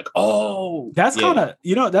weapon and were like, oh, that's kind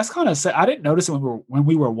of, that's kind of sad. I didn't notice it when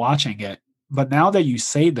we were watching it, but now that you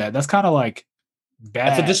say that, that's kind of like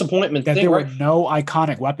bad. That's a disappointment that thing, there were no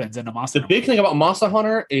iconic weapons in the Monster Hunter. The big thing about Monster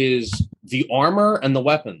Hunter is the armor and the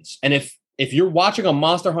weapons. And if you're watching a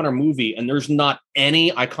Monster Hunter movie and there's not any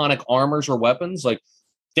iconic armors or weapons, like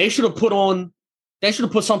they should have put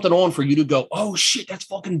something on for you to go, oh shit, that's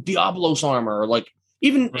fucking Diablos armor, or like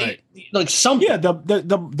even like something. Yeah,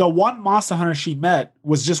 the one Monster Hunter she met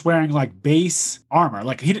was just wearing like base armor.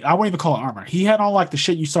 Like I wouldn't even call it armor. He had on like the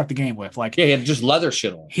shit you start the game with. Like he had just leather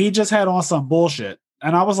shit on. He just had on some bullshit.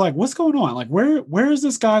 And I was like, what's going on? Like, where is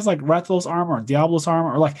this guy's like Rathalos armor or Diablos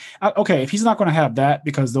armor? Or like, okay, if he's not going to have that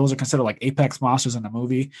because those are considered like apex monsters in the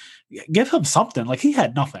movie, give him something. Like he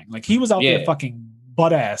had nothing. Like he was out there fucking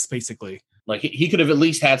butt ass, basically. Like he could have at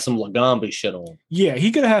least had some Lagambi shit on. Yeah, he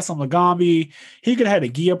could have had some Lagambi. He could have had a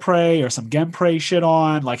Gia Prey or some Gem Prey shit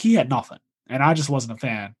on. Like he had nothing. And I just wasn't a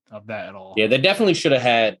fan of that at all. Yeah, they definitely should have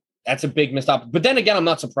had. That's a big missed opportunity. But then again, I'm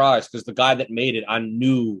not surprised because the guy that made it, I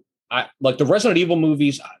knew. Like the Resident Evil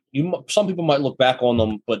movies, some people might look back on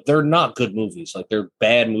them, but they're not good movies. Like they're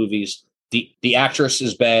bad movies. The actress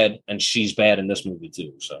is bad, and she's bad in this movie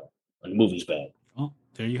too. So the movie's bad. Well,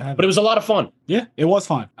 there you have it. But it was a lot of fun. Yeah, it was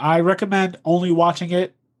fun. I recommend only watching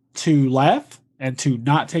it to laugh and to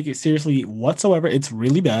not take it seriously whatsoever. It's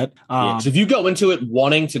really bad. Because if you go into it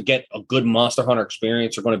wanting to get a good Monster Hunter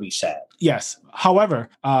experience, you're going to be sad. Yes. However,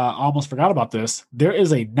 I almost forgot about this. There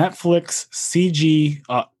is a Netflix CG,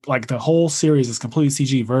 like the whole series is completely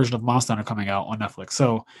CG version of Monster Hunter coming out on Netflix.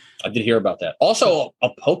 So I did hear about that. Also, a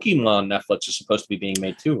Pokemon Netflix is supposed to be being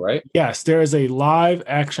made too, right? Yes, there is a live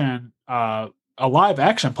action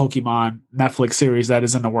Pokemon Netflix series that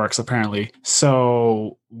is in the works apparently.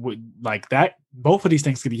 So like that, both of these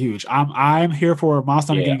things could be huge. I'm here for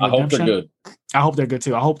Monster Hunter getting redemption. I hope they're good. I hope they're good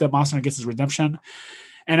too. I hope that Monster Hunter gets his redemption.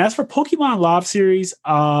 And as for Pokemon Live series,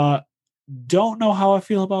 don't know how I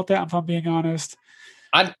feel about that, if I'm being honest.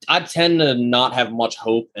 I tend to not have much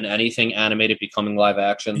hope in anything animated becoming live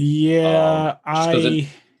action. Yeah,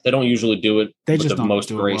 they don't usually do it. They just don't most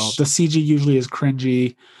do grace. It well. The CG usually is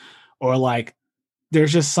cringy, or like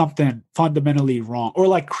there's just something fundamentally wrong, or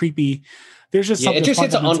like creepy. There's just something. It just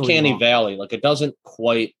hits an uncanny valley. Like it doesn't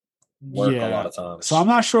quite work a lot of times. So I'm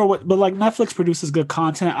not sure but like Netflix produces good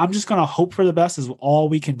content. I'm just gonna hope for the best is all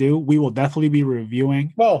we can do. We will definitely be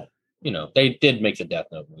reviewing. Well, they did make the Death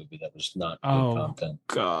Note movie that was not good content.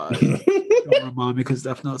 God. Don't remind me, because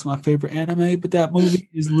Death Note's my favorite anime, but that movie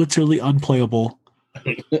is literally unplayable.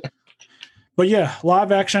 But yeah,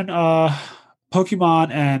 live action Pokemon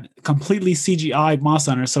and completely CGI Monster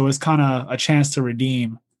Hunter, so it's kind of a chance to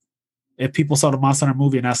redeem. If people saw the Monster Hunter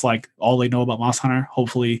movie and that's like all they know about Monster Hunter,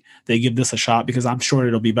 hopefully they give this a shot, because I'm sure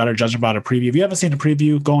it'll be better judging by the preview. If you haven't seen the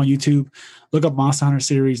preview, go on YouTube, look up Monster Hunter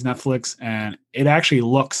series, Netflix, and it actually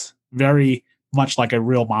looks very much like a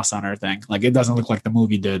real Monster Hunter thing. Like it doesn't look like the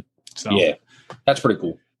movie did. So yeah, that's pretty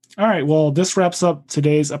cool. All right. Well, this wraps up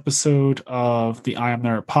today's episode of the I Am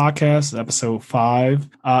Nerd podcast, episode 5.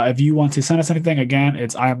 If you want to send us anything, again,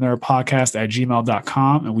 it's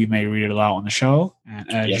iamnerdpodcast@gmail.com, and we may read it aloud on the show.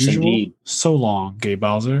 And as usual, indeed. So long, Gay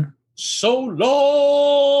Bowser. So long,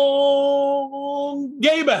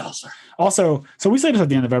 Gay Bowser. Also, so we say this at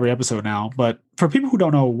the end of every episode now, but for people who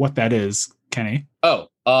don't know what that is, Kenny.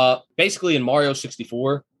 Basically in Mario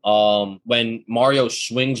 64, when Mario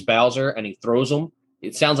swings Bowser and he throws him,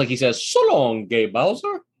 it sounds like he says, "So long, Gay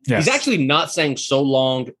Bowser." Yes. He's actually not saying "so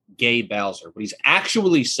long, Gay Bowser." What he's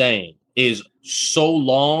actually saying is "so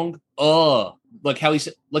long, like how he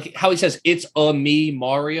says it's me,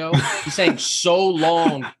 Mario." He's saying "so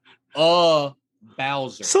long,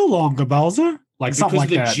 Bowser." So long, Bowser. Like something like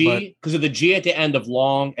that. Because of the G at the end of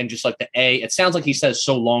long and just like the A, it sounds like he says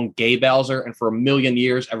 "so long, Gay Bowser." And for a million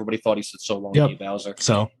years, everybody thought he said "so long, Gay Bowser."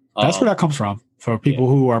 So that's where that comes from. For people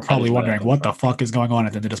who are probably wondering what the fuck is going on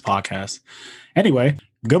at the end of this podcast. Anyway,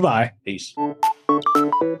 goodbye. Peace.